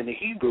likeness in the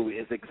Hebrew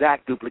is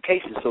exact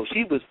duplication. So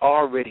she was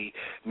already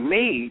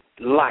made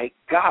like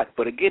God.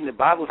 But again, the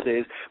Bible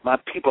says, my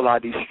people are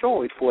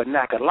destroyed for a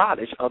lack of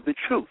knowledge of the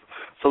truth.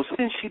 So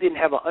since she didn't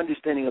have an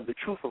understanding of the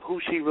truth of who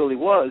she really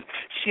was,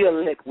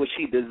 she'll let what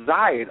she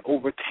desired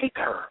overtake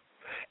her.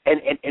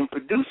 And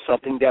produce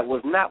something that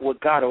was not what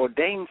God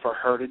ordained for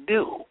her to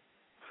do.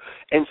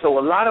 And so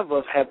a lot of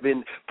us have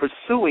been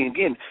pursuing,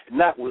 again,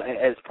 not,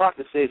 as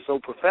prophet says so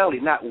profoundly,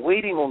 not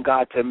waiting on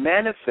God to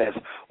manifest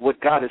what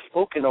God has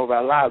spoken over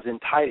our lives in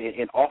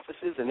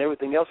offices and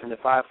everything else in the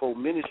fivefold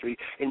ministry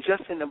and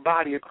just in the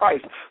body of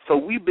Christ. So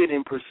we've been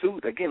in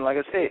pursuit. Again, like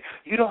I said,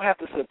 you don't have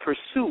to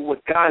pursue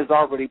what God has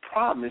already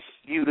promised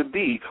you to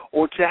be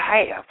or to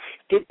have.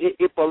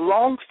 It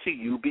belongs to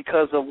you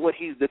because of what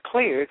he's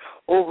declared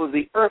over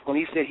the earth when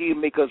he said he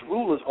would make us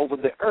rulers over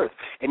the earth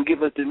and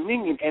give us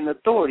dominion and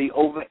authority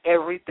over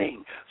everything.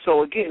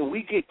 So again,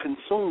 we get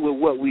consumed with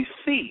what we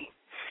see.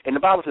 And the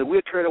Bible says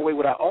we're turned away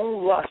with our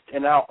own lust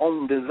and our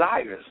own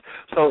desires.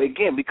 So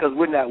again, because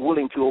we're not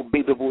willing to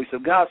obey the voice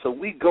of God, so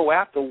we go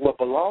after what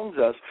belongs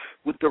to us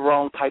with the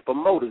wrong type of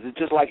motives. It's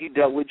just like he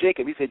dealt with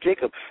Jacob. He said,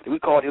 Jacob, we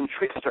called him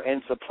trickster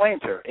and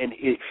supplanter and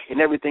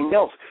everything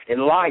else,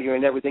 and liar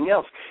and everything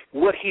else.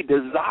 What he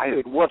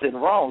desired wasn't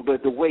wrong,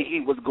 but the way he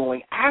was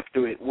going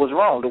after it was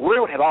wrong. The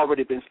word had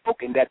already been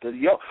spoken that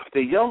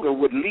the younger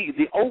would lead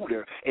the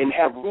older and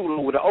have rule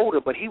over the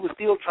older, but he was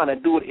still trying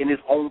to do it in his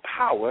own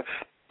power.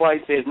 Why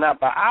he says not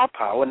by our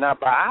power, not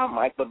by our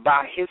might, but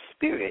by his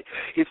spirit.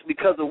 It's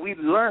because we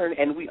learn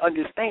and we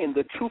understand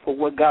the truth of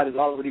what God has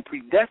already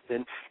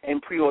predestined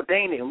and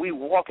preordained, and we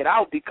walk it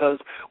out because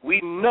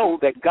we know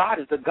that God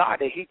is the God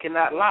that he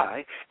cannot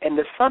lie, and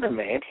the Son of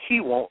Man, he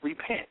won't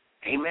repent.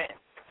 Amen.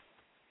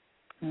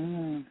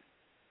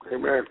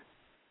 Amen.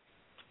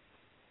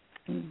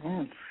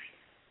 Amen.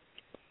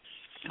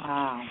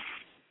 Wow.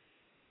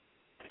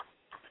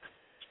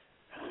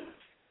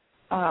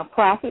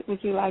 Prophet, would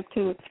you like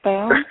to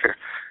expound?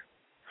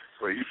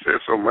 Well, you said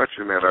so much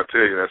in that. I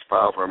tell you, that's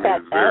powerful. I mean,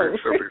 it's very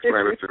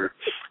self-explanatory.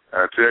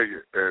 I tell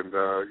you, and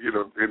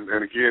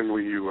and again,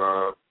 when you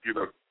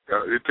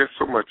it's just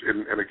so much.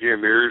 And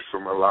again, there is a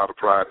lot of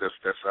pride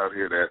that's out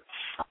here that,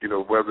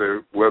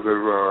 whether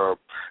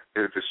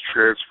if it's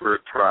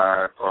transferred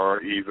pride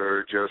or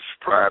either just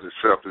pride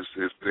itself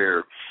is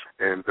there,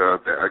 and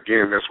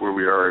again, that's where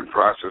we are in the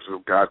process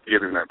of God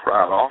getting that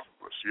pride off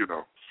of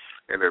us,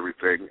 and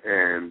everything,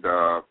 and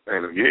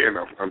again,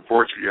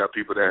 unfortunately, you have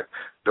people that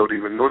don't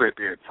even know that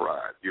they had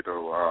pride,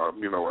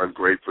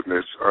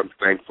 ungratefulness,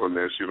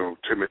 unthankfulness,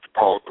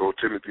 Paul told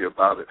Timothy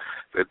about it,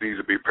 that these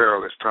would be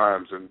perilous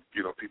times, and,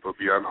 people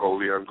be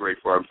unholy,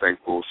 ungrateful,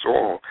 unthankful, so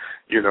on,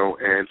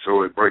 and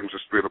so it brings a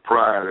spirit of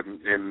pride,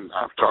 and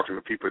I'm talking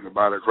to people in the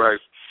body of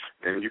Christ,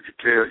 and you could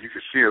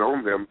see it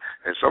on them,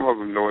 and some of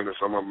them know it and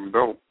some of them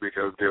don't,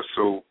 because they're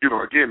so,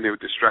 again, they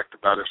were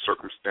distracted by their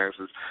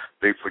circumstances.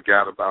 They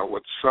forgot about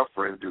what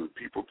suffering do.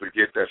 People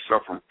forget that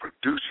suffering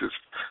produces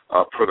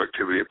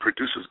productivity. It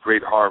produces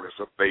great harvest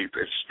of faith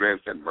and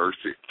strength and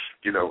mercy,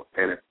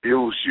 and it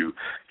builds you,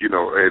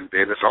 and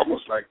it's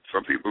almost like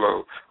some people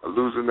are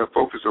losing their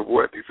focus of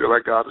what they feel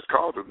like God has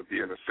called them to be,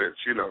 in a sense,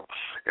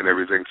 and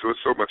everything. So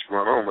it's so much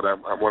going on, but I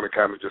want to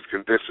kind of just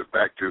condense it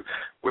back to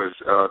what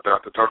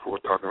Dr. Tucker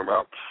was talking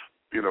about,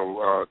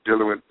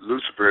 dealing with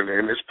Lucifer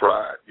and his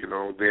pride,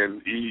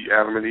 then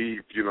Adam and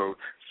Eve,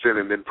 sin,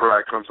 and then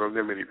pride comes on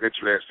them and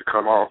eventually has to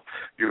come off,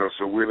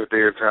 so we're in a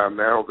day and time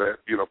now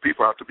that,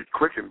 people have to be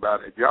quickened by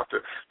it. You have to,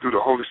 through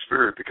the Holy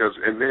Spirit, because,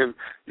 and then,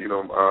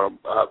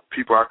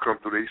 people I come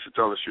through, they used to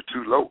tell us you're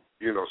too low.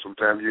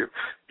 Sometimes you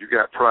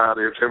got pride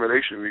or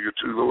intimidation, you're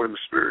too low in the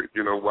spirit,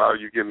 while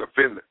you're getting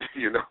offended,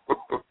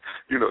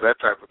 that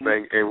type of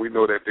thing. And we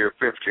know that the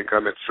offense can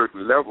come at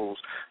certain levels,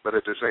 but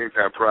at the same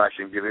time, pride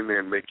can get in there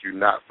and make you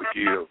not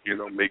forgive,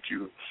 make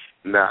you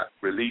not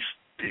release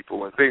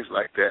people and things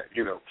like that,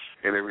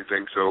 and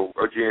everything. So,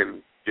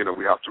 again,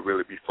 we have to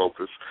really be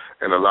focused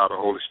and allow the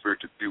Holy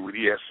Spirit to do what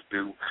he has to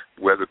do,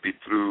 whether it be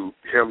through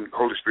him,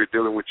 Holy Spirit,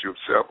 dealing with you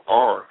himself,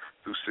 or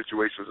through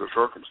situations or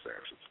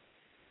circumstances.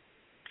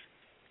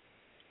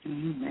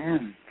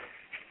 Amen.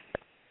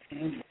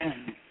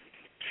 Amen.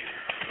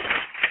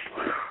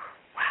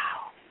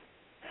 Wow.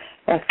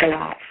 That's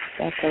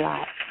a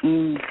lot.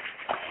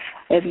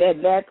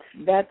 And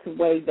that's a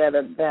way that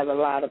a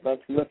lot of us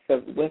with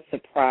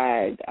the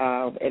pride,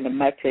 and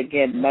much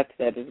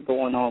that is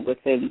going on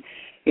within,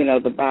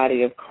 the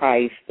body of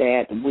Christ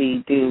that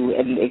we do,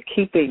 and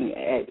keeping,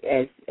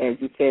 as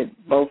you said,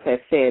 both have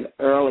said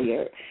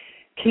earlier,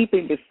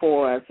 keeping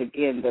before us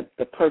again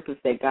the purpose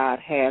that God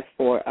has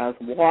for us,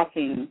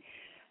 walking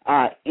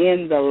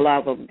in the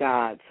love of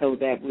God, so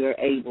that we're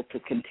able to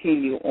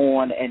continue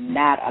on and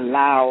not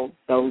allow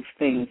those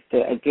things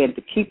to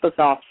keep us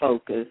off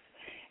focus,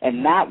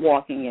 and not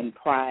walking in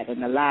pride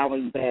and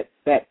allowing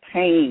that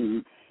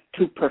pain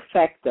to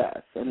perfect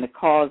us and to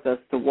cause us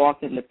to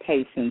walk in the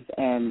patience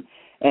and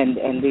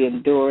the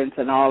endurance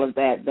and all of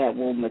that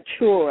will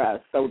mature us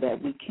so that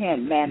we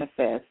can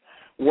manifest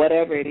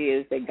whatever it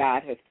is that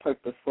God has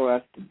purposed for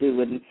us to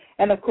do.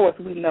 And of course,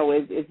 we know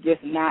it's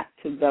just not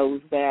to those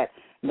that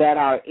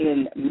are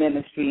in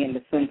ministry in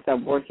the sense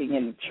of working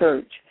in the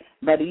church,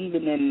 but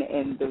even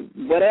in the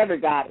whatever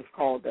God has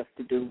called us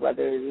to do,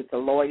 whether it's a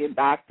lawyer,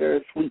 doctor,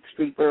 street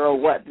sweeper,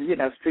 or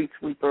street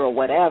sweeper or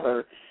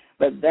whatever,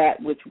 but that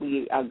which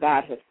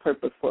God has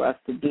purposed for us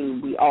to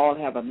do, we all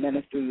have a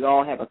ministry, we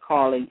all have a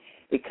calling,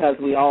 because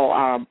we all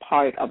are a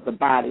part of the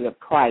body of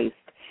Christ,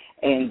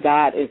 and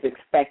God is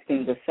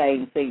expecting the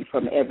same thing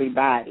from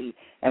everybody,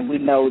 and we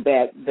know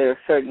that there are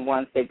certain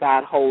ones that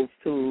God holds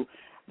to.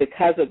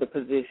 Because of the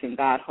position,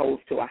 God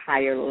holds to a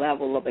higher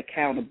level of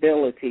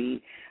accountability,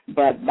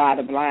 but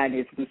bottom line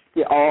is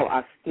we all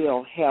are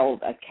still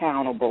held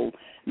accountable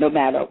no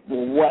matter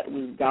what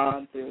we've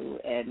gone through.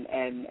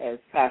 And as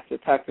Pastor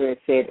Tucker had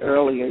said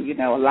earlier,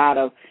 a lot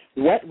of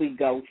what we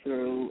go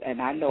through,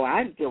 and I know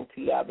I'm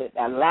guilty of it,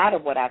 a lot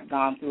of what I've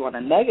gone through on the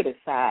negative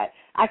side,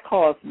 I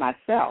caused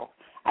myself.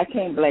 I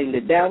can't blame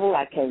the devil.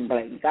 I can't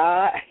blame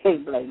God. I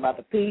can't blame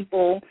other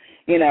people.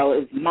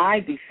 It's my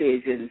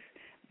decisions.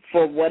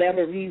 For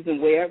whatever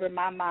reason, wherever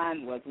my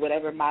mind was,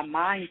 whatever my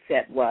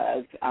mindset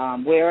was,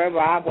 wherever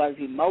I was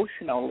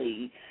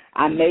emotionally,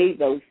 I made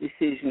those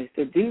decisions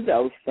to do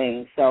those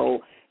things. So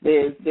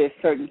there's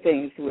certain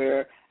things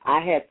where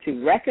I had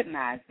to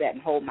recognize that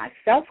and hold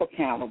myself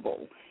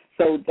accountable,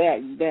 so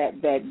that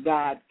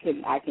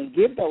I can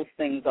give those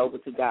things over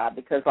to God,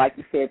 because, like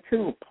you said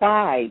too,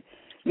 pride,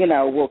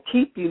 will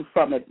keep you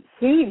from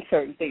seeing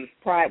certain things.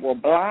 Pride will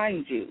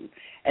blind you.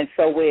 And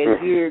so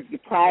where your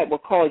pride will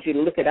cause you to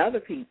look at other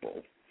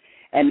people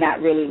and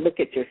not really look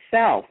at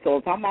yourself. So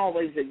if I'm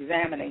always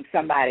examining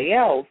somebody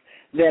else,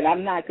 then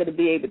I'm not going to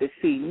be able to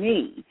see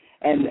me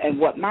and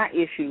what my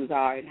issues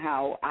are and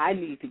how I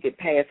need to get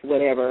past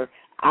whatever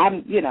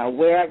I'm,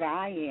 wherever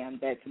I am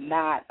that's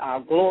not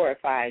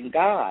glorifying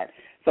God.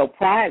 So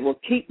pride will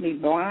keep me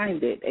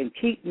blinded and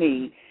keep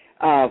me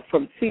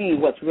from seeing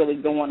what's really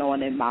going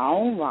on in my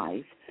own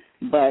life,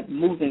 but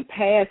moving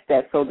past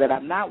that so that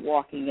I'm not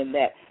walking in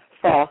that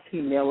false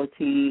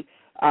humility,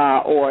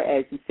 or,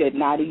 as you said,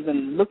 not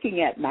even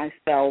looking at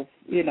myself,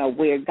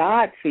 where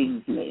God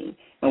sees me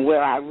and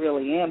where I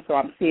really am. So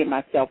I'm seeing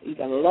myself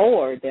even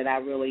lower than I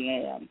really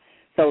am.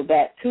 So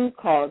that, too,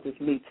 causes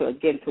me to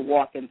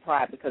walk in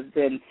pride, because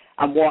then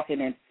I'm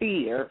walking in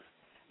fear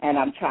and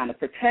I'm trying to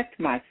protect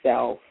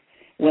myself,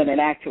 when in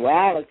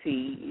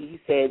actuality, he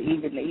said,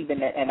 even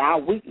in our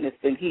weakness,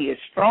 then he is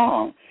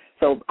strong.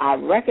 So I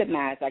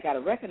got to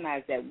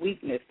recognize that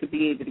weakness to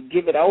be able to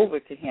give it over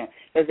to him.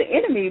 Because the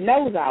enemy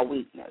knows our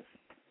weakness.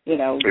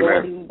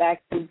 Going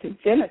back to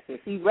Genesis,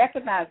 he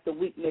recognized the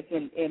weakness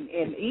in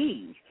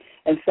Eve.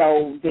 And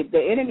so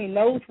the enemy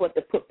knows what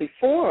to put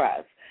before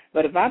us.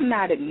 But if I'm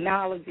not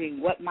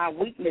acknowledging what my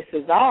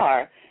weaknesses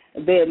are,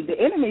 then the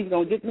enemy's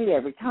going to get me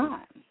every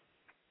time.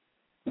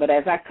 But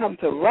as I come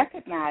to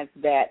recognize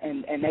that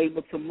and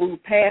able to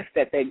move past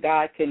that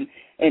God can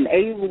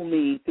enable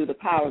me through the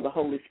power of the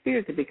Holy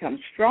Spirit to become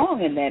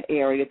strong in that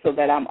area, so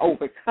that I'm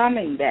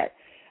overcoming that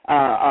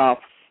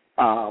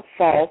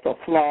fault or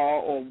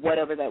flaw or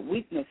whatever that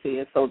weakness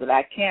is, so that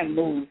I can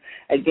move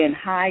again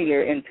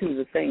higher into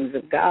the things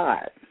of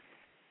God.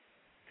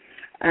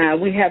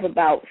 We have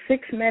about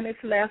 6 minutes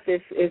left.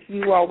 If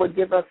you all would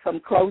give us some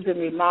closing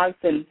remarks,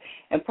 and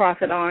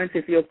Prophet Orange,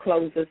 if you'll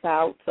close us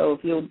out. So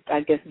if you'll,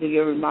 do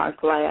your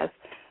remarks last.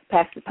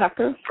 Pastor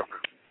Tucker?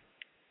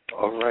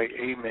 All right,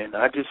 amen.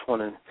 I just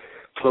want to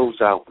close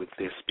out with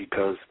this,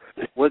 because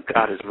what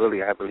God is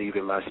really, I believe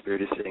in my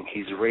spirit, is saying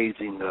he's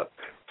raising up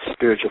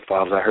spiritual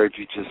fathers. I heard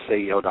you just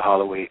say, Elder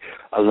Holloway,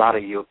 a lot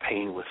of your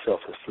pain was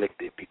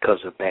self-inflicted because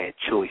of bad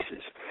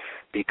choices.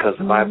 Because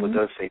the Bible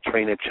does say,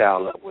 train a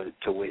child up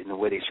to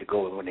where they should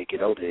go, and when they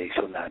get older, they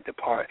shall not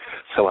depart.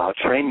 So our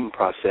training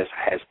process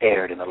has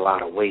erred in a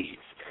lot of ways.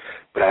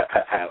 But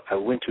I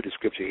went to the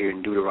scripture here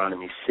in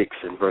Deuteronomy 6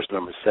 and verse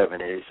number 7,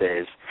 and it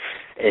says,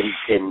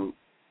 and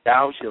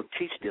thou shalt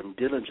teach them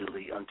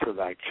diligently unto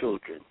thy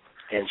children,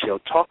 and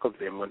shalt talk of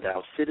them when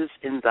thou sittest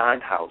in thine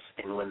house,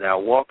 and when thou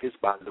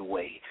walkest by the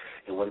way,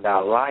 and when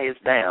thou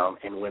liest down,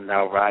 and when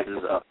thou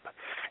risest up.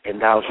 And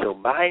thou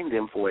shalt bind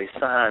them for a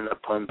sign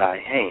upon thy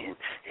hand,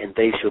 and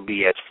they shall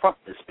be as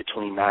frontlets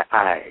between thy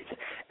eyes.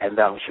 And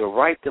thou shalt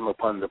write them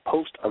upon the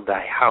post of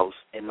thy house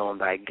and on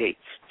thy gates.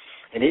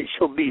 And it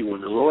shall be,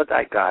 when the Lord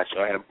thy God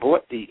shall have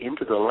brought thee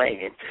into the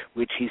land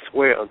which he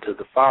sware unto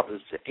the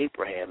fathers, to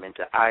Abraham and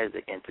to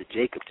Isaac and to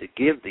Jacob, to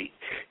give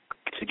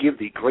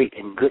thee great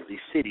and goodly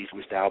cities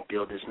which thou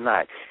buildest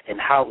not, and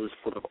houses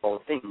full of all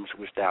things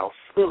which thou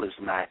fillest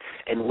not,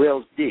 and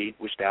wells dig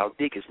which thou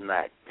diggest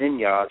not,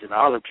 vineyards and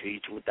olive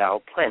trees which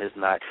thou plantest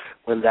not,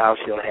 when thou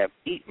shalt have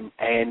eaten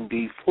and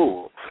be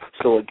full.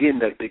 So again,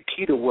 the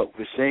key to what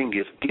we're saying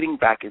is getting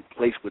back in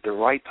place with the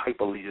right type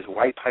of leaders,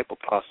 right type of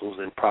apostles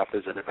and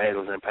prophets and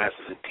evangelists and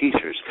pastors and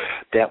teachers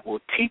that will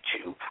teach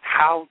you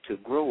how to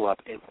grow up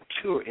and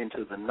mature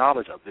into the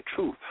knowledge of the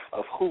truth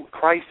of who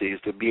Christ is,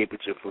 to be able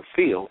to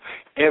fulfill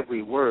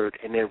every word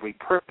and every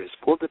purpose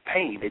for the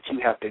pain that you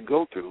have to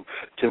go through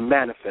to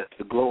manifest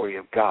the glory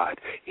of God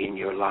in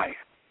your life.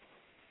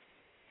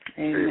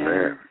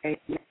 Amen.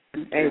 Amen.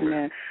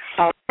 Amen.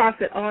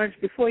 Prophet Orange,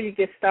 before you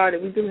get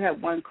started, we do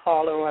have one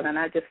caller on, and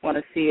I just want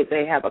to see if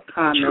they have a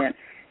comment,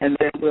 and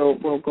then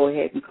we'll go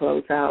ahead and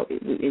close out,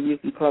 and you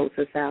can close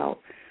us out.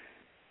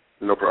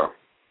 No problem.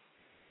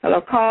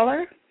 Hello,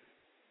 caller?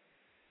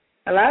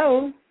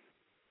 Hello?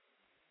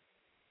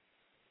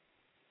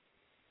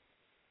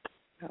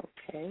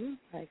 Okay,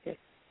 I guess.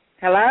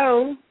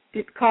 Hello,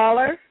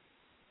 caller?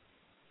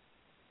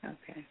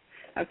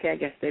 Okay, I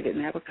guess they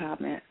didn't have a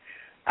comment.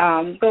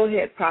 Go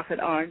ahead, Prophet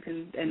Orange,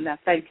 and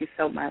thank you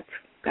so much.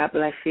 God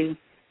bless you.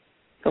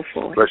 Go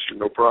forward. Bless you,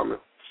 no problem.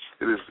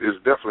 It's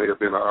definitely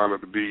been an honor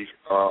to be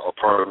a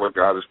part of what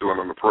God is doing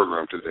on the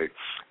program today.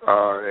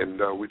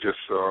 We just,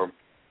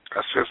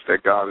 I sense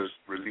that God has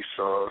released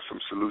some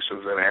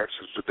solutions and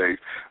answers today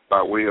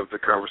by way of the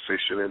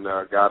conversation, and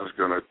God is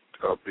going to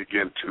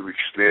begin to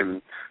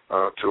extend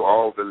to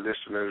all the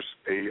listeners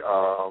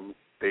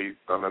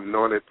an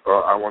anointed,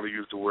 I want to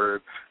use the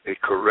word, a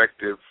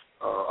corrective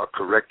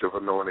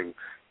anointing,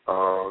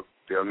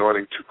 the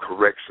anointing to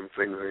correct some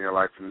things in your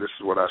life. And this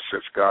is what I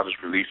sense God is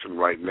releasing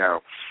right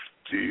now,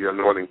 the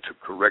anointing to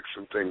correct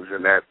some things,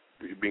 and that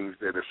means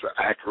that it's an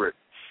accurate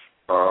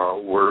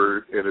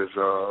word. It's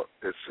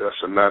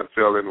a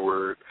non-failing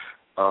word,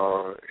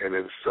 and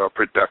it's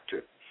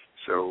productive.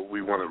 So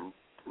we want to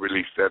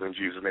release that in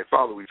Jesus' name.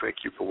 Father, we thank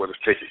you for what is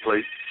taking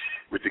place.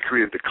 We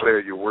decree and declare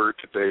your word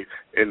today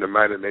in the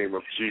mighty name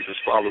of Jesus.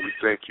 Father, we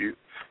thank you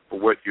for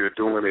what you're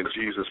doing in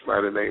Jesus'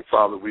 mighty name.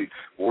 Father, we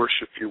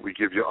worship you. We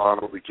give you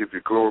honor. We give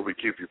you glory. We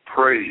give you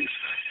praise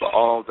for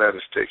all that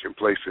is taking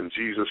place in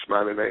Jesus'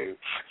 mighty name.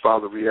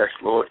 Father, we ask,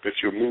 Lord, that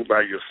you move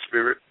by your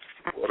spirit,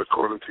 Lord,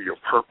 according to your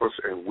purpose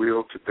and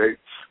will today.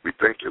 We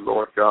thank you,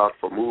 Lord God,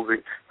 for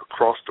moving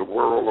across the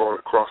world, Lord,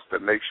 across the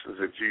nations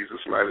in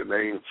Jesus' mighty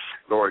name,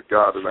 Lord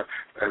God. And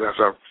as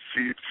I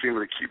seem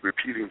to keep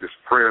repeating this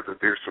prayer, that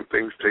there's some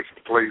things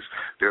taking place.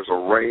 There's a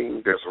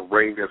rain that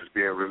is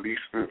being released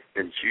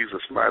in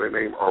Jesus' mighty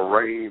name, a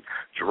rain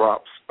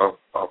drops of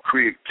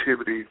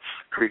creativities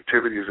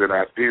and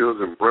ideas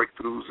and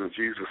breakthroughs in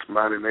Jesus'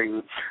 mighty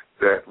name,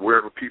 that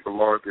wherever people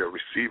are, they're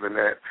receiving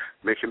that,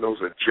 making those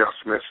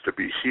adjustments to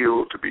be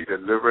healed, to be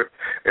delivered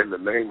in the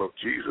name of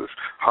Jesus.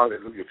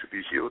 Hallelujah, to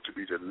be healed, to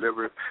be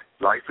delivered.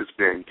 Life is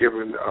being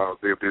given.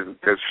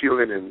 There's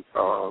healing in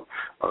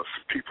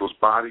people's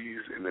bodies,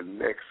 in the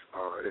necks,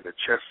 in the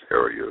chest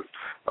areas,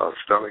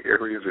 stomach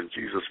areas, in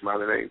Jesus'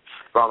 mighty name.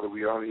 Father,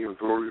 we honor you and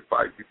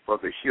glorify you for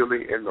the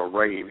healing and the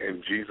rain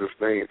in Jesus'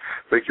 name.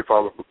 Thank you,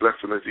 Father, for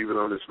blessing us even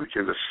on this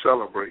weekend to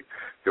celebrate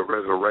your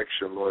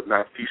resurrection, Lord,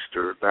 not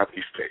Easter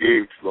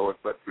eggs, Lord,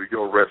 but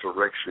your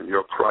resurrection,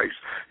 your Christ,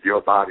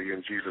 your body,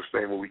 in Jesus'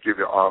 name, and we give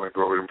you honor,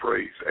 glory, and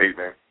praise.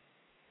 Amen.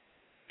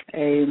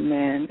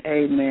 Amen.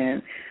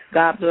 Amen.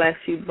 God bless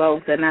you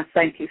both, and I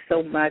thank you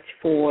so much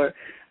for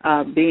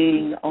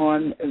being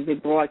on the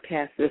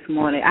broadcast this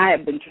morning. I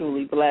have been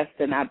truly blessed,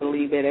 and I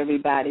believe that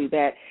everybody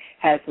that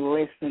has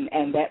listened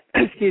and that,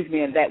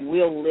 and that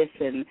will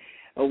listen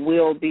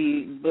will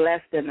be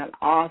blessed in an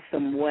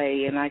awesome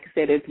way. And like I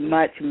said, as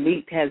much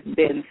meat has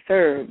been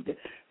served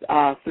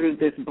through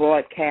this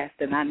broadcast,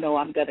 and I know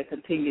I'm going to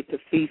continue to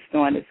feast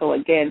on it. So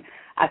again,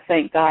 I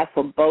thank God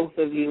for both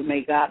of you.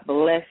 May God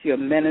bless your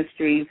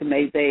ministries.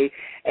 May they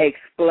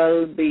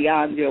explode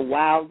beyond your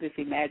wildest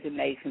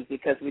imaginations,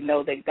 because we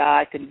know that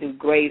God can do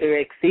greater,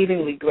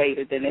 exceedingly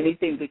greater than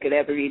anything we could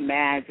ever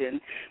imagine.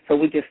 So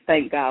we just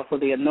thank God for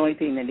the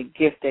anointing and the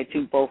gift that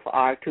you both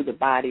are to the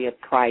body of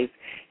Christ.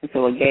 And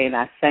so again,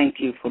 I thank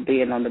you for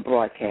being on the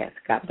broadcast.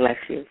 God bless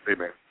you.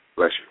 Amen.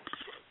 Bless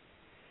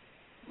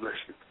you. Bless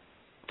you.